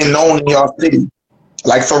about being known in your city.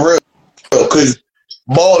 Like, for real. Because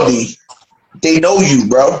Baldy, they know you,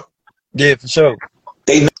 bro. Yeah, for sure.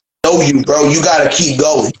 They know you, bro. You got to keep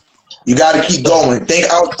going. You got to keep going. Think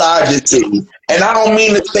outside your city. And I don't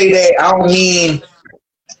mean to say that.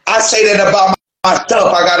 I say that about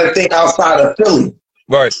myself. I got to think outside of Philly.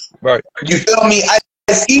 Right. You feel me?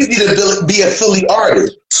 It's easy to be a Philly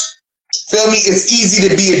artist. Feel me? It's easy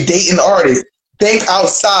to be a Dayton artist. Think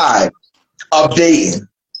outside of Dayton.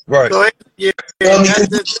 Right. So, yeah, Feel me? 'Cause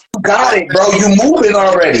you got it, bro. You moving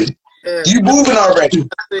already. Yeah. You moving already.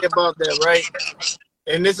 I say about that, right?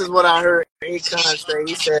 And this is what I heard Akon say.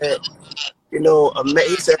 He said,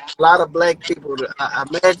 he said a lot of black people. I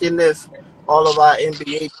imagine if all of our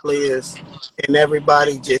NBA players and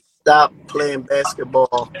everybody just stopped playing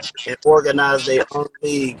basketball and organized their own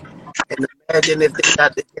league. And imagine if they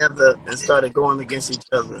got together and started going against each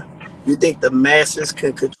other. You think the masses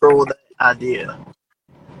can control that idea?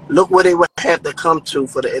 Look where they would have to come to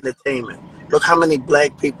for the entertainment. Look how many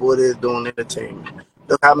black people it is doing entertainment.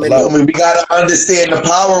 Look how many. We gotta understand the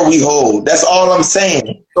power we hold. That's all I'm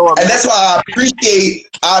saying. And that's why I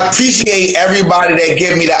appreciate everybody that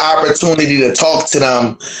give me the opportunity to talk to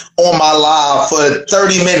them on my live for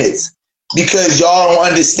 30 minutes. Because y'all don't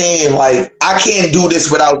understand, like, I couldn't do this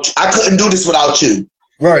without you.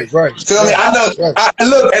 Right. Feel me? I know.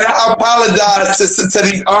 Look, and I apologize to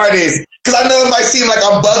these artists because I know it might seem like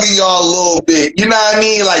I'm bugging y'all a little bit. You know what I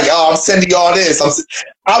mean? Like, I'm sending y'all this.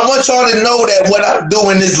 I want y'all to know that what I'm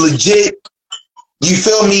doing is legit. You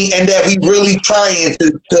feel me? And that we really trying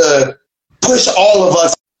to push all of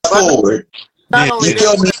us forward. Not only you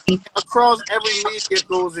feel me? Across every media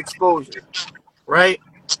goes exposure, right?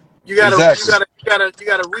 You gotta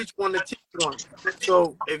reach one to teach one.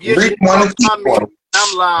 So if you're reach one to teach one.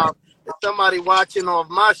 I'm live. If somebody watching off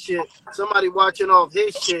my shit, somebody watching off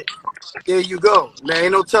his shit, there you go. There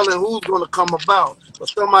ain't no telling who's gonna come about, but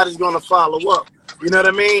somebody's gonna follow up. You know what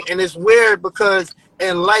I mean? And it's weird because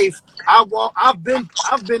in life, I've been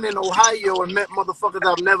in Ohio and met motherfuckers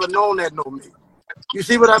I've never known that know me. You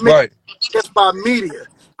see what I mean? Right. Just by media.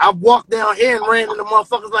 I walked down here and ran into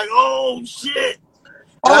motherfuckers like, oh shit.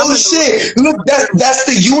 Oh shit! Look, that's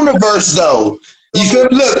the universe, though. You feel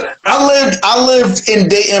me? Look, I lived in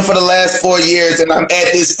Dayton for the last 4 years, and I'm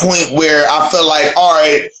at this point where I feel like, all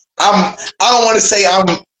right, I don't want to say I'm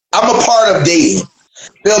a part of Dayton.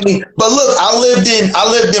 Feel me? But look, I lived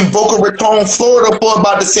in Boca Raton, Florida, for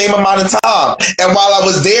about the same amount of time, and while I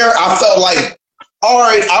was there, I felt like, all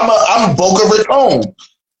right, I'm Boca Raton.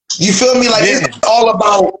 You feel me? Like it's all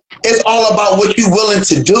about what you're willing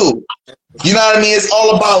to do. You know what I mean? It's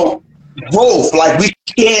all about growth. Like we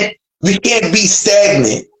can't be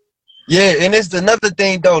stagnant. Yeah, and it's another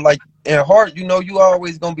thing though. Like in heart, you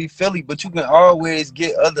always gonna be Philly, but you can always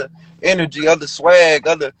get other energy, other swag,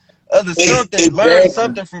 other something. Learn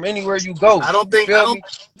something from anywhere you go. I don't think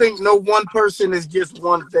no one person is just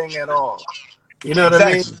one thing at all. You know what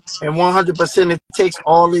I mean? And 100%, it takes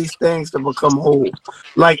all these things to become whole.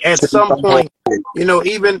 Like at some point,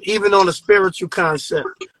 even on a spiritual concept,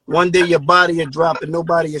 one day your body will drop and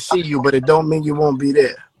nobody will see you, but it don't mean you won't be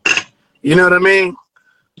there. You know what I mean?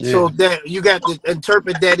 Yeah. So that you got to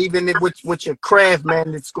interpret that even with your craft,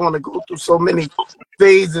 man. It's going to go through so many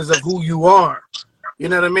phases of who you are. You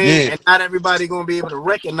know what I mean? Yeah. And not everybody going to be able to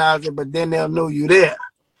recognize it, but then they'll know you there.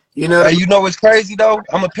 You know, you know what's crazy though?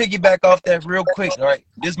 I'm gonna piggyback off that real quick. All right,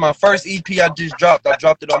 this is my first EP I just dropped. I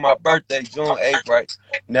dropped it on my birthday, June 8th. Right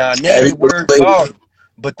now, I never the word called,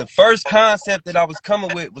 but the first concept that I was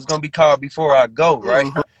coming with was gonna be called Before I Go.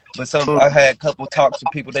 Right, but I had a couple talks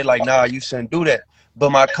with people. They like, nah, you shouldn't do that. But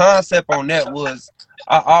my concept on that was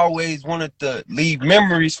I always wanted to leave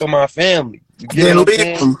memories for my family. Then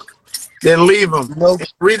leave them. You know? The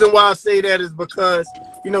reason why I say that is because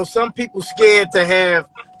some people scared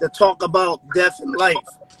to talk about death and life.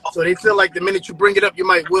 So they feel like the minute you bring it up, you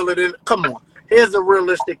might will it in. Come on. Here's a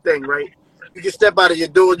realistic thing, right? You can step out of your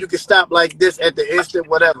door. You can stop like this at the instant,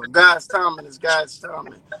 whatever. God's timing is God's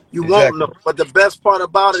timing. You won't know. But the best part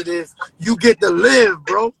about it is you get to live,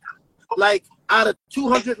 bro. Like out of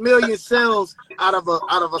 200 million cells, out of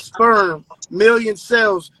a sperm, million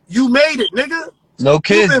cells, you made it, nigga. No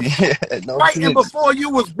kidding. Fighting before you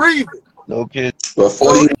was breathing. No kids. But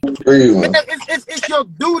 43, man. It's your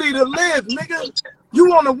duty to live, nigga.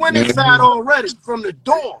 You on the winning side already from the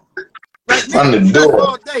door. Like, From the nigga, door.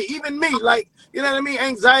 all day. Even me, like, you know what I mean?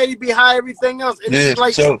 Anxiety be high, everything else. And it's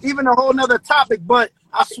like so, even a whole nother topic. But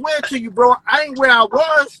I swear to you, bro, I ain't where I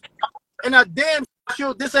was. And I damn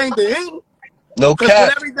sure this ain't the end. no Because with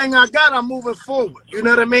cap. everything I got, I'm moving forward. You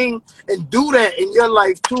know what I mean? And do that in your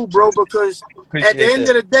life too, bro. Because at the end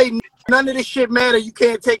of the day, none of this shit matter. You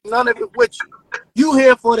can't take none of it with you. You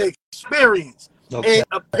here for the experience. No And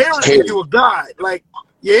cap. apparently you a god. Like,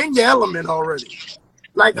 you're in your element already.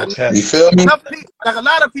 Like, No cap. You feel me? like a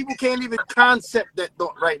lot of people can't even concept that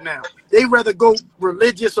thought right now. They rather go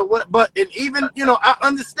religious or what. But and even, you know, I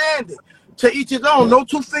understand it. To each his own. No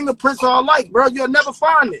two fingerprints are alike, bro. You'll never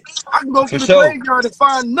find it. I can go to the graveyard and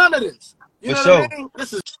find none of this. You know what I mean?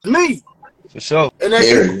 This is me. For sure. And that's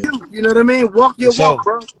you. You know what I mean? Walk your walk,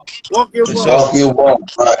 bro. Walk your walk. Walk your walk,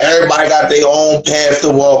 bro. Everybody got their own path to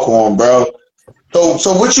walk on, bro.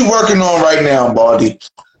 So what you working on right now, Baldy?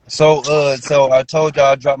 So I told y'all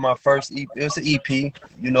I dropped my first EP. It's an EP,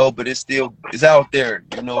 you know, but it's out there.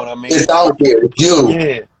 You know what I mean? It's out there. You.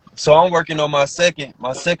 Yeah. So I'm working on my second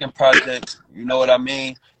project. You know what I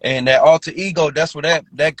mean? And that alter ego, that's where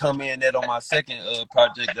that come in. That on my second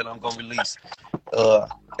project that I'm gonna release.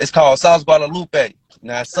 It's called South Guadalupe.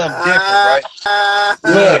 Now it's something different, right?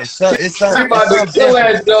 Yeah, it's something different.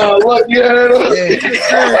 Look, you heard him?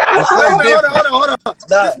 Hold on.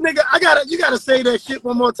 This nigga, you gotta say that shit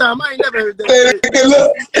one more time. I ain't never heard that shit.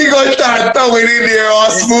 Look, he gonna start throwing in there all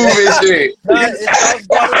smooth and shit. It's South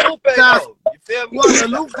Guadalupe, though. You feel me?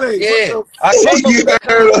 Guadalupe. Yeah.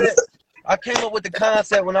 I came up with the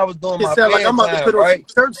concept when I was doing my like I'm about to put on right?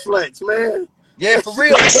 church flex, man. Yeah, for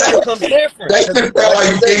real. It comes different. That shit felt like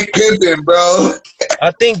you think pimping, bro.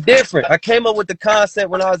 I think different. I came up with the concept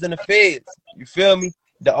when I was in the feds. You feel me?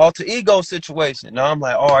 The alter ego situation. Now I'm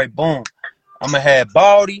like, all right, boom. I'm gonna have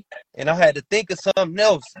Baldy, and I had to think of something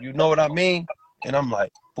else. You know what I mean? And I'm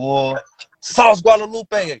like, boy, South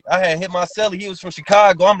Guadalupe. I had hit my celly. He was from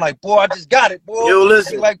Chicago. I'm like, boy, I just got it, boy. Yo,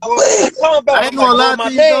 listen. Like, boy, what you talking about? I ain't gonna lie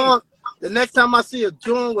to you, dog. The next time I see a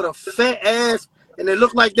joint with a fat ass and it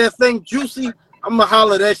look like that thing juicy, I'm gonna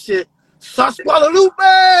holler that shit. South Guadalupe,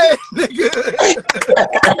 nigga.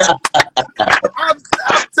 I'm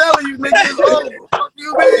telling you, nigga, it's over. Fuck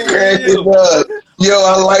you, man. Yo,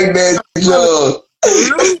 I like that. Yo.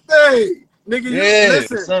 Guadalupe. Nigga,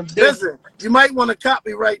 listen. You might want to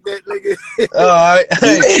copyright that, nigga. All right.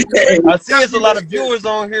 I see there's a lot of viewers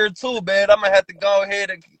on here too, man. I'm gonna have to go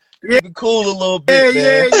ahead and keep it cool a little bit,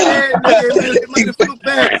 man. Yeah,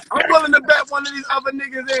 nigga. I'm willing to bet one of these other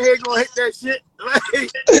niggas in here gonna hit that shit. Like, I'm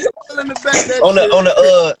willing to bet that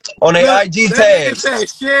on the IG tag.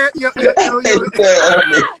 Share, yeah,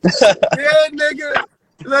 nigga.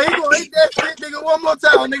 Like, he gonna hit that shit, nigga, one more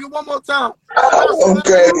time, nigga, one more time.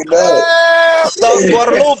 Okay, man. South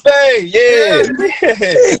Guadalupe,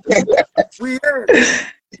 We here.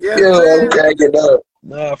 Yeah, yo, I'm cracking up.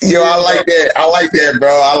 Nah, yo, I like that. I like that, bro.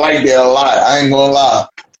 I like that a lot. I ain't gonna lie.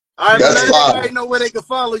 All right, that's fine. I know where they can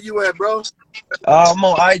follow you at, bro. I'm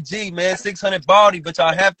on IG, man. 600 Baldy, but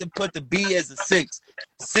y'all have to put the B as a 6.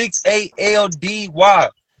 68LDY.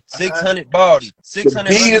 600 Baldy.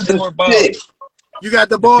 600 Baldy. You got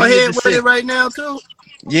the ball head with it right now too?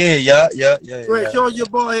 Yeah. Great, show your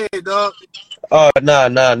ball head, dog. Oh, nah,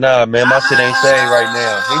 man. My shit ain't saved right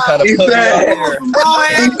now. He trying to put me out there.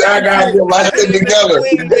 I gotta get my shit together.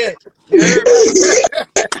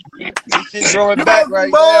 Shit growing back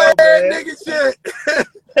right now, man. Nigga shit.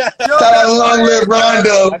 Shout out Long Live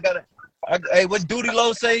Rondo. Hey, what Duty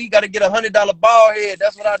Low say? You got to get $100 ball head.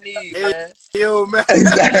 That's what I need, man. Yo, man.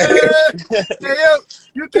 Hey, yo,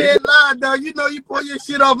 you can't lie, dog. You know you pour your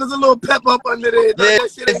shit off. There's a little pep up under there. Yeah,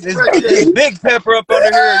 it's big pepper up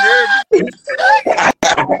under here.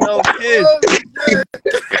 No kid.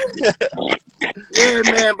 Yeah,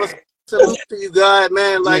 man. But salute to you guys,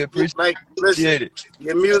 man. Listen,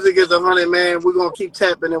 your music is 100, man. We're gonna keep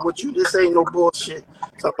tapping in with you. This ain't no bullshit.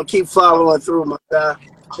 So I'm gonna keep following through, my guy.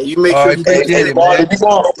 And you make sure you get it, man.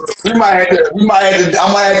 I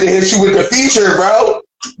might have to hit you with the feature, bro.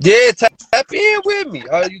 Yeah, tap in with me.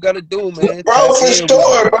 All you gotta do, man. Bro, for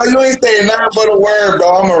sure, bro. You ain't saying nothing but a word,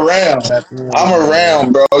 bro. I'm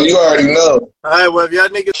around, bro. You already know. All right, well, if y'all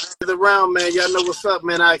niggas is around, man, y'all know what's up,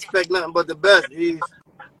 man. I expect nothing but the best.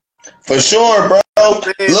 For sure, bro.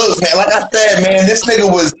 Look, man, like I said, man, this nigga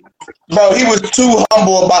was, bro, he was too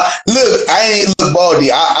humble about. Look,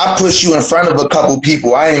 Baldy. I pushed you in front of a couple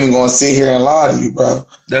people. I ain't even gonna sit here and lie to you, bro.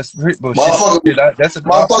 That's bullshit. Motherfucker, that's a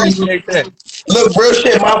motherfucker. Look, real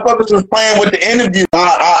shit, motherfuckers was playing with the interview.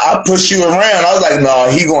 I pushed you around. I was like, no,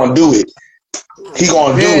 he gonna do it. He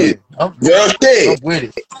gonna do it. Real shit. I'm with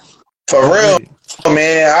it. For real,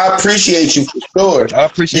 man. I appreciate you for sure. I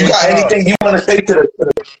appreciate you. Got anything you want to say to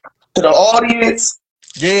the audience?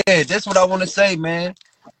 Yeah, that's what I want to say, man.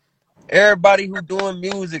 Everybody who doing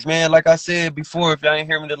music, man, like I said before, if y'all ain't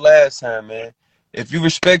hear me the last time, man, if you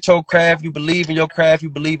respect your craft, you believe in your craft, you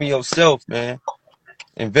believe in yourself, man.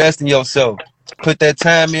 Invest in yourself. Put that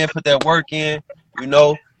time in, put that work in, you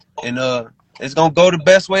know, and it's gonna go the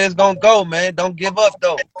best way it's gonna go, man. Don't give up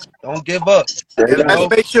though. Don't give up. And let's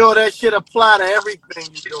make sure that shit apply to everything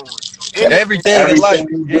you're doing. Everything in life.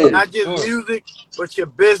 Yeah, not just music, but your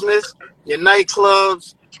business, your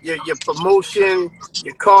nightclubs, your promotion,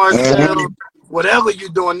 your car sales, whatever you're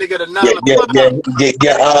doing, nigga. The 9 to 5.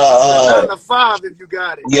 9 to 5 if you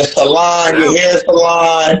got it. Your salon, your hair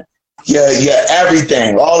salon, your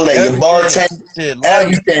everything, all that, your bartending,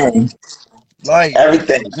 everything. Like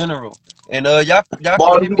everything in general. And y'all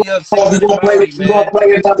can hit me up. We gonna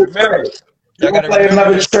play another track. Y'all gotta play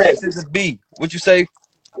another track. This is a B. What you say?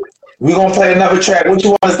 We gonna play another track. What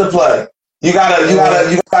you want us to play? You got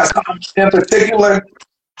something in particular?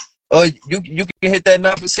 You can hit that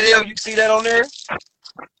Not For Sale. You see that on there?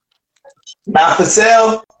 Not For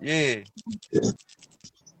Sale? Yeah.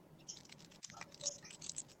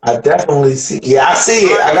 I definitely see. Yeah, I see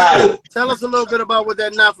it. I got it. Tell us a little bit about what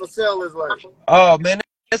that Not For Sale is like. Oh man,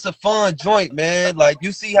 it's a fun joint, man. Like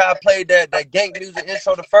you see how I played that gang music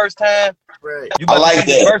intro the first time. Right. You about to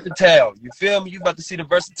see the versatile. You feel me? You about to see the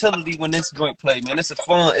versatility when this joint play, man. It's a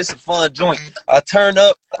fun joint. I turn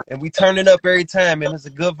up and we turn it up every time, man. It's a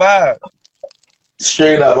good vibe.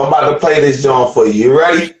 Straight up, I'm about to play this joint for you. You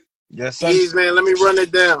ready? Yes, sir. Jeez, man, let me run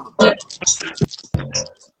it down.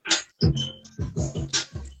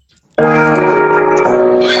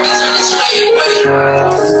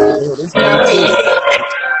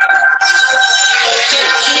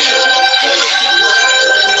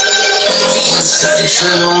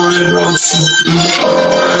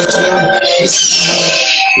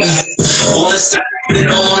 Wanna stop it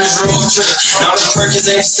on this road trip. Now the purchase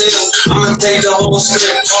ain't still. I'ma take the whole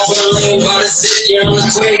script. Put a lean by the city on the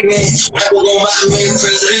quick, man. We're gonna buy the main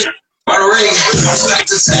president. On the ring, I'm back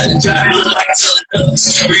to Saturday, driving like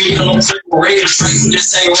Teleducks. Reading on triple red, tracing this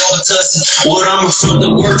ain't raw touch. What I'm from the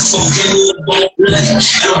work, fucking with both legs.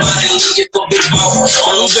 Nobody looking for big ball.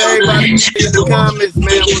 On the everybody in the comments,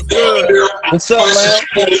 man. What's good? What's up, man?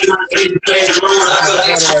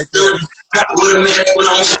 With a minute when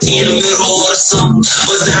I'm in the middle or something.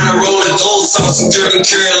 Was down the road and gold sauce in Jordan,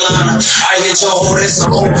 Carolina. I hit your whole that's a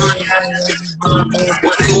whole run.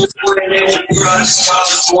 When they was putting it in the garage, I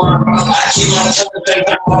keep my fucking thing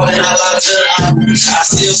all and I lie to the I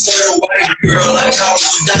still serve a white girl like I was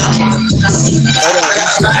down. I got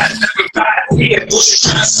everybody here, push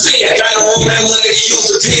trying to see it. Got a room that look at you,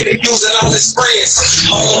 the pit, using all his friends.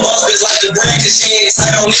 All the busters like the brand, cause she ain't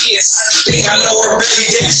tight on this. Think I know her really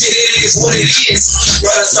damn shit, it is what it is.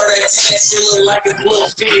 Brother started at 10, she look like a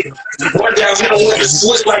little pig. One down middle with a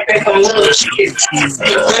switch like they some little kids.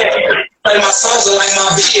 Play my songs are like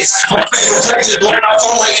my bitch. My favorite place is blowing off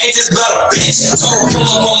phone like ain't this about a bitch. Told her pull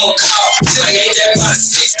up on my car, she like ain't that about a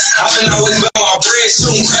 6. I've been always about my bread,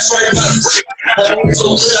 shooting crash right about a brick.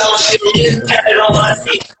 So good, I was able to get it on my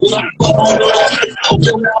feet. When I fuck on the wall,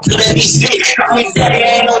 open up to let me speak. Call me daddy,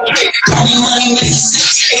 ain't no trick. Call me money, make it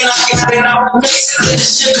 6. And I got it out of mix. Let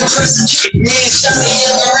this shit compress the chick. Me and Shotty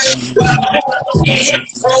in the ring.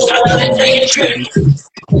 Roll on the day trip.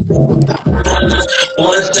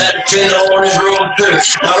 Once that pin on his road trip,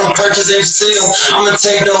 I don't purchase ain't still. I'ma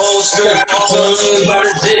take the whole strip. Also lean by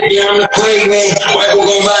the city, I'm the queen, man. White will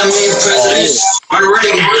gon' buy me a president. I'm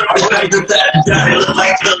ready. I'm back to that. Got it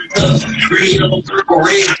like the green, yellow, purple,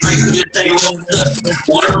 red. Breaking this thing rolled up.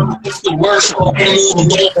 Whatever is the worst, fucking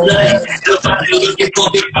move, don't nut. If I do looking for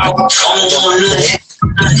big power, I'm on nut.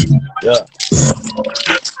 Yeah.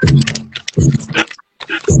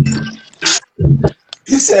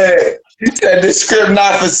 He said this script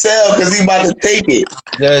not for sale because he about to take it.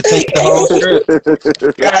 Yeah, take the whole script.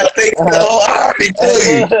 Gotta take the whole. I already told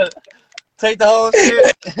you. Take the whole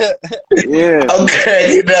script. Yeah.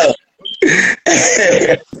 Okay, you know.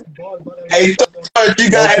 Hey, Third, you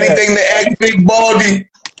got anything to ask Big Baldy?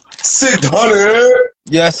 600.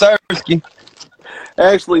 Yes, sir.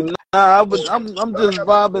 Actually, nah. I'm just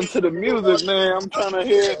vibing to the music, man. I'm trying to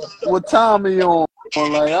hear what time he on.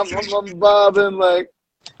 Like I'm vibing. Like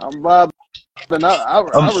I'm vibing.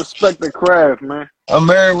 I respect the craft, man. I'm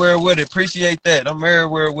everywhere with it. Appreciate that. I'm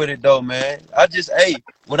everywhere with it, though, man. Hey,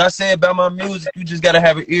 what I say about my music, you just gotta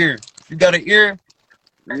have an ear. If you got an ear,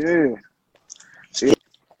 yeah.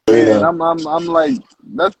 And I'm like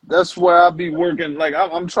that's where I be working. Like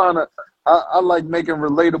I'm trying to. I like making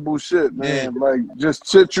relatable shit, man. Like just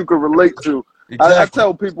shit you can relate to. Exactly. I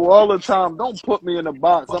tell people all the time, don't put me in a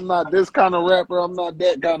box. I'm not this kind of rapper. I'm not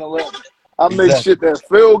that kind of rapper. I make shit that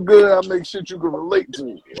feel good. I make shit you can relate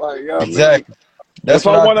to. Like, you know what I mean? That's if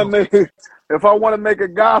I want to make a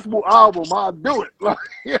gospel album, I'll do it. Like,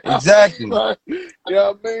 you know, exactly. Like, you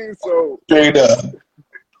know what I mean? So straight up.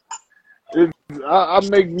 I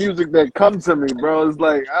make music that comes to me, bro. It's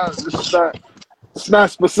like it's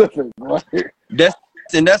not specific. Right?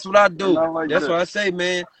 That's what I do. Like that's what I say,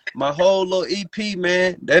 man. My whole little EP,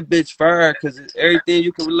 man, that bitch fire because it's everything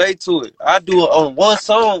you can relate to it. I do it on one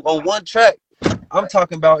song, on one track. I'm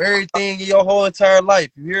talking about everything in your whole entire life.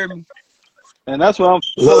 You hear me? And that's what I'm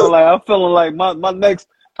feeling like. I'm feeling like my next,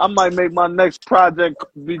 I might make my next project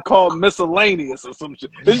be called Miscellaneous or some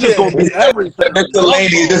shit. It's just gonna be everything.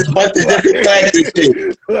 Miscellaneous, just a bunch of different types of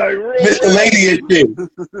shit. Like, Miscellaneous shit.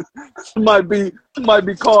 It might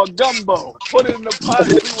be called Gumbo. Put it in the pot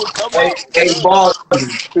and see what comes out. Hey, boss.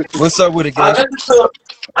 What's up with it, guys?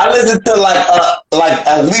 I listen to like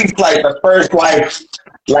at least like the first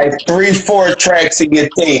like 3-4 tracks of your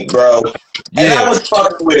tape, bro. And I was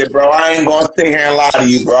fucking with it, bro. I ain't gonna sit here and lie to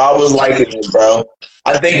you, bro. I was liking it, bro.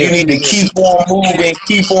 I think you need to keep on moving,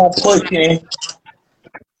 keep on pushing,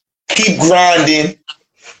 keep grinding.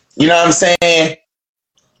 You know what I'm saying?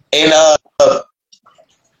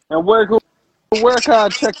 And where can I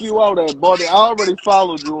check you out at, buddy? I already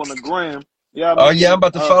followed you on the gram. Yeah. I'm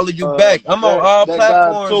about to follow you back. I'm on all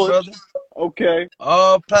platforms, brother. Okay.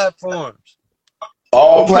 All platforms.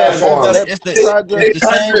 All platforms. It's the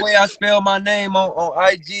same way I spell my name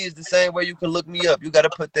on IG is the same way you can look me up. You got to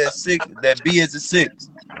put that B as a 6.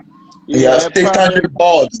 Yeah, 600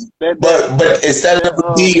 balls. But instead of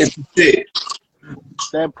a B, it's a 6.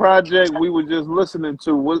 That project we were just listening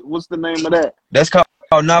to, what's the name of that? That's called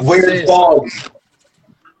Not For Weird Sale. Balls.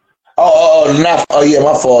 Yeah,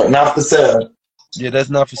 my fault. Not for sale. Yeah, that's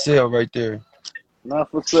Not For Sale right there. Not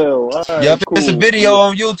For Sale. All right, yep, cool. it's a video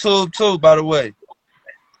on YouTube too, by the way.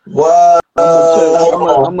 What?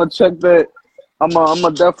 I'm gonna check that. I'm gonna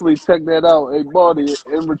definitely check that out. Hey, Baldy,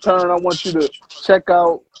 in return, I want you to check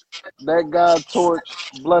out that guy Torch,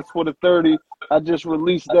 Blessed for the 30. I just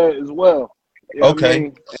released that as well. You know what I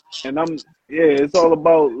mean? And it's all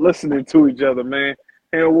about listening to each other, man.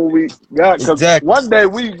 And what we got, because one day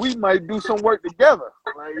we might do some work together.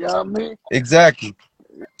 Like, you know what I mean? Exactly.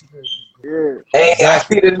 Yeah. Hey, I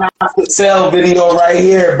see the Not For Sale video right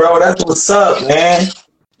here, bro. That's what's up, man.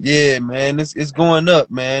 Yeah, man, it's going up,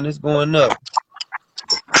 man. It's going up.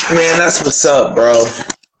 Man, that's what's up, bro.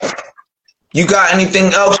 You got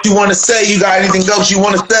anything else you want to say? You got anything else you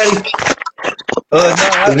want to say? No, we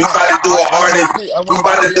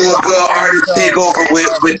about to do a good artist takeover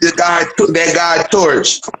with that guy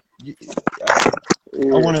Torch.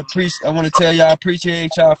 I want to tell y'all I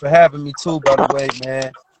appreciate y'all for having me too, by the way,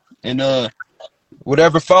 man. And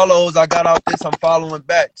whatever follows I got out this, I'm following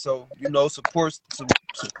back. So support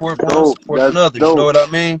one, support another. You know what I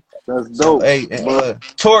mean? That's dope. So, hey,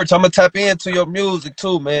 Torch, I'm gonna tap into your music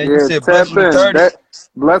too, man. Yeah, you said Blessed with the 30.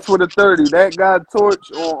 Blessed with the 30. That guy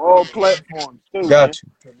Torch on all platforms too. Got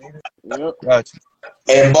you. Yep. Got you.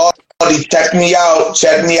 And Baldy, check me out.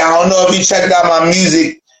 Check me out. I don't know if you checked out my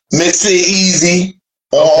music, MysfitEaZy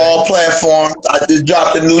on all platforms. I just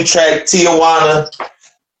dropped a new track, Tijuana.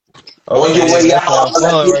 On your way out,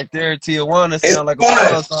 right there, Tijuana sound like a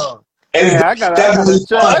fun song. Yeah,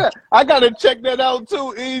 I gotta check that out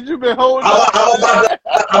too. E, you been holding out.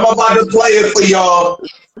 I'm about to play it for y'all.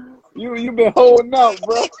 You been holding out,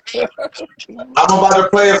 bro. I'm about to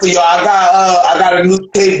play it for y'all. I got a new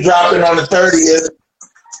tape dropping on the 30th.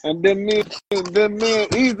 And then me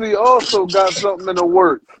and Easy also got something in the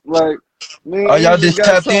works. Like, y'all just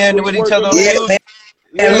tapped in with each other?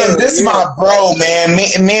 And look, this is my bro, man.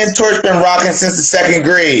 Me and Torch been rocking since the 2nd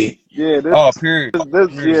grade. Yeah, period.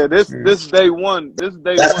 This day one. That's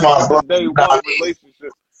my bro. Day one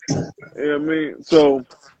relationship. Yeah, I mean, so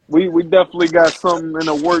we definitely got something in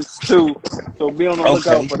the works too. So be on the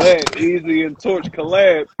lookout for that. Easy and Torch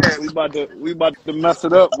collab. We about to mess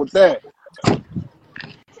it up with that.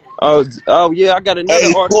 Oh yeah, I got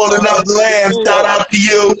another artist. Pulling up the lamb. Shout out to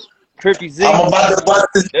you. Trippy Z. I'm about to bust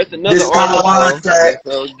That's another artist.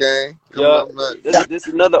 Gang. Yeah, this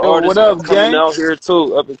is another artist what up, coming out here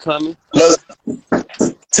too, up and coming. Look,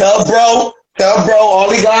 tell bro,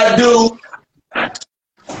 all he gotta do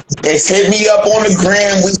is hit me up on the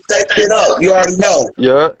gram. We set it up. You already know.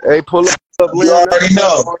 Yeah, hey, pull up. You already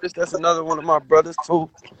know. That's another one of my brothers too.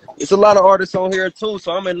 It's a lot of artists on here too,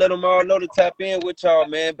 so I'm gonna let them all know to tap in with y'all,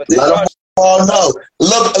 man. But let them Oh no!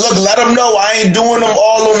 Look! Let them know I ain't doing them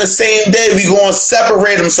all on the same day. We gonna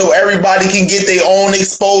separate them so everybody can get their own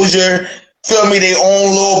exposure. Feel me? Their own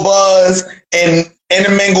little buzz and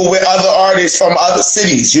intermingle with other artists from other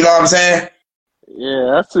cities. You know what I'm saying?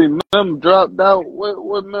 Yeah, I see Mem dropped out.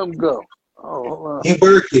 Where Mem go? Oh, hold on. He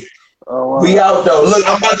working. Oh, wow. We out though. Look,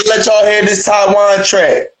 I'm about to let y'all hear this Taiwan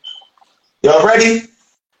track. Y'all ready?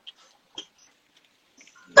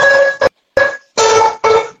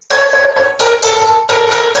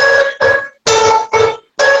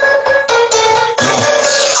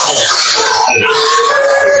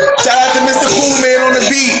 Shout out to Mr. Cool Man on the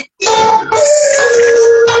beat.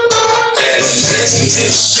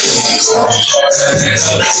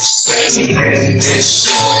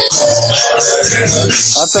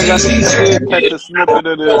 I think I need to catch a snippet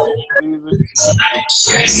of this.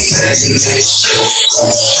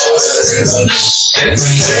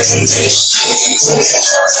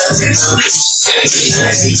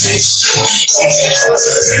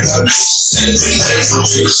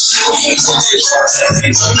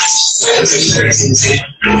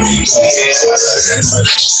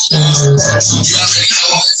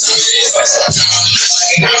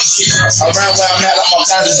 Around where I'm at, I'm on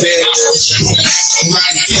kind of bed.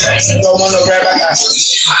 Don't want no rap, I got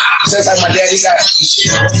just like my daddy got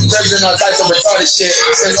president on types of retarded shit.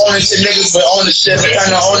 Says ownership niggas with ownership.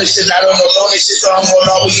 Kind of ownership, I don't know ownership, so I'm going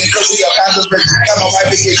always in cookie or kinds of break. Got my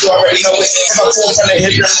wife to get you already know it. If I pull from the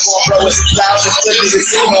hip, I'm going to blow it. Loud and split niggas,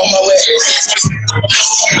 see no more it.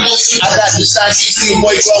 I got the shine, you see a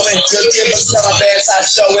boy glowing. Good kid, but tell my bad side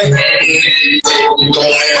showing.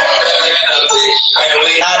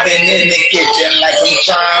 I've been in the kitchen like I'm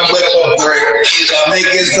trying with a brick.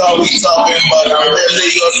 Niggas always talking, but I'm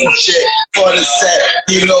really on some shit for the set.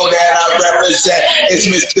 You know that I represent. It's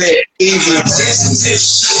MysfitEaZy. It's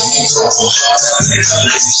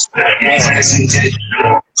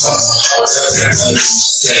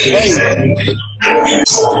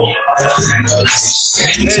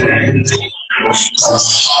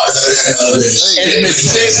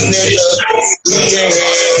Mysfit, nigga. Yeah.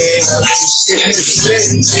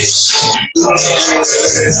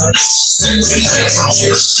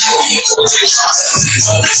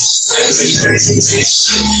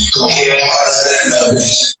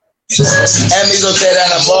 It's Emmys will say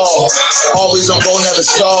that on the ball. Always on go, never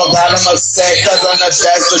stall. Got him upset cause I'm the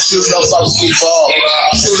best, but you know fuck we ball.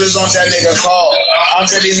 Shooters on that nigga call. I'm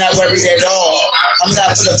really not worried at all. I'm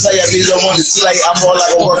not for the player, these don't want to slay. I'm more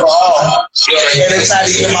like a worker all. And it's not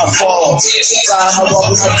even my fault. Time I walk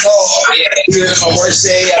with my talk. Here's my worst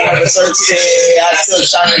day, I never thirsty. I still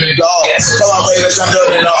shine in the dark. For my babies, I'm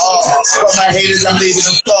building the all. For my haters, I'm leaving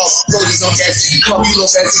them soft. Cody don't catch you. Come you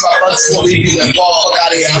look at you, my brother's gonna leave you and fall. Fuck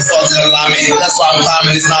out of here, I'm saucing the line. That's why I'm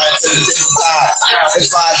climbing this mountain to the side.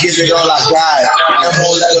 If I give it all I got, I'm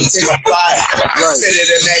gonna let them take a flight. Sit in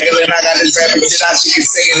the nigga and I got this rapping shit I should be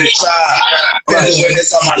singing and try. Been doing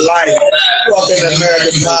this all my life. Fucking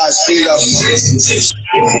American pie, speed up.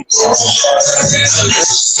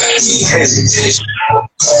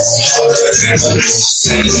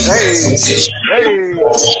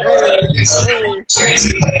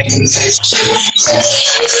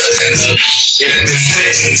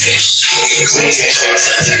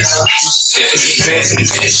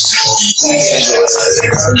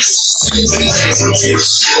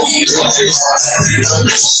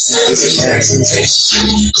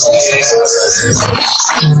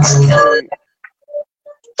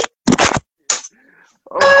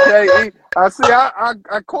 Okay, I see.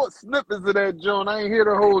 I caught snippets of that joint. I ain't hear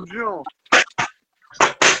the whole joint.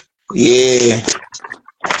 Yeah.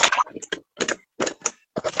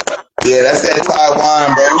 Yeah, that's that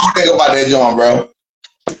Taiwan, bro. What you think about that joint, bro?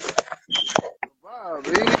 Vibe,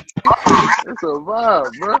 it's a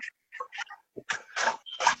vibe, bro.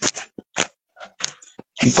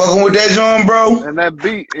 You fucking with that joint, bro? And that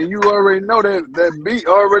beat, and you already know that beat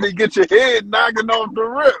already get your head knocking off the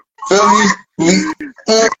rip. Feel me?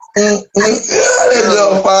 That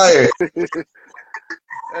joint fire.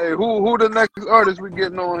 Hey, who the next artist we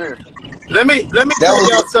getting on here? Let me tell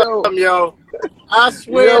y'all something, yo. I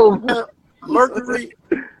swear, Mercury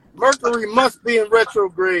must be in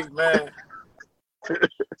retrograde, man.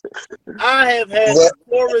 I have had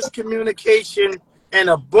forest communication and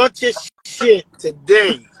a bunch of shit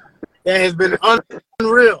today that has been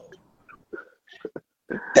unreal.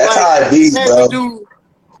 That's how it be, bro.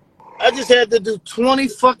 I just had to do 20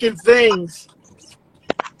 fucking things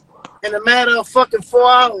in a matter of fucking 4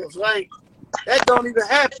 hours. Like, that don't even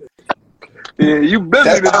happen. Yeah, you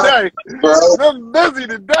busy today. I'm busy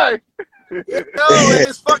today. Yo, and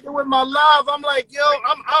it's fucking with my live. I'm like, yo,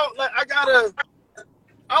 I'm out. Like,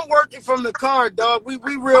 I'm working from the car, dog. We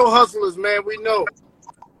real hustlers, man. We know.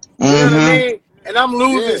 You know what I mean? And I'm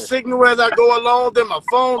losing signal as I go along. Then my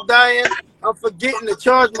phone dying. I'm forgetting to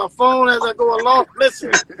charge my phone as I go along.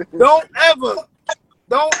 Listen, don't ever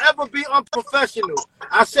be unprofessional.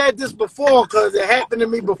 I said this before because it happened to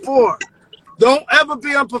me before. Don't ever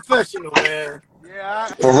be unprofessional, man. Yeah,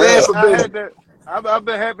 For real. I've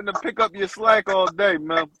been having to pick up your slack all day,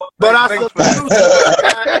 man. But I salute you.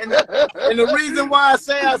 And the reason why I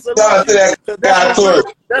say I salute you,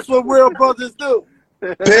 that's what real brothers do.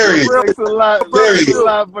 Period. Thanks a lot. Period. Thanks a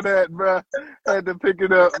lot for that, bro. I had to pick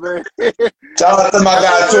it up, man. Shout out to my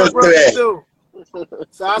guy Torch for that.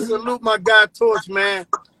 So I salute my guy Torch, man.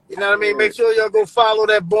 You know what I mean? Make sure y'all go follow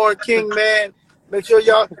that Born King, man. Make sure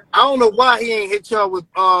y'all. I don't know why he ain't hit y'all with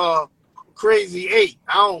Crazy 8.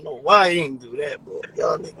 I don't know why he ain't do that, boy.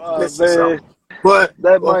 Y'all niggas listen something. But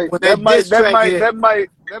that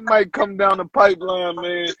might come down the pipeline,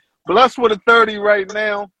 man. Blessed with a 30 right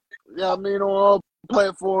now. Yeah, I mean on all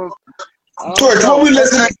platforms. Torch, what we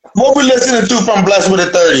listening to from Blessed with a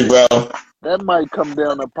 30, bro? That might come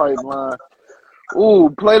down the pipeline. Ooh,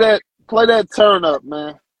 play that turn up,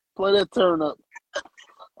 man. Play that turn up.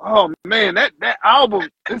 Oh man, that album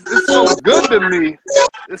is so good to me.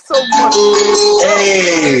 It's so much.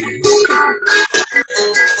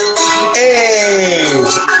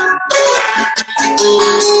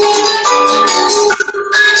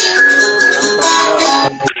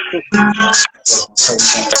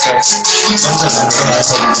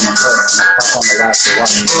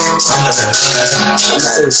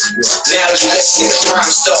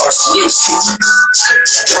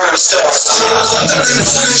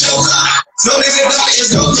 No nigga like it's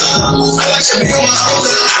no time. I like to be on my own.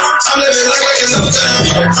 I'm living like it's no time.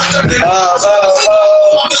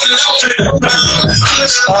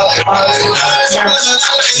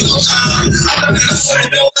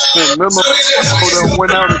 Memo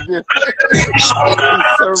went out again.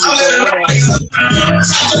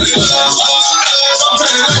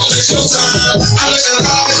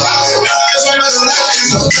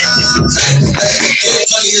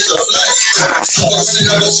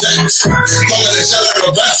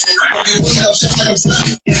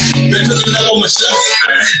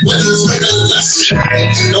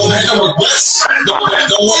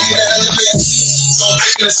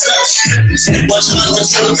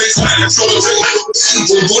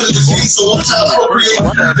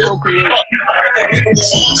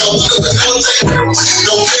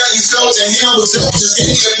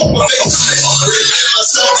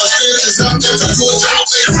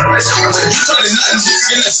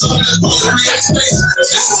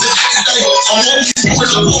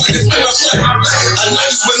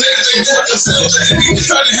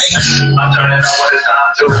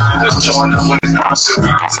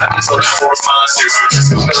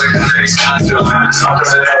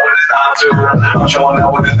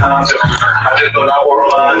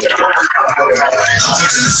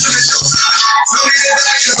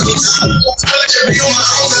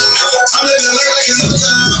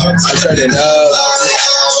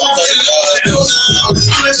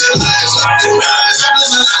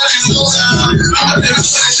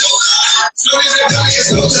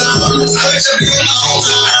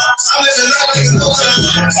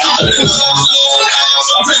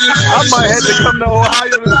 I might have to come to Ohio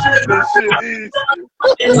to shoot this shit.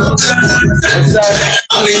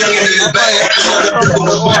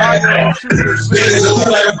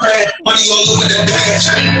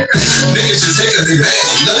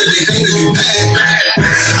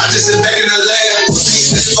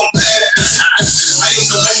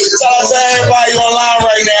 Shout out to everybody online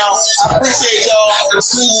right now. I appreciate y'all.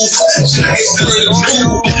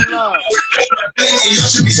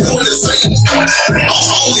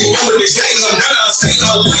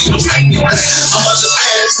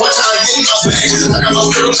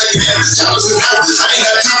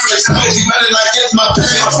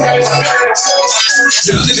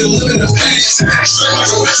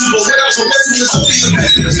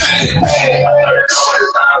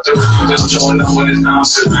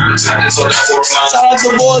 Shout out to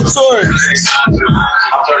Boy Torch.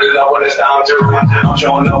 I'm turning up what it's down to. I'm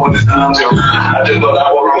showing up what it's down to. I just thought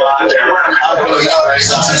I would remind you. I'm going to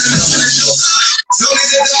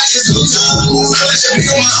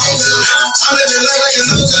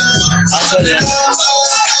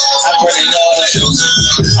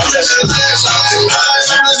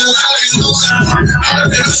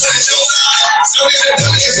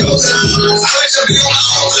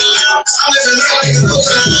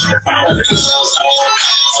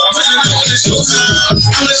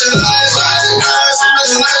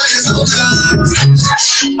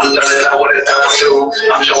I'm turning out what it's time to.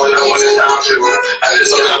 I'm showing out what it's time to. I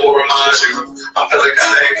just so that will remind you. I'm feeling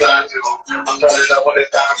kinda inclined to. I'm turning out what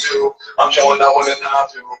it's time to. I'm showing out what it's time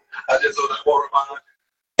to. I just so that will remind you.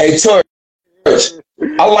 Hey, Torch,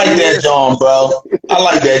 I like that John, bro. I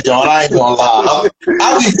like that John. I ain't gonna lie.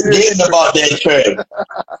 I be forgetting about that track.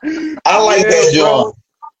 I like that John.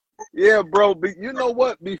 Yeah, bro. But you know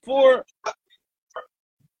what? Before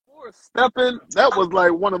Stepping, that was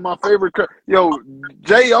like one of my favorite. Yo,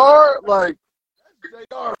 JR, like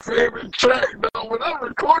JR favorite track. Though when I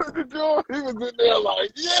recorded the joint, he was in there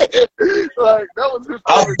like, yeah, like that was his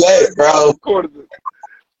favorite track, bro. Recorded it.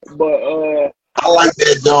 But I like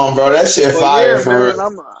that John, bro. That shit fire yeah, for man,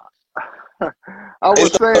 real. I was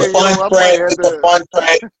it's saying, a fun track. It's a fun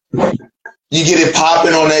track. You get it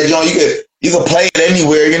popping on that joint. You can play it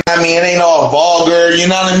anywhere. You know what I mean? It ain't all vulgar. You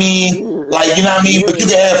know what I mean? Like, you know what I mean? But you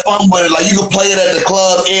can have fun with it. Like, you can play it at the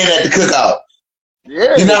club and at the cookout.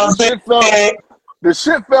 Yeah, you know what I'm saying? The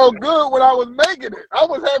shit felt good when I was making it. I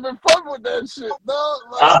was having fun with that shit, dog.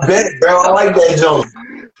 Like, I bet, bro. I like that joint.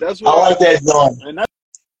 That's what I like that joint. And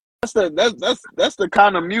that's the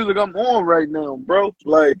kind of music I'm on right now, bro.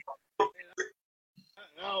 Like,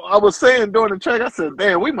 I was saying during the track, I said,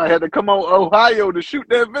 "Damn, we might have to come on Ohio to shoot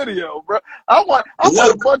that video, bro." I want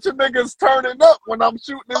a bunch of niggas turning up when I'm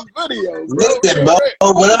shooting this video. Bro. Listen, bro,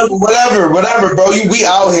 whatever, bro. We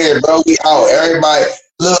out here, bro. We out. Everybody,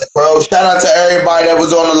 look, bro. Shout out to everybody that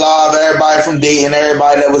was on the live, everybody from Dayton,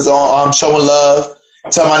 everybody that was on showing love.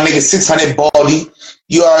 Tell my nigga 600 Baldy.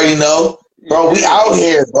 You already know, bro. We out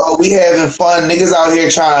here, bro. We having fun. Niggas out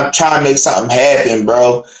here trying to make something happen,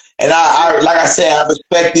 bro. And I like I said, I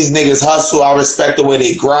respect these niggas hustle. I respect the way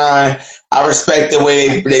they grind. I respect the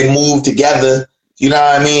way they move together. You know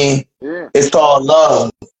what I mean? Yeah. It's called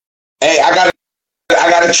love. Hey, I got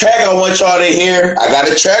a track I want y'all to hear.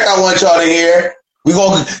 We're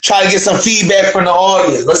gonna try to get some feedback from the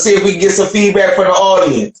audience. Let's see if we can get some feedback from the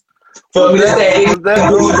audience. Feel me? That's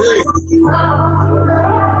that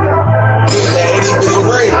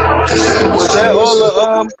Was that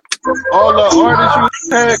all the artists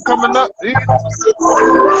you had coming up?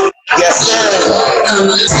 Yes, sir.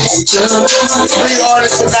 3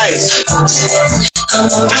 artists tonight.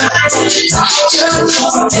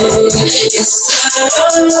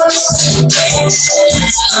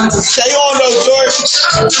 Stay on though, George.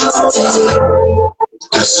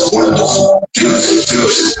 That's wonderful.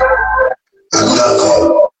 Beautiful.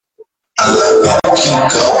 I love it.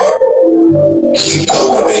 Keep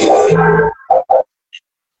going, baby.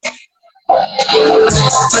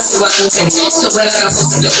 What's the weapon thing? So what I got for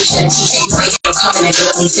the ocean, right now coming and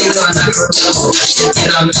going, things on that road.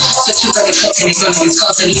 And so you better cut and it's going to be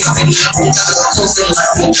causing you already close to the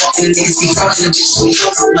last one, and niggas be causing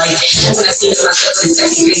like when I see myself in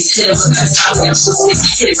sexy face, hit it with that top, I'm so sick,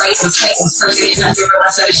 hit it right in the face, I'm circuit, and I didn't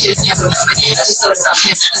realize that shit is happening. I just thought about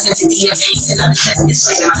him, I sent it DM, and I'm testing this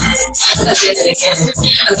right in my head.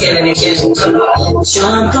 Again and again.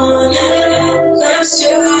 Jump on it, let's do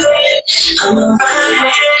it. I'm a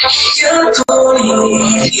ride, you're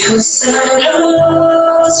pony, you said I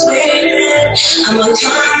was waiting. I'm a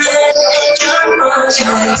comment, you're watching.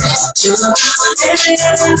 Jump on it, let's do it.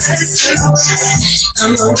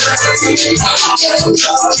 I'm a ride,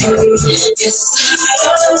 you're pony, you said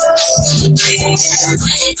I was waiting.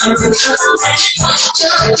 I'm a comment,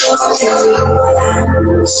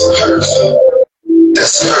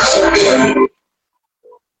 That's perfect, baby.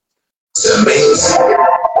 It's amazing.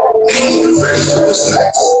 Ain't even ready for what's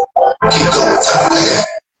next. Keep going, time.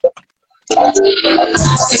 6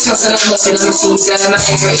 months and I'm hustling on the scenes, got my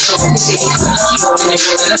head right home. Shit, I'm rolling and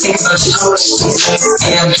rolling. I think about you,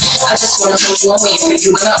 damn. I just wanna hold you, I'm waiting for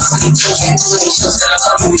you, and I'm fucking talking to any shows that I'm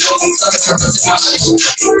talking with, talking for purpose, my shit.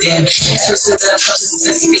 Damn, ever since that I touched this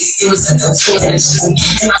sexy face, it was like a twin and shit.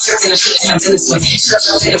 And my trick and I shouldn't have done this way. Should have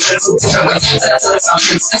felt it for a different way. But I thought it's all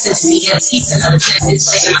him. I said to me, yeah, he's another test.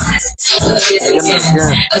 It's like in my head.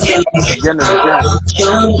 Again.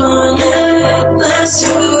 Jump on it, let's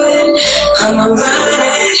do it. I'm a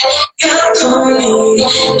ride, you're pony,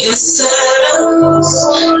 you said I was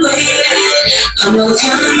waiting. I'm a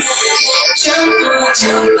comment, jump on it.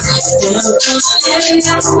 I'm a ride, you're pony,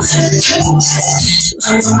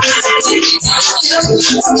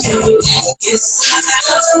 you said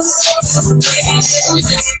I was waiting.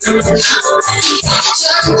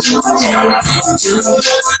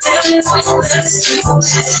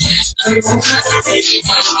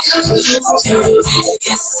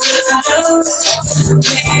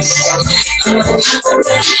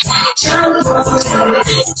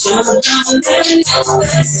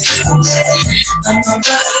 I'm a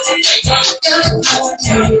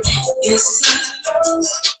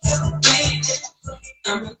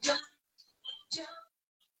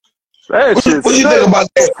That shit's What you think about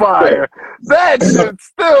that? fire. That shit's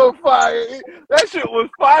still fire. That shit was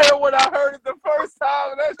fire when I heard it the first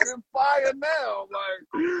time. That shit fire now.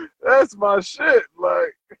 Like, that's my shit.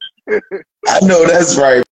 Like, I know that's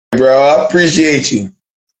right, bro. I appreciate you.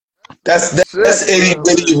 That's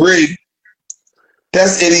IttyBittyRee.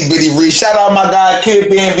 That's IttyBittyRee. Shout out my guy Kid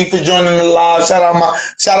Bambi for joining the live. Shout out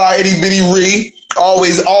IttyBittyRee.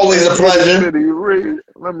 Always a pleasure. IttyBittyRee.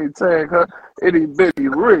 Let me tag her.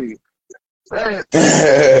 IttyBittyRee. Man,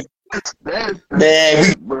 we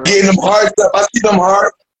getting them hearts up. I see them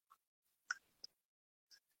hearts.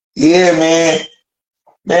 Yeah, man.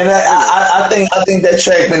 Man, I think that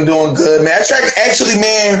track been doing good, man.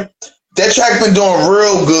 That track been doing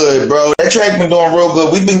real good, bro. That track been doing real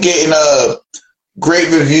good. We've been getting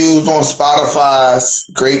great reviews on Spotify,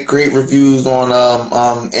 great reviews on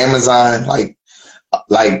Amazon, like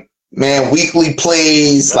man, weekly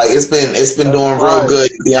plays. Like it's been doing real good,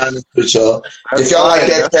 to be honest with y'all. If y'all like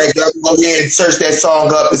that track, y'all can go ahead and search that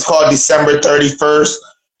song up. It's called December 31st.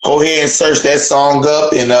 Go ahead and search that song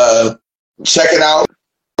up and check it out.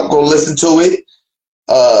 Go listen to it.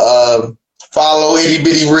 Follow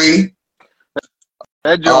IttyBittyRee.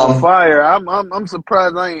 That joint fire. I'm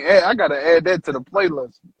surprised I gotta add that to the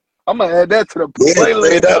playlist. I'm gonna add that to the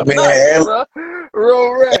playlist. Up, man.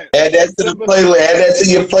 Real rap. Add that to the playlist. Add that to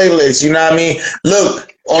your playlist. You know what I mean?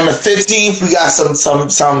 Look, on the 15th, we got something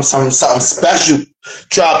special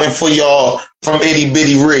dropping for y'all from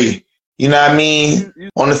IttyBittyRee. You know what I mean?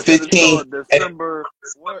 On the 15th, December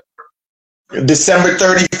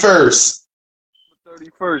 31st.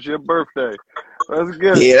 31st, your birthday. That's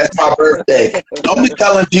good. Yeah, that's my birthday. Don't be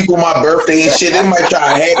telling people my birthday and shit. They might try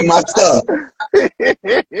to hack my stuff.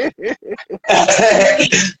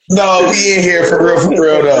 No, we in here for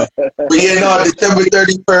real though. But yeah, no, December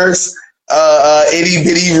 31st,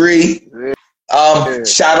 IttyBittyRee.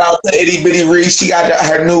 Shout out to IttyBittyRee. She got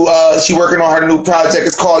her new she working on her new project.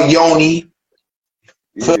 It's called Yoni.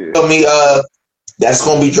 Feel me? That's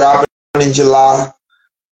gonna be dropping in July.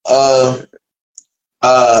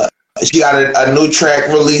 She got a new track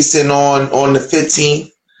releasing on the 15th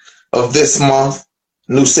of this month.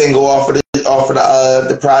 New single off of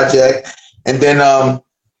the project, and then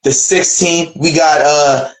the 16th we got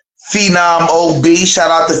Phenom OB. Shout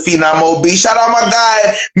out to Phenom OB. Shout out my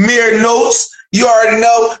guy Mir Notes. You already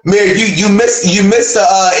know, Mir. You missed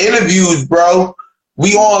the interviews, bro.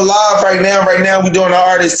 We on live right now. Right now we doing an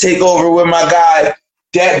artist takeover with my guy,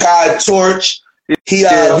 that guy Torch. We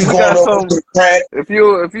going over the track. If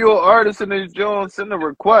you're an artist in this joint, send a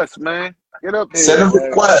request, man. Get up there. Send a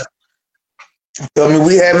request. Feel me?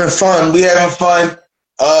 We having fun.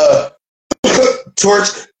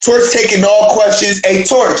 Torch taking all questions. Hey,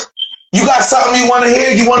 Torch, you got something you want to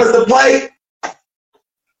hear? You want us to play?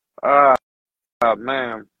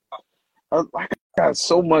 Man, I got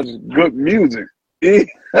so much good music.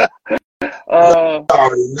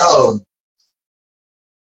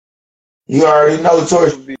 You already know,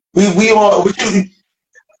 Torch. We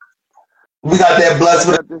got that Blessed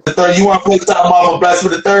with the 30. You want to play something off of Blessed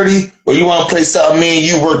with the 30, or you want to play something me and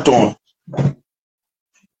you worked on?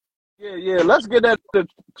 Yeah. Let's get that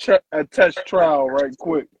a test trial right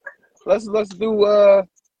quick. Let's do let's do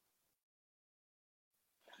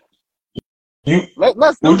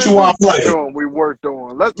what you want to play? We worked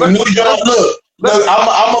on. Look, I'm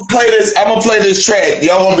gonna play this. I'm gonna play this track.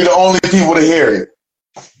 Y'all gonna be the only people to hear it.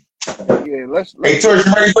 Yeah, let's hey, Torch,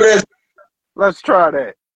 you ready for this? Let's try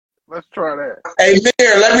that. Hey,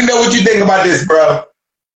 Mir, let me know what you think about this, bro.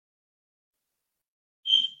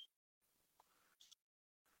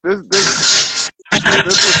 This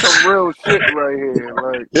is some real shit right here.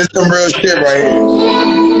 Like, this some real shit right here.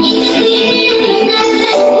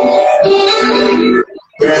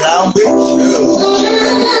 Man, I'm with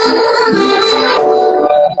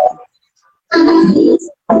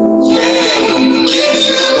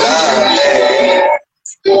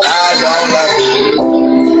I don't like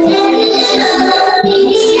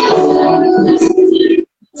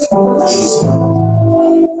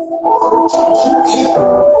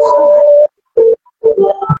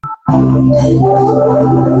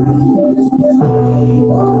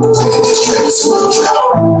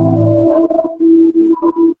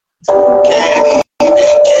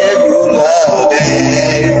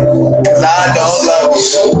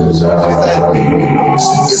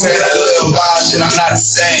I'm not the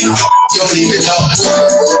same. You don't even know.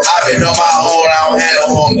 I've been on my own. I don't have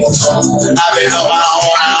no home. I've been on my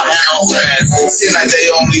own, I don't have no friends. Seem like they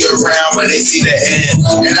only around when they see the end.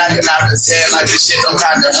 And I cannot pretend like this shit don't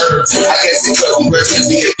kinda hurt. I guess it could be worse than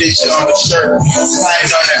be a bitch on the shirt. Lying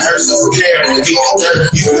on the earth, so preparing to be the dirt.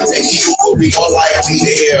 You can think you will be more likely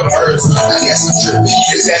to hear a verse. I guess I'm true.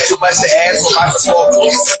 Is that too much to ask for my support?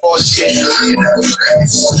 It's bullshit. And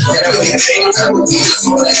everything I would be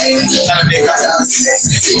for the hand. I think I got sex.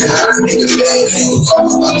 I think it's bad. I'm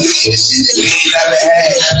leaving shit that we ain't never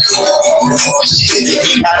had. Shit that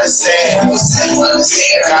we kinda sad.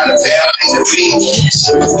 Understand how the family to be.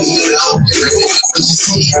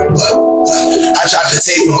 I tried to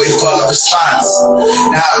take away for a response.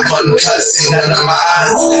 Now I'm on cussing none of my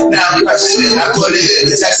eyes. Now I'm questioning. I put it in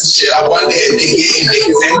the text and shit. I wonder if they get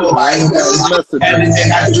niggas ain't nobody.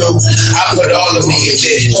 Everything I do, I put all of me in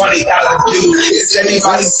it. 20,000 views. Is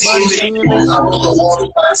anybody seeing me? I'm on the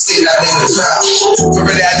wall. I see that in the crowd. For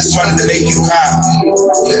really, I just wanted to make you proud.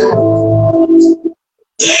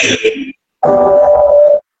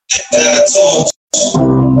 I told you.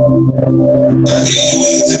 I gave you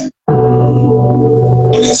easy. I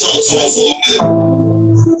can talk to us a little bit.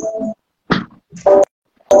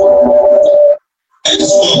 I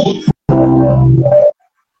just want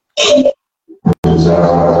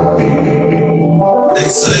they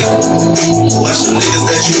say, watch the niggas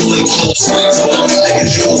that you play close. So all the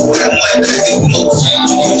niggas you was with, I'm like, that ain't no.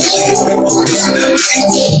 Usually it's people who never and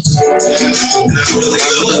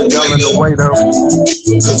I really feel like way though.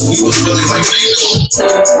 Because we was really like,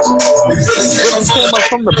 we really came up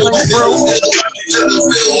from the bank, bro.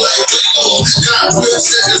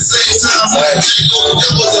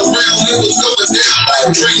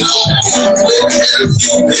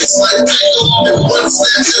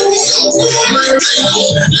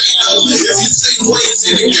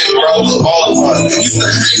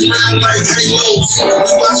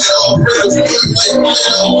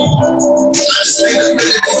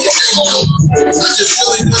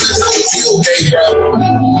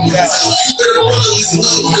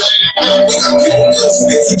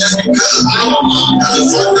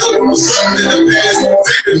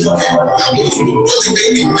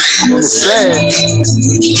 It's sad.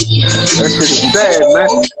 That shit is sad, man.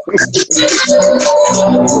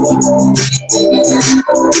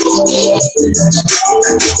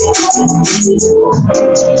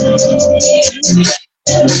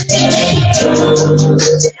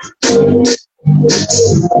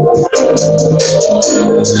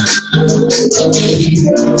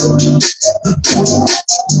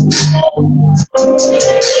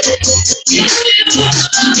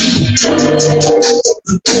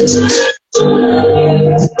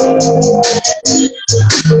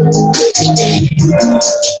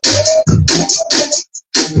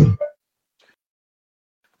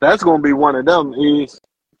 That's gonna be one of them, Ease.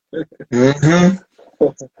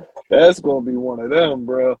 That's gonna be one of them,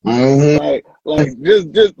 bro.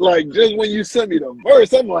 Just when you sent me the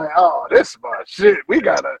verse, I'm like, oh, this is my shit.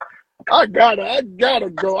 I gotta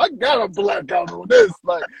go. I gotta black out on this.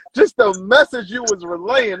 Like, just the message you was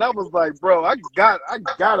relaying, I was like, bro, I gotta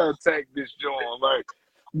attack this joint, like,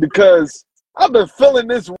 because I've been feeling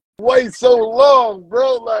this way so long,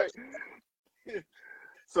 bro. Like,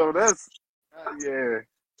 so that's yeah.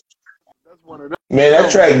 That's one of them. Man, that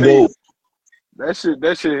track dope. That shit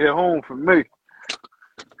hit home for me.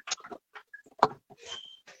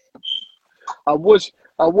 I wish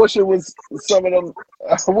it was some of them.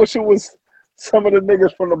 I wish it was some of the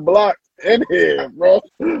niggas from the block in here, bro.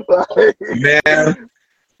 Like, man,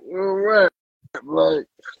 right? Like,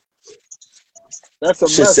 that's a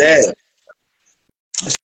just sad.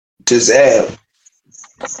 Just sad.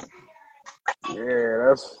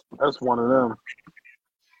 Yeah, that's one of them.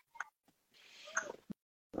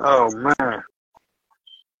 Oh man,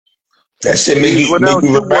 that shit make you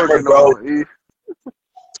remember, bro.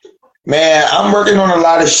 Man, I'm working on a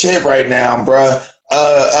lot of shit right now, bro.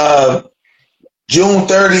 June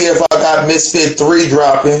 30th, I got Mysfit 3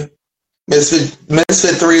 dropping.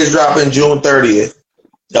 Mysfit 3 is dropping June 30th.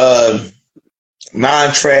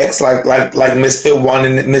 9 tracks, like Mysfit 1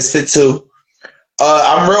 and Mysfit 2.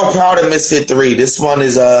 I'm real proud of Mysfit 3. This one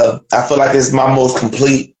is I feel like it's my most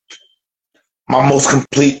complete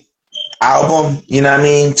album, you know what I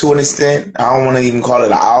mean, to an extent. I don't want to even call it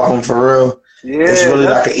an album for real. Yeah, it's really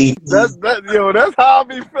like an EP. That's how I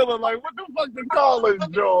be feeling. Like, what the fuck to call this,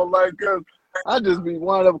 Joe? Like, cause I just be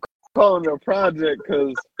wind up calling it a project,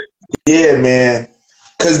 cause yeah, man.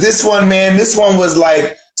 Cause this one was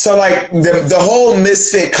like, so like the whole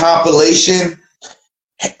Mysfit compilation,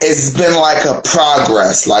 it's been like a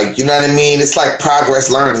progress, like, you know what I mean? It's like progress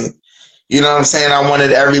learning. You know what I'm saying? I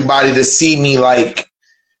wanted everybody to see me like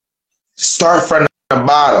start from the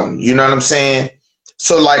bottom. You know what I'm saying?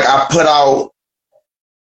 So like I put out.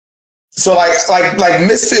 So like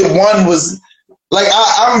Mysfit 1 was like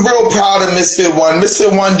I'm real proud of Mysfit 1.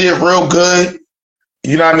 Mysfit 1 did real good.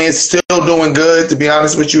 You know what I mean? It's still doing good. To be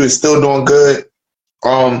honest with you, it's still doing good.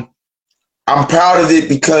 I'm proud of it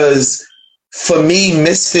because for me,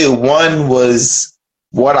 Mysfit 1 was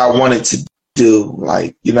what I wanted to do.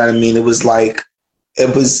 Like, you know what I mean? It was like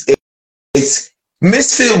it's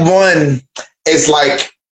Mysfit 1 is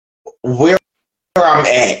like where I'm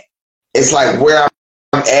at. It's like where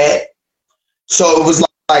I'm at. So it was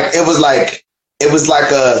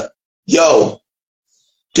like a yo,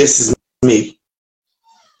 this is me.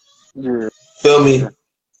 Yeah. Feel me?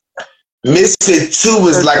 Mysfit 2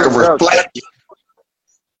 was like a reflection.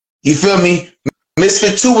 You feel me?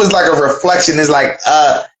 Mysfit 2 was like a reflection. It's like,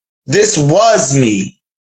 this was me.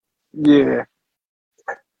 Yeah.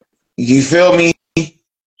 You feel me?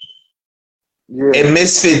 Yeah. And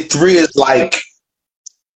Mysfit 3 is like,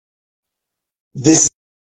 this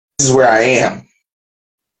is where I am.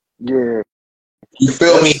 Yeah. You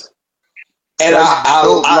feel me? And I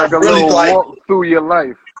like a really little like walk through your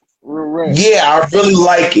life. Yeah, I really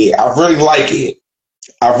like it. I really like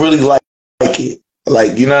it.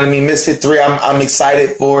 Like, you know what I mean? Mysfit 3, I'm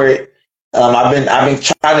excited for it. I've been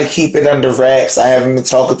trying to keep it under wraps. I haven't been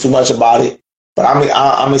talking too much about it, but I'm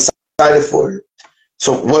excited for it.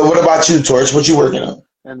 So what about you, Torch? What you working on?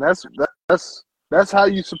 And that's how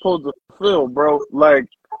you supposed to feel, bro. Like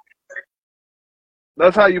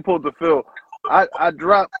that's how you supposed to feel. I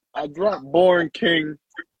dropped Born King.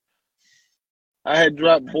 I had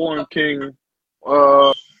dropped Born King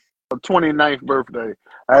 29th birthday.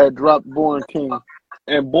 I had dropped Born King.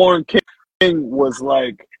 And Born King was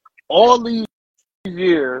like all these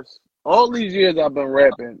years I've been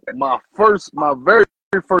rapping. My very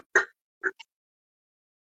first.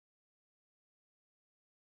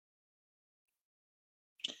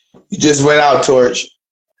 You just went out, Torch.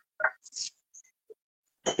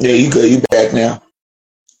 Yeah, you good. You back now.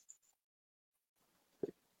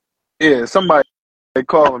 Yeah, somebody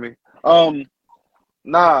calling me. Born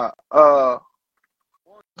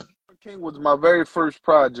King was my very first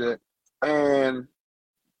project, and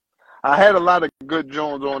I had a lot of good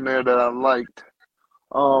joints on there that I liked.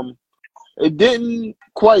 It didn't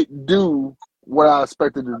quite do what I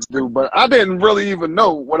expected it to do, but I didn't really even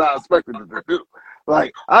know what I expected it to do.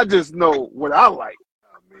 Like, I just know what I like.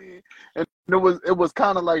 I mean, and it was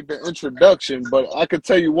kind of like the introduction, but I could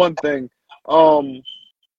tell you one thing.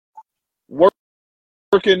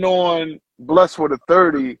 Working on Blessed with a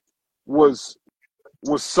 30 was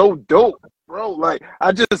so dope, bro. Like,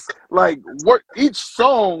 I just like each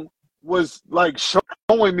song was like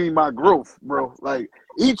showing me my growth, bro. Like,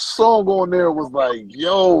 each song on there was like,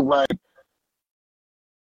 yo, like,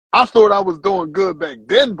 I thought I was doing good back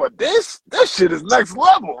then, but this shit is next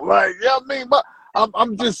level. Like, you know what I mean? But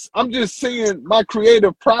I'm just seeing my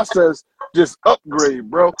creative process just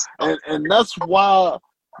upgrade, bro. And that's why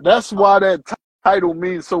that title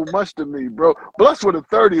means so much to me, bro. Blessed with a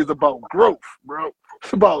 30 is about growth, bro.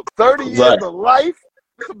 It's about 30 years of life.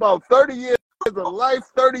 It's about 30 years of life,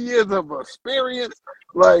 30 years of experience.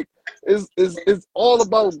 Like, it's all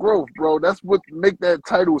about growth, bro. That's what make that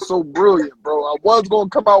title so brilliant, bro. I was gonna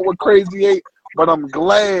come out with Crazy 8, but I'm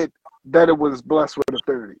glad that it was Blessed with a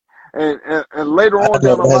 30. And later on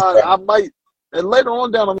down the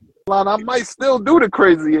line, I might still do the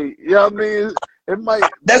Crazy 8. You know what I mean? It might.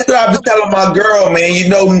 That's what I've been telling my girl, man. You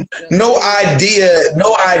know, no idea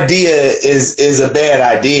is a bad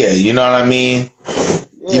idea. You know what I mean? Yeah,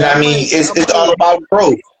 you know what I mean? It's all about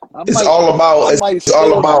growth. It's all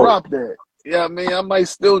about drop that. Yeah, I mean, I might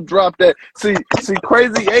still drop that. See,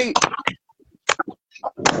 Crazy 8.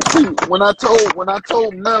 See, when I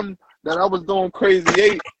told Mem that I was doing Crazy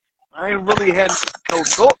 8, I ain't really had no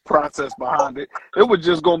thought process behind it. It was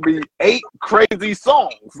just gonna be 8 crazy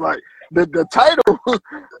songs. Like, the title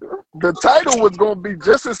was gonna be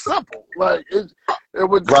just as simple. Like, it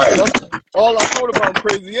was that's all I thought about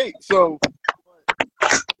Crazy 8. So,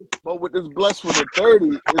 but with this Blessed with a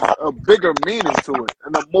 30, it's a bigger meaning to it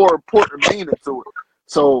and a more important meaning to it.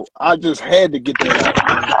 So I just had to get that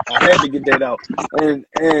out. Man. I had to get that out. And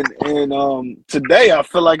today I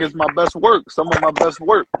feel like it's my best work. Some of my best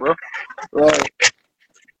work, bro.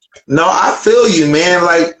 No, I feel you, man.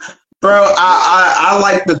 Like, bro, I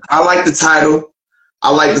like the title.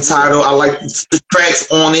 I like the title. I like the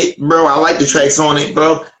tracks on it, bro. I like the tracks on it,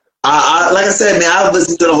 bro. I like I said, man, I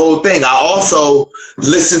listened to the whole thing. I also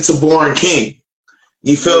listened to Born King.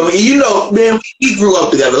 You feel me? You know, man, we grew up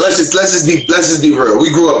together. Let's just be real. We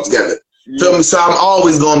grew up together. Feel me? So I'm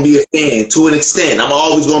always gonna be a fan to an extent. I'm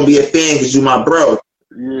always gonna be a fan because you my bro.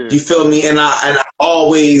 Yeah. You feel me? And I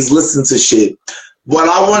always listen to shit. What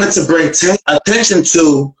I wanted to bring attention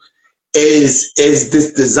to is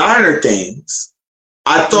this designer things.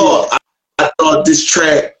 I thought this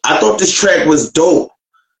track was dope.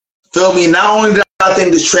 Feel me? Not only did I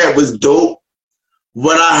think this track was dope,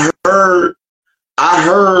 what I heard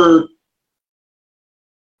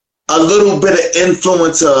a little bit of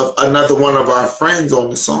influence of another one of our friends on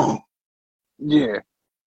the song. Yeah.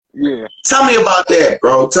 Yeah. Tell me about that,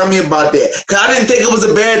 bro. Tell me about that. Cause I didn't think it was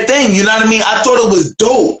a bad thing. You know what I mean? I thought it was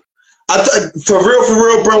dope. I thought for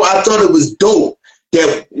real, bro. I thought it was dope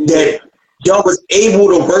that y'all was able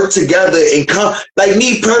to work together and come. Like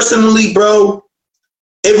me personally, bro.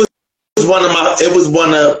 It was one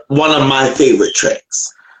of my favorite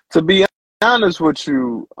tracks. To be honest with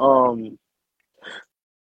you,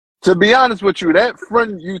 that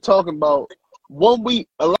friend you talking about, a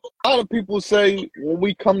lot of people say when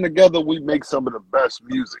we come together, we make some of the best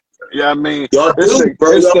music. Yeah, I mean, it's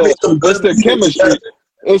the chemistry.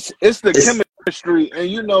 It's the chemistry, and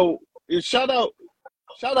you know, shout out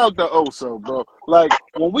to Oso, bro. Like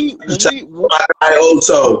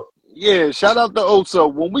Oso. Yeah, shout out to Oso.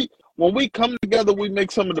 When we come together, we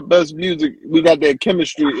make some of the best music. We got that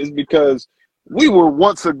chemistry is because we were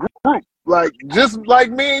once a group, like just like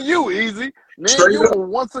me and you, Easy. Me and you were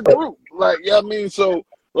once a group, like yeah. I mean, so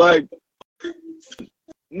like,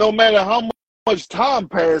 no matter how much time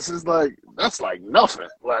passes, like that's like nothing.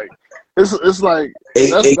 Like it's like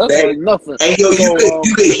that's like nothing. And yo,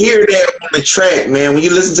 you could hear that on the track, man. When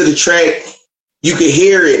you listen to the track, you could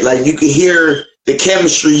hear it. Like you could hear the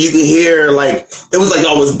chemistry. You could hear like it was like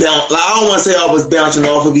y'all was bouncing. Like, I don't want to say y'all was bouncing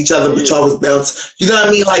off of each other, but y'all was bouncing. You know what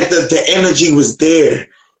I mean? Like the energy was there.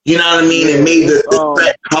 You know what I mean? It made the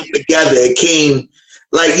track come together. It came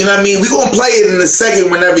like, you know what I mean? We're gonna play it in a second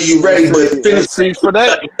whenever you're ready, but finish for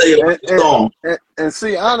that. And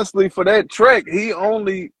see, honestly, for that track, he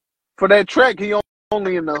only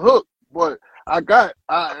in the hook. But I got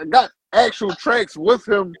actual tracks with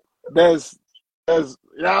him that's you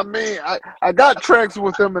know what I mean? I got tracks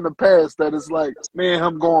with him in the past that is like me and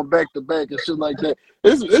him going back to back and shit like that.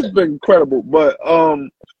 It's been incredible. But I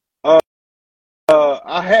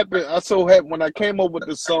so happened when I came up with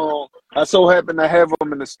the song, I so happened to have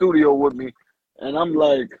him in the studio with me, and I'm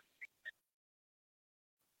like,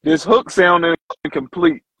 this hook sounded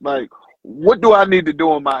incomplete. Like, what do I need to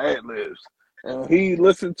do on my ad-libs? And he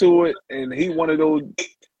listened to it, and he one of those.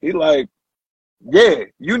 He like, yeah,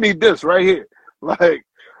 you need this right here. Like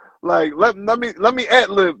let me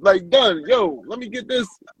ad-lib. Like, done, yo, let me get this.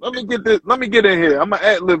 Let me get in here. I'm gonna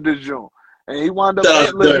ad-lib this joint. And he wound up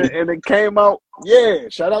ad-libbing, and it came out. Yeah,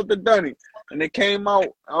 shout out to Dunny. And it came out.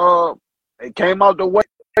 The way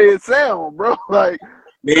it sound, bro. Like,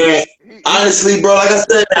 man, honestly, bro, like I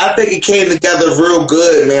said, I think it came together real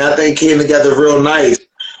good, man. I think it came together real nice.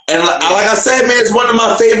 And like I said, man, it's one of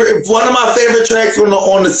my favorite tracks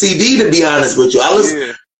on the CD. To be honest with you, I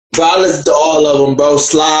listen to all of them, bro.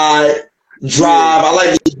 Slide, Drive. I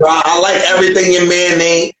like the Drive. I like Everything Your Man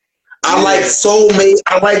Ain't. I like Soulmate.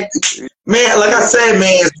 I like, man, like I said,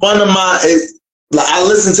 man, it's one of my. Like I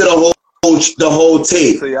listen to the whole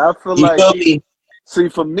tape. See, I feel you like. Feel me? See,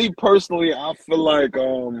 for me personally, I feel like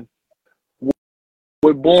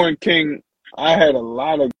with Born King, I had a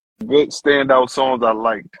lot of good standout songs I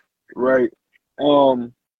liked. Right.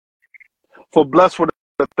 For Blessed with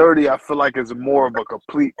the 30, I feel like it's more of a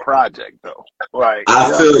complete project, though. Right.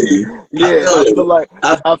 I feel you. Yeah, I feel like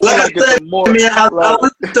it's more. Man, I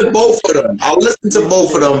listen to both of them. I listen to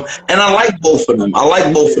both of them, and I like both of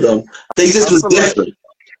them. They just was different.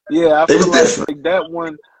 Yeah, I feel like that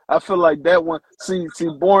one. I feel like that one. See,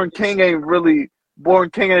 Born King ain't really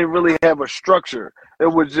have a structure.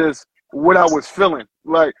 It was just what I was feeling.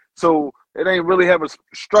 Like, so it ain't really have a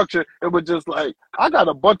structure. It was just like, I got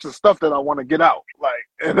a bunch of stuff that I want to get out. Like,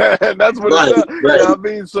 and that's what it is. You know what I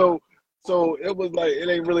mean? So it was like, it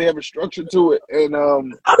ain't really have a structure to it. And I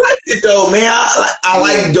like it though, man. I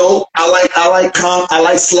like dope. I like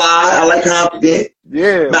slide. I like confident.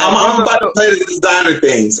 Yeah. Now, I'm about to play the designer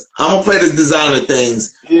things.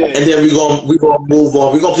 Yeah. And then we gonna move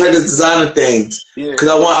on. We're gonna play the designer things. Yeah. Because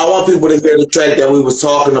I want people to hear the track that we was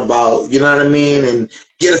talking about. You know what I mean? And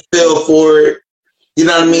get a feel for it. You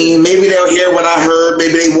know what I mean? Maybe they'll hear what I heard.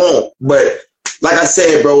 Maybe they won't. But like I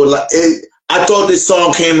said, bro, I thought this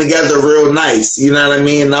song came together real nice. You know what I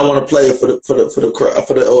mean? And I want to play it for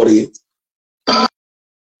the audience.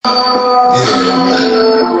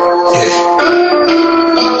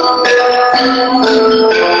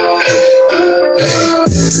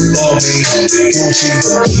 Gucci,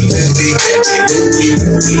 Fendi, Louis,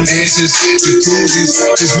 mansions, jacuzzis.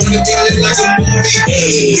 Just wanna be lit like a movie.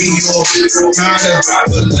 New York, Ghana,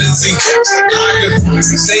 Valencia, Lager,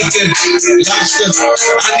 Satan, Lobster.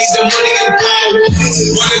 I need the money and power.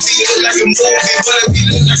 Wanna be lit like a movie. Wanna be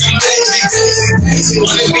lit like a movie.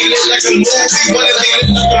 Wanna be lit like a movie. Wanna be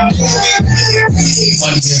lit like a movie.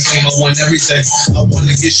 Money and fame, I want everything. I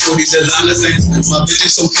wanna get shorty designer things. My bitch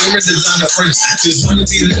is so clear and designer friends. Just wanna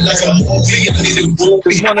be lit like a movie. I need a movie.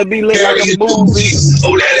 Just wanna be lit like a movie.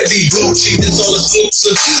 Oh, that'd be Gucci. That's all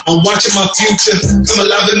exclusive. I'm watching my future. Come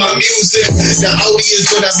alive in my music. The Audi is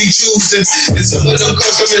what I be choosing. And some of them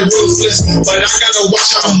cars come in ruthless. But I gotta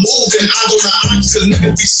watch how I'm moving. I don't know how cause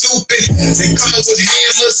niggas be stupid. They coming with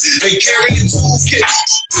hammers. They carrying toolkit.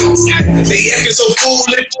 They acting so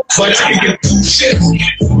foolish. But I can get through shit.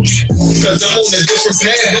 Cause I'm on a different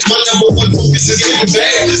path. My number one focus is getting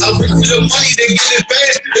bad. I bring you the money, they get it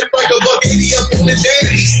fast. It's like a $1.80 up in the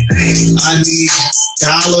day. I need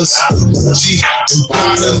dollars, cheap and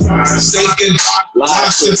powder, steak and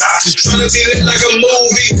lobster. Just trying to be lit like a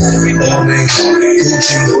movie. Balmain,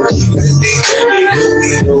 Gucci, Fendi,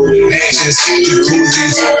 Louis, mansions,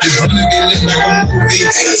 jacuzzis. Just wanna be lit like a movie.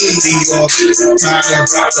 New York, Ghana,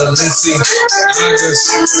 Valencia, Lager,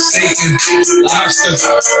 steak and lobster.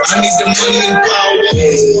 I need the money and power.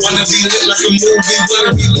 Wanna be lit like a movie.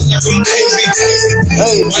 Wanna be lit like a movie.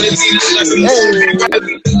 Wanna be lit like a movie. Wanna be lit like a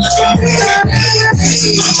movie.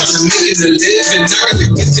 I'm trying to make it a living. I gotta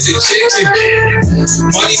get to the chicken.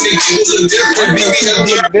 Money makes you look different. Baby,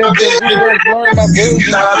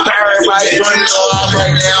 I'm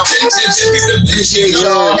right now. Appreciate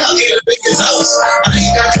y'all. I'll get a big house. I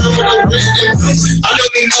ain't got time for no rent. I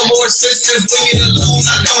don't need no more assistance. Leave it alone.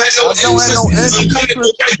 I don't have no interest. I'm coming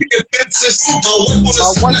with white fences. My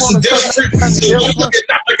wife on the different. So I'm looking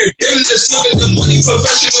out like a gymnast. Looking the money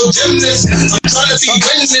professional gymnast. I'm trying to be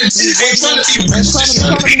winning. I'm trying to be rich. I'm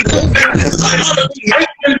trying to be winning.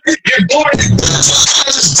 You're bored.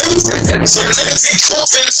 So niggas be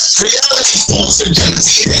talking. Reality false and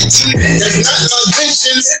jealousy. That's not my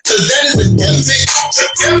vision. Cause that is a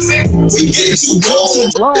gimmick. We get too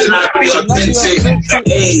bold. And I be authentic.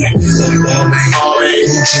 Hey.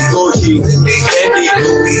 Gucci, Fendi,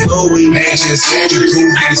 Louis, mansions, jacuzzis.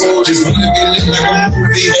 Just wanna be lit like a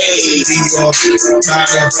movie. Hey. New York,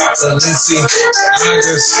 Ghana, Valencia,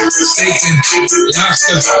 Lager, steak and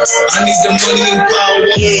lobster. I need the money and power.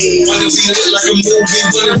 Wanna be lit like a movie.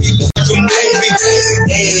 Wanna be lit like a movie.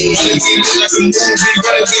 Hey. Wanna be lit like a movie.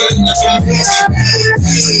 Wanna be lit like a movie.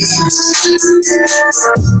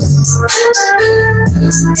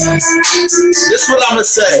 This what I'ma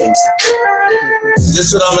say.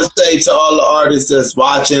 This what I'ma say to all the artists that's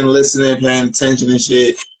watching, listening, paying attention and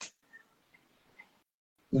shit.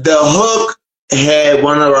 The hook had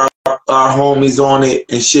one of our homies on it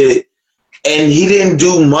and shit, and he didn't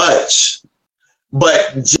do much.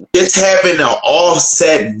 But just having an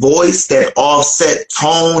offset voice, that offset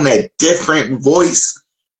tone, that different voice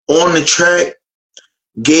on the track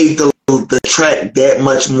gave the track that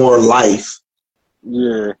much more life.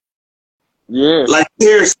 Yeah. Yeah. Like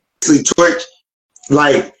seriously, Torch,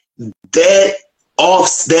 like that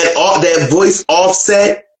voice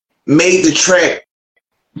offset made the track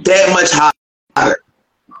that much hotter.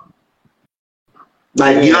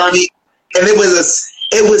 Like, you know what I mean? And it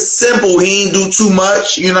was simple. He didn't do too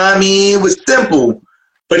much, you know what I mean? It was simple,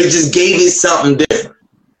 but it just gave it something different.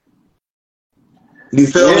 You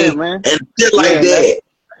feel me? Man. And shit like that.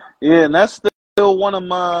 Yeah, and that's still one of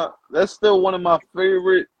my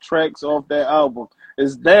favorite tracks off that album.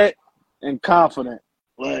 Is that and Confident.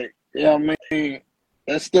 Like, yeah, I mean,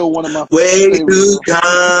 that's still one of my way too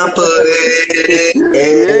confident.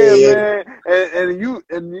 Yeah, man. And you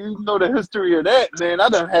know the history of that, man. I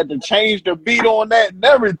done had to change the beat on that and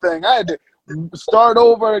everything. I had to start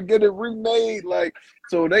over and get it remade. Like,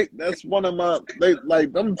 so that's one of my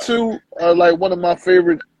like them two are like one of my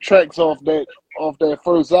favorite tracks off that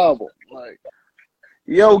first album. Like,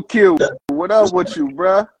 yo, Q, what up with you,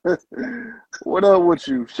 bruh? What up with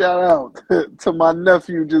you? Shout out to my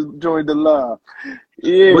nephew just joined the live.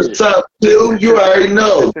 Yeah. What's up, Q? You already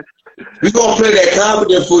know. We gonna play that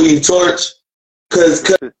Confident for you, Torch. Cause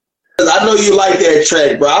I know you like that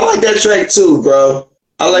track, bro. I like that track too, bro.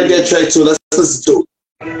 I like that track too. Let's listen to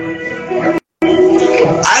it.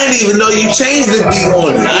 I didn't even know you changed the beat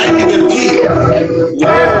on it. I didn't even peep.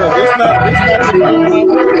 Yeah, it's not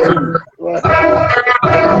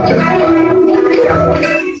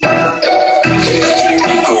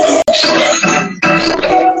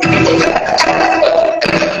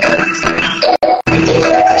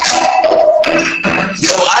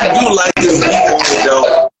Yo, I do like this beat on it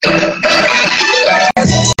though.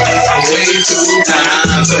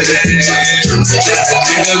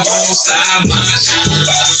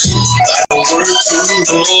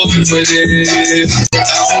 over for this. I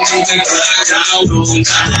don't even crack out on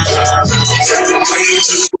time. Way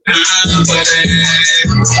too time for that.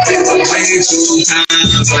 Way too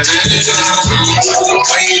time for that.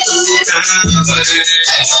 Way too time for that.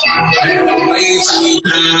 Way too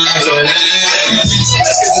time for that.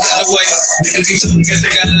 Let's get this out of the way. Niggas be talking because they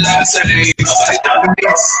got a lot to say. Nobody talking to me.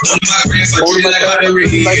 None of my friends fuck you like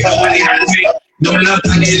IttyBittyRee. Nobody heard me. No enough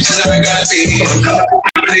I get just like I gotta be.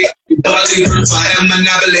 Nobody heard fire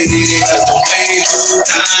monopoly. Way too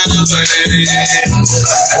time for that.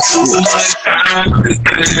 Too much time for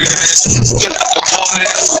that.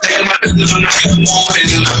 Take my business when I get the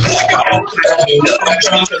morning.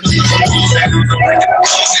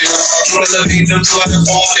 I love you, them so I can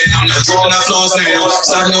fall in. I'm not throwing out floors now.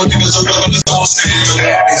 So I know niggas are real on the source now.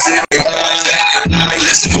 They say they blind. Now they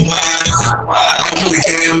listen to why. I don't really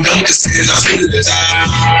care. I'm done with this. I feel the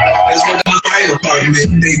time. That's what I'm fighting for.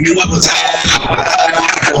 They knew I was high.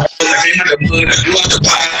 I came out the blood. I knew I was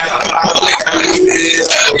pie. I'm only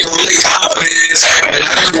confidence. I'm only confidence. And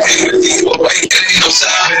I don't hate with people. Wait, there ain't no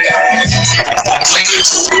stopping it. Way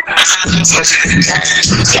too time for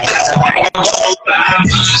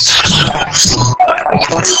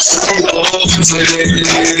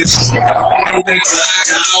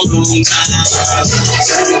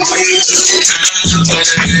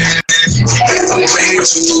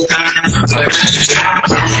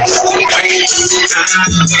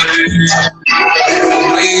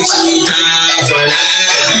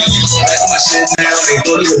that's my shit now. They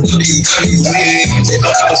go to the booty, they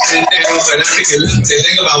thought I was sitting there, but I think it looked, they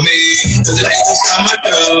think about me. Cause it ain't just how I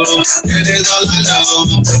know, and that's all I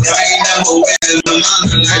know. If I ain't never win, my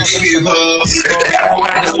mama like give me a ball.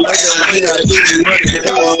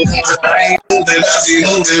 I ain't moving, I be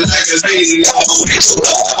moving like a baby. I'm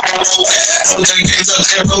taking things up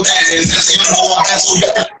there, bro, and that's the only one that's who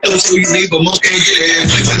you so easy, but most can't get it.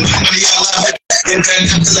 Put my money all out. And then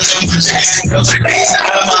to let them put your hand up like these.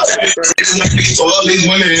 It's like me for all these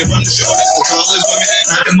women. Run the show, that's the tallest women.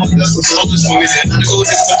 Not the most, that's the tallest women. Not the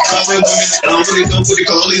oldest, but the tallest women. And I'm really done for the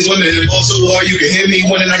call these women. Also, you can hear me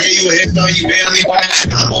when I gave you a head start, you barely won.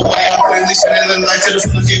 I'm away, I'm really sending them like to the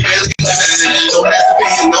front, you barely living. Don't have to be,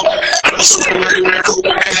 you know. I'm so ready, we're cool.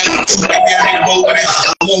 I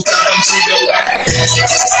won't stop, I'm too dope.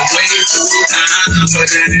 Way too time for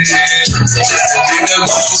that. Nigga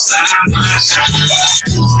won't stop my shot.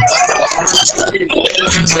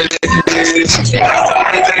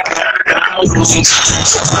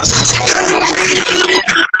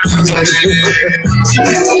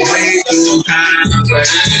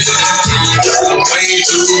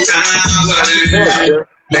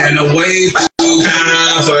 Man, way too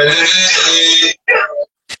kind for that.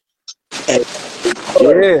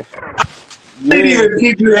 Yeah. Maybe even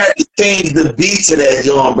people had to change the beat to that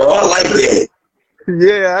joint, bro. I like that.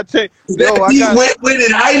 Yeah, I changed. He went with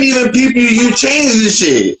it. I ain't even people you changed this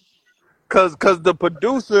shit. Cause the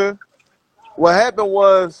producer, what happened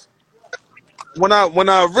was when I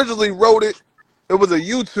originally wrote it, it was a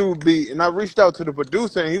YouTube beat, and I reached out to the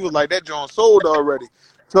producer, and he was like, "That joint sold already."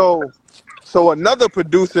 So another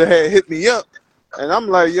producer had hit me up, and I'm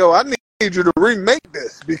like, "Yo, I need you to remake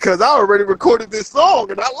this because I already recorded this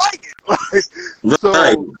song and I like it."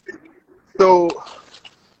 So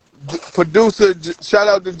producer, shout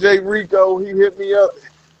out to Jay Rico, he hit me up.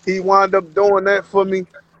 He wound up doing that for me,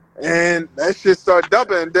 and that shit started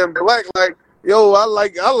dumping. And then Black like, yo, I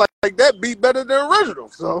like that beat better than original.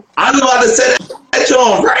 So I know how to say that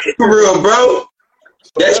joint right for real, bro.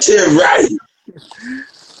 That shit right.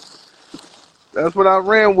 That's what I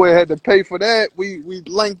ran with. Had to pay for that. We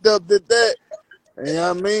linked up, did that. You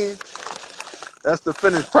know what I mean? That's the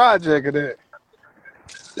finished project of that.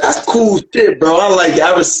 That's cool shit, bro. I like it.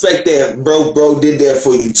 I respect that, bro. Bro did that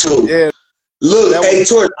for you too. Yeah. Look, hey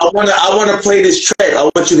Torch, I wanna play this track. I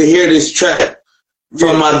want you to hear this track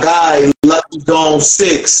from my guy, Lucky Gone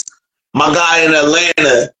 6. My guy in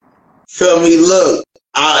Atlanta. Feel me? Look,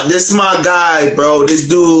 this is my guy, bro. This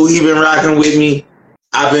dude, he been rocking with me.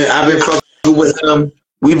 I've been fucking with him.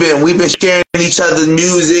 We've been sharing each other's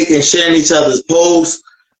music and sharing each other's posts.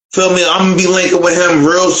 Feel me? I'm gonna be linking with him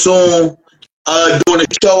real soon. Doing a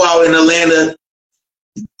show out in Atlanta.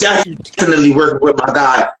 Definitely working with my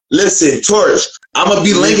guy. Listen, Torch, I'm gonna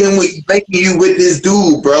be linking you with this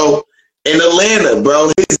dude, bro, in Atlanta,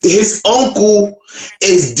 bro. His uncle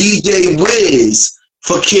is DJ Wiz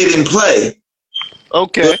for Kid and Play.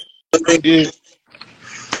 Okay.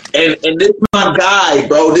 And this my guy,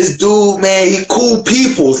 bro. This dude, man, he cool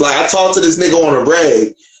peoples. Like I talked to this nigga on a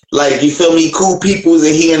reg. Like you feel me, cool peoples,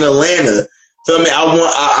 and he in Atlanta. Feel me?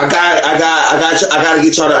 I gotta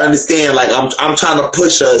get y'all to understand. Like I'm trying to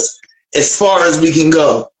push us as far as we can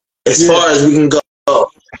go. As far as we can go.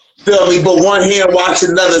 Feel me? But one hand watch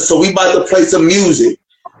another. So we about to play some music.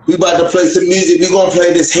 We about to play some music. We gonna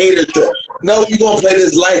play this hater track. No, we gonna play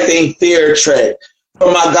this Life Ain't Fair track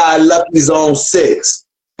from my guy Lucky Zone 6.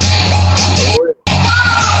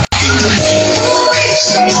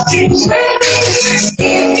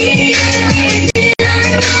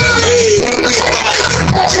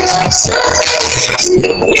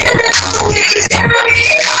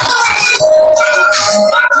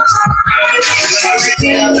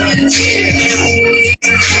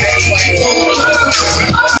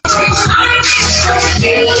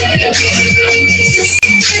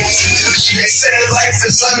 They said life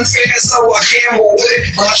is unfair, so I gamble with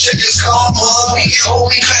it. My shit is called money,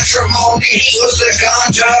 holy matrimony. Was the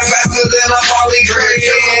ganja faster than a Molly Gray?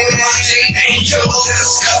 My teen angel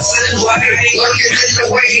discussing life. Looking at the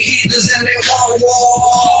way he does and they want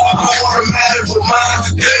war. I want to matter with my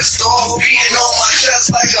pissed off, beating on my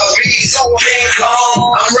chest like a bee, so King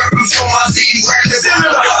Kong. I'm repping for my Z records in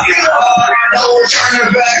the fucking heart. No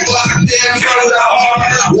turning back, locked in from the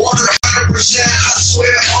heart. 100%, I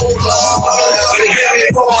swear, hold on. They got me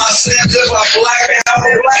for my sins if I black out.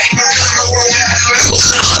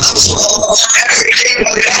 Everything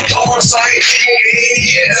on sight.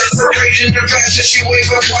 Yeah, raging the passion, she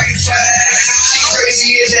wave up white flag.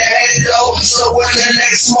 Crazy as a head though, so in the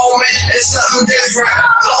next moment, it's something different.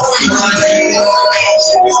 Oh my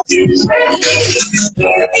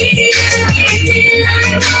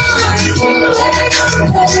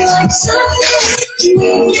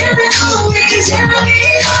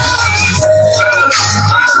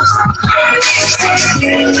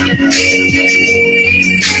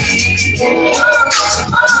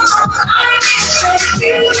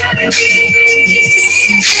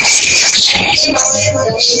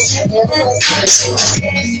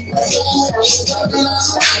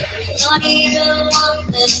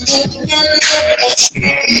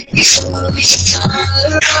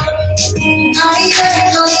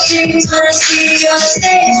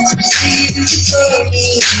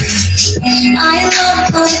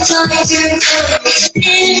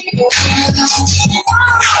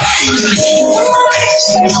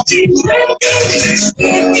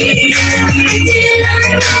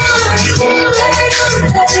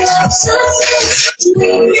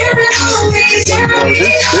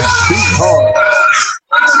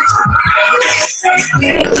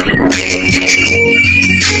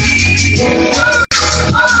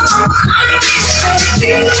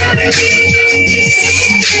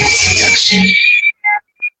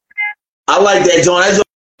I like that joint. That joint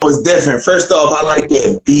was different. First off, I like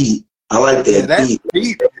that beat. I like that beat.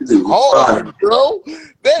 Beat is hard, bro.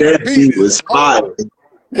 That beat was fire.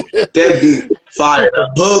 That beat was fire. The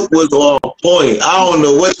hook was on point. I don't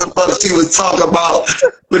know what the fuck she was talking about,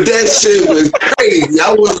 but that shit was crazy.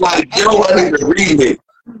 I was like, yo, I need to read it.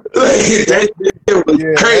 That shit was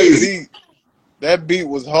crazy. That beat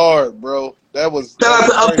was hard, bro. That was. Shout out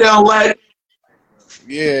to Uptown Light.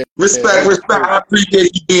 Yeah. Respect. I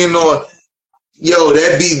appreciate you being on. Yo,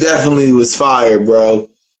 that beat definitely was fire, bro.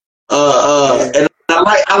 And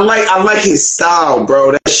I like his style,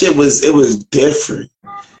 bro. That shit was different.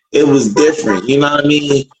 It was different. You know what I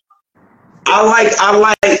mean? I like,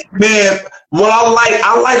 man. What I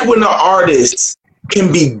like when the artists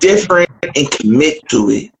can be different and commit to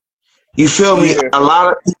it. You feel me? A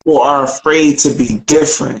lot of people are afraid to be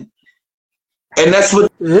different. And that's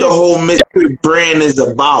what the whole Mysfit brand is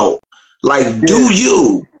about. Like, do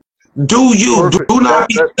you. Do not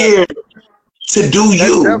be scared to do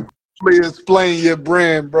you. Definitely explain your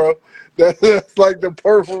brand, bro. That's like the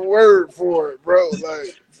perfect word for it, bro.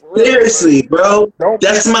 Like, seriously, bro.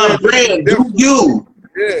 That's my brand. Do you.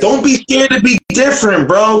 Yeah. Don't be scared to be different,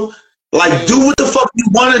 bro. Like, do what the fuck you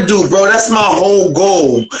want to do, bro. That's my whole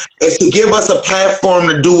goal, is to give us a platform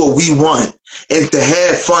to do what we want and to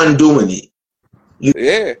have fun doing it. You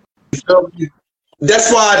feel me?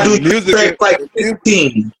 That's why I do music like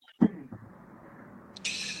 15.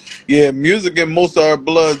 Yeah, music in most of our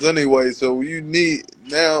bloods anyway. So you need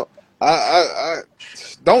now. I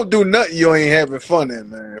don't do nothing you ain't having fun in,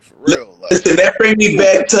 man. For real. Like, listen, that brings me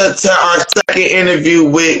back to our second interview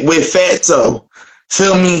with Phatso.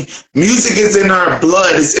 Feel me? Music is in our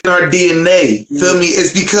blood. It's in our DNA. Feel me?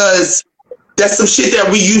 It's because that's some shit that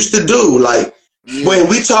we used to do. Like when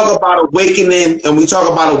we talk about awakening and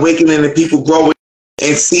and people growing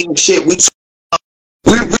and seeing shit, we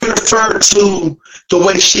refer to the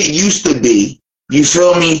way shit used to be. You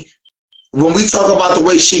feel me? When we talk about the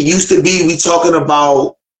way shit used to be, we talking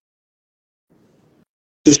about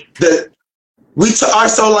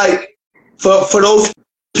so like for those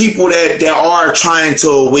people that are trying to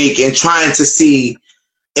awake and trying to see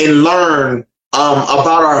and learn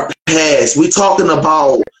about our past. We talking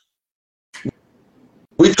about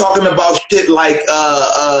shit like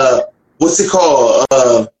what's it called?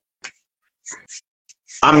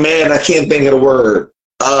 I'm mad, I can't think of the word.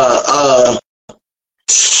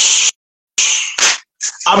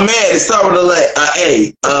 I'm mad. It starts with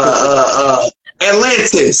A.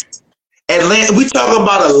 Atlantis. We talking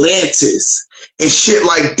about Atlantis and shit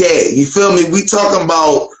like that. You feel me? We talking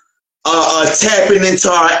about tapping into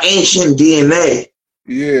our ancient DNA.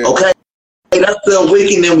 Yeah. Okay. That's the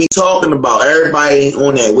awakening we talking about. Everybody ain't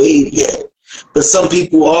on that wave yet, but some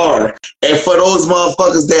people are. And for those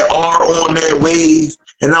motherfuckers that are on that wave,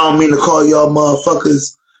 and I don't mean to call y'all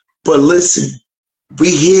motherfuckers, but listen,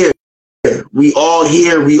 we here. We all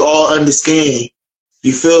here. We all understand.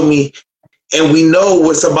 You feel me? And we know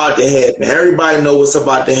what's about to happen. Everybody know what's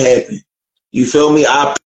about to happen. You feel me?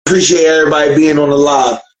 I appreciate everybody being on the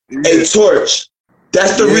live. Yeah. Hey, Torch,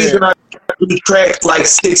 that's the reason I do tracks like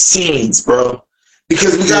 16s, bro.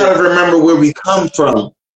 Because we gotta remember where we come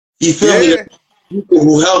from. You feel me? The people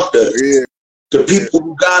who helped us. The people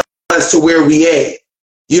who got us to where we at.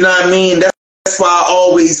 You know what I mean? That's why I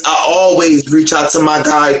always reach out to my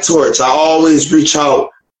guy Torch. I always reach out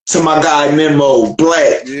to my guy Memo,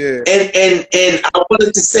 Black. Yeah. And I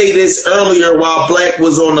wanted to say this earlier while Black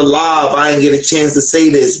was on the live. I didn't get a chance to say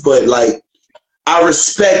this, but like I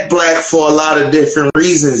respect Black for a lot of different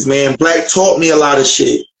reasons, man. Black taught me a lot of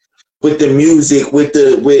shit with the music, with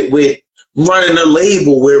running a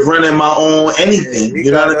label, with running my own anything. He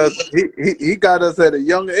got us at a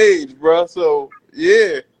young age, bro. So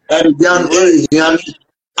yeah. At a young age, you know what I mean?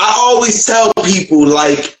 I always tell people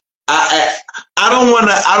like I don't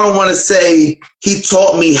wanna say he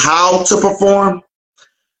taught me how to perform.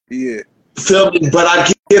 Yeah. Feel me? But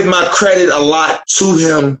I give my credit a lot to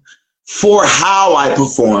him for how I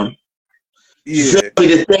perform. Yeah. Feel me?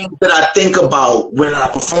 The things that I think about when I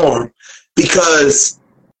perform. Because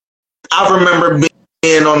I remember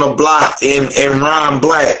being on the block and Ron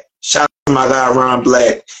Black, shout out to my guy Ron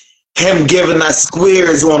Black, him giving us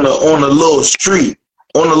squares on the little street,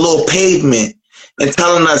 on the little pavement, and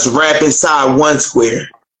telling us rap inside one square,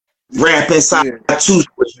 rap inside two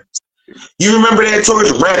squares. You remember that,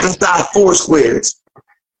 Torch? Rap inside 4 squares.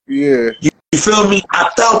 Yeah. You feel me? I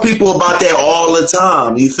tell people about that all the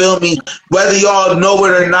time. You feel me? Whether y'all know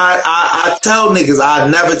it or not, I tell niggas I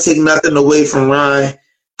never take nothing away from Ryan,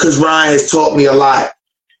 because Ryan has taught me a lot.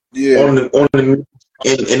 Yeah. On the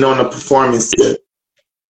performance tip.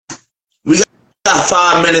 We got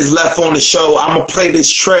 5 minutes left on the show. I'm gonna play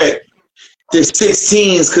this track. There's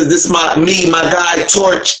 16s because this my guy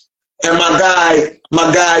Torch, and my guy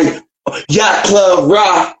Yacht Club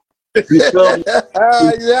Rock. You feel me?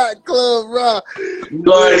 Yacht Club Rock. You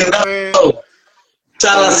already know.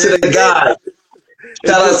 Shout out to the guy.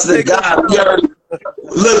 Shout out to the guy. We already,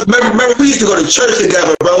 look, remember we used to go to church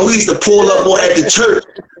together, bro. We used to pull up at the church.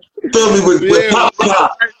 You feel me? With Pop.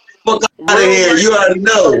 Fuck out of here. You already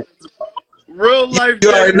know. Real life. You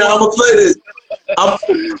already know. I'm gonna play this. I'm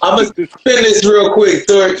gonna spin this real quick,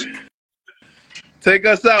 Torch. Take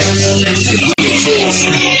us out.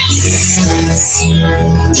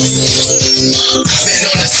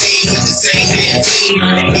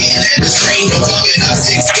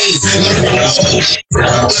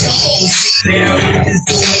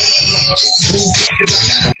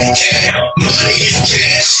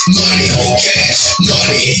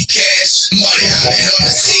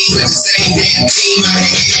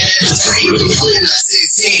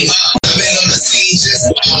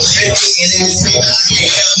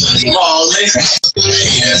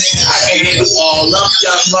 I can't hit the wall up,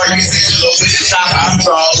 young Marcus, over the top, I'm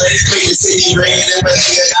crawling, make the city rain, and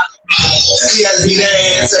she has me there,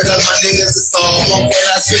 answer, cause my niggas is all what can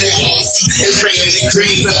I say? It's bringing the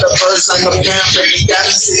green with the verse like a pamper, you got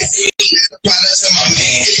me 16. Product to my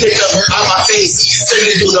man, pick up on my face, send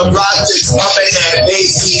it through the projects, my man that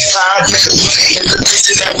bass, he's tired, and the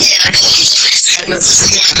bitches that we act on the streets, and the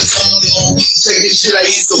take this shit, I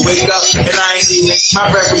used to wake up, and I ain't even my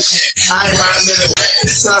breakfast. I ain't rhyming in the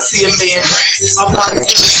breakfast, I see a man, I'm probably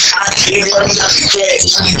I can't let me not the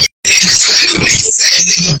cash.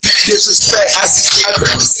 Disrespect, I see I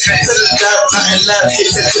represent to the left, I ain't left,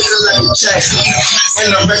 hit to the left, check.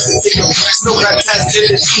 And the rest of the no got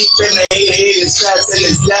tested, it's deep in the head, it's fast and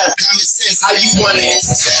it's left. How you want it?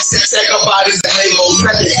 Check our bodies and labels,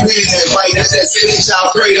 let it breathe and right at that finish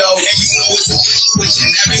Alfredo. And you know it's a which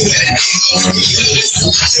in everywhere that they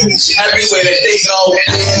go. everywhere that they go.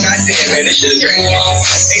 Goddamn, man, this shit is great.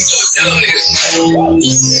 Ain't so dumb, niggas.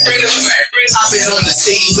 Bring them back. I've been on the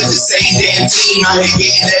scene with the same damn team. I ain't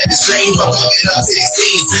getting at the stream, but fucking up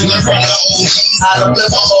 16. Learn from the OGs how to flip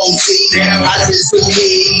a whole team. Damn, I just took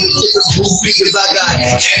me to the group because I got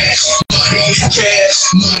cash, money, cash,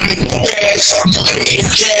 money, cash, money,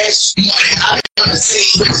 cash, money. I've been on the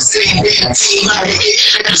scene with the same damn team. I ain't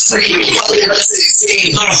getting at the stream, fucking up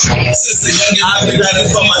 16. Since the youngin', I've been running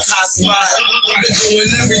for my top spot. I've been doing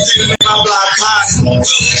everything to make my block hot. I'm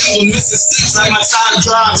missing steps like my time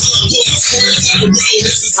drops. This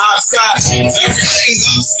is hot scotch. Everything's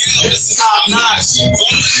upscale. This is top notch. All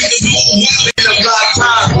the niggas know in the block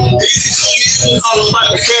top. All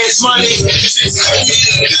about the cash money.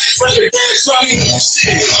 But the cash money,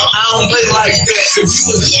 I don't play like that. If you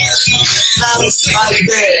was not like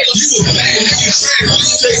that,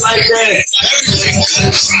 straight like that,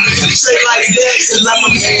 straight like that, cause I'm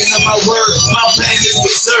a man of my word. My plan is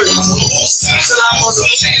berserk. Till I'm on the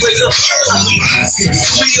with the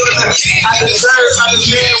I deserve, I'm the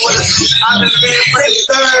man with the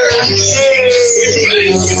third. Hey.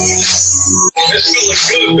 It's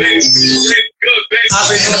feeling good, baby. I've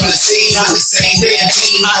been on the scene, I'm the same damn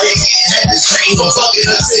team. I ain't getting at the train, but fucking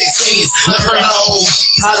up 16. Learn how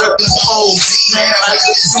to the whole man, I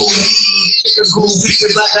just do me. The cool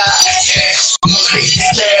because I got cash, money,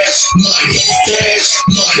 cash, money, cash,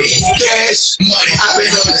 money, cash, money. I've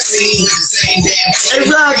been on the scene with the same damn team.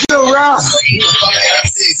 Hey, Rock, yo, Rock.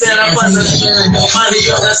 Said I'm on the money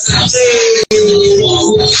on the stage.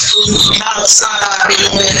 Outside,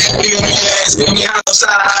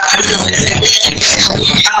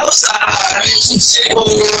 outside,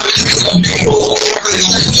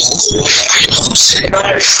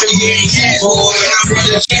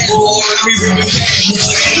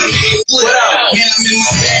 what up? Man, I'm in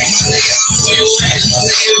my bag, my nigga, I'm for your ass, my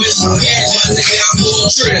nigga, miss my gas, my nigga, I'm full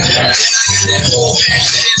trip. And I got that whole bag,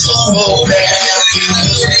 that whole bag.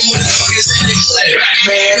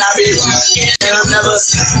 Man, I be rockin', and I'm never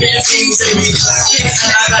stopping. Things they be clocking,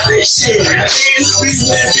 and I got this shit. And I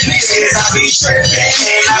be trippin',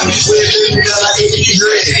 and I be whippin', girl, I get you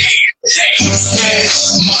ready. Cash,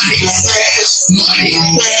 money, cash, money,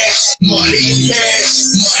 cash, money, cash,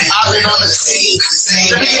 money. I've been on the scene.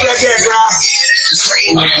 Let me get that gas, bro.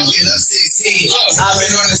 I've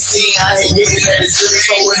been on the scene. I ain't getting that shit.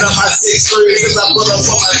 Throwing up my 6'3" cause I pull up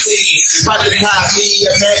on my team. About to cop me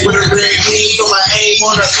a Mac with a red beam. So I aim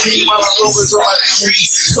on a fleet while my focus on my street.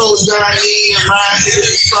 So Johnny and mine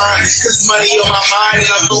is fine. Cause money on my mind and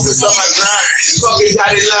I'm focused on my grind. Fucking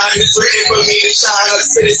got it lined. It's written for me to shine. I'm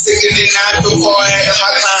spitting sicker than not too far ahead of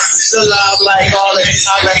my time. The love like all of this.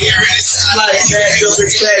 I like it. Like that, your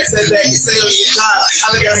respect. Said that you stay on your time.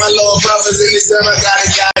 I look at my little brothers in this time. I got a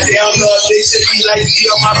goddamn love. They should be like me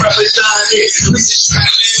on my brother John. We just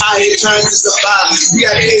out here trying to survive. We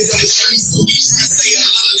got kids on the streets.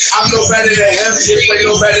 I'm no better than him. They play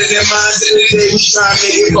no better than mine. End of the day, we try to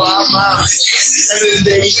make it for our moms. End of the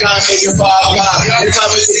day, we try to make it for our pop. If I'm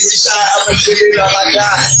gonna take a shot, I'm gonna give it all I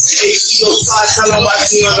got. HBO spot, tell them I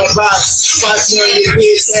see on the box. Watch me on your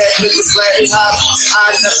bitch head with the flat top.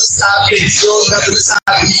 I never stop it. You'll never stop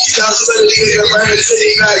it. Y'all still nigga run the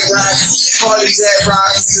city like rock. Parties at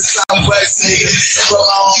rock. The Southwest nigga. But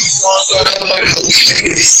my homies want so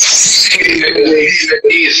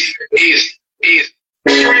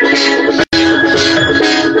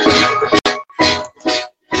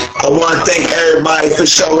I want to thank everybody for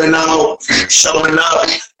showing up,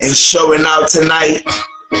 and showing out tonight.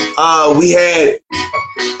 We had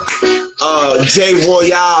J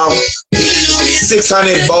Royale,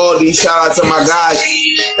 600 Baldy, shout out to my guy.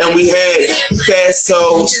 And we had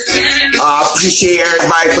Phatso. I appreciate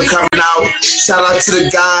everybody for coming out. Shout out to the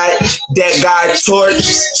guy, that guy Torch.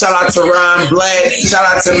 Shout out to Ron Black. Shout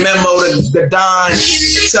out to Memo, the Don.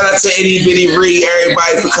 Shout out to IttyBittyRee,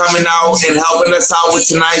 everybody for coming out and helping us out with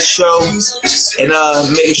tonight's show and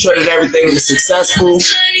making sure that everything was successful.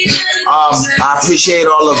 I appreciate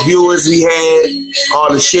all the viewers we had,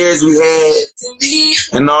 all the shares we had,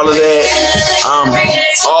 and all of that.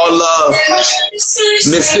 All love.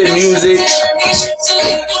 Mysfit Music,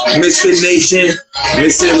 Mysfit Nation,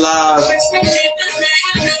 Mysfit Live.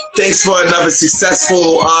 Thanks for another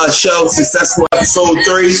successful show, successful episode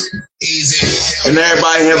 3. And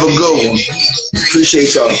everybody have a good one.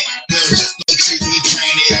 Appreciate y'all.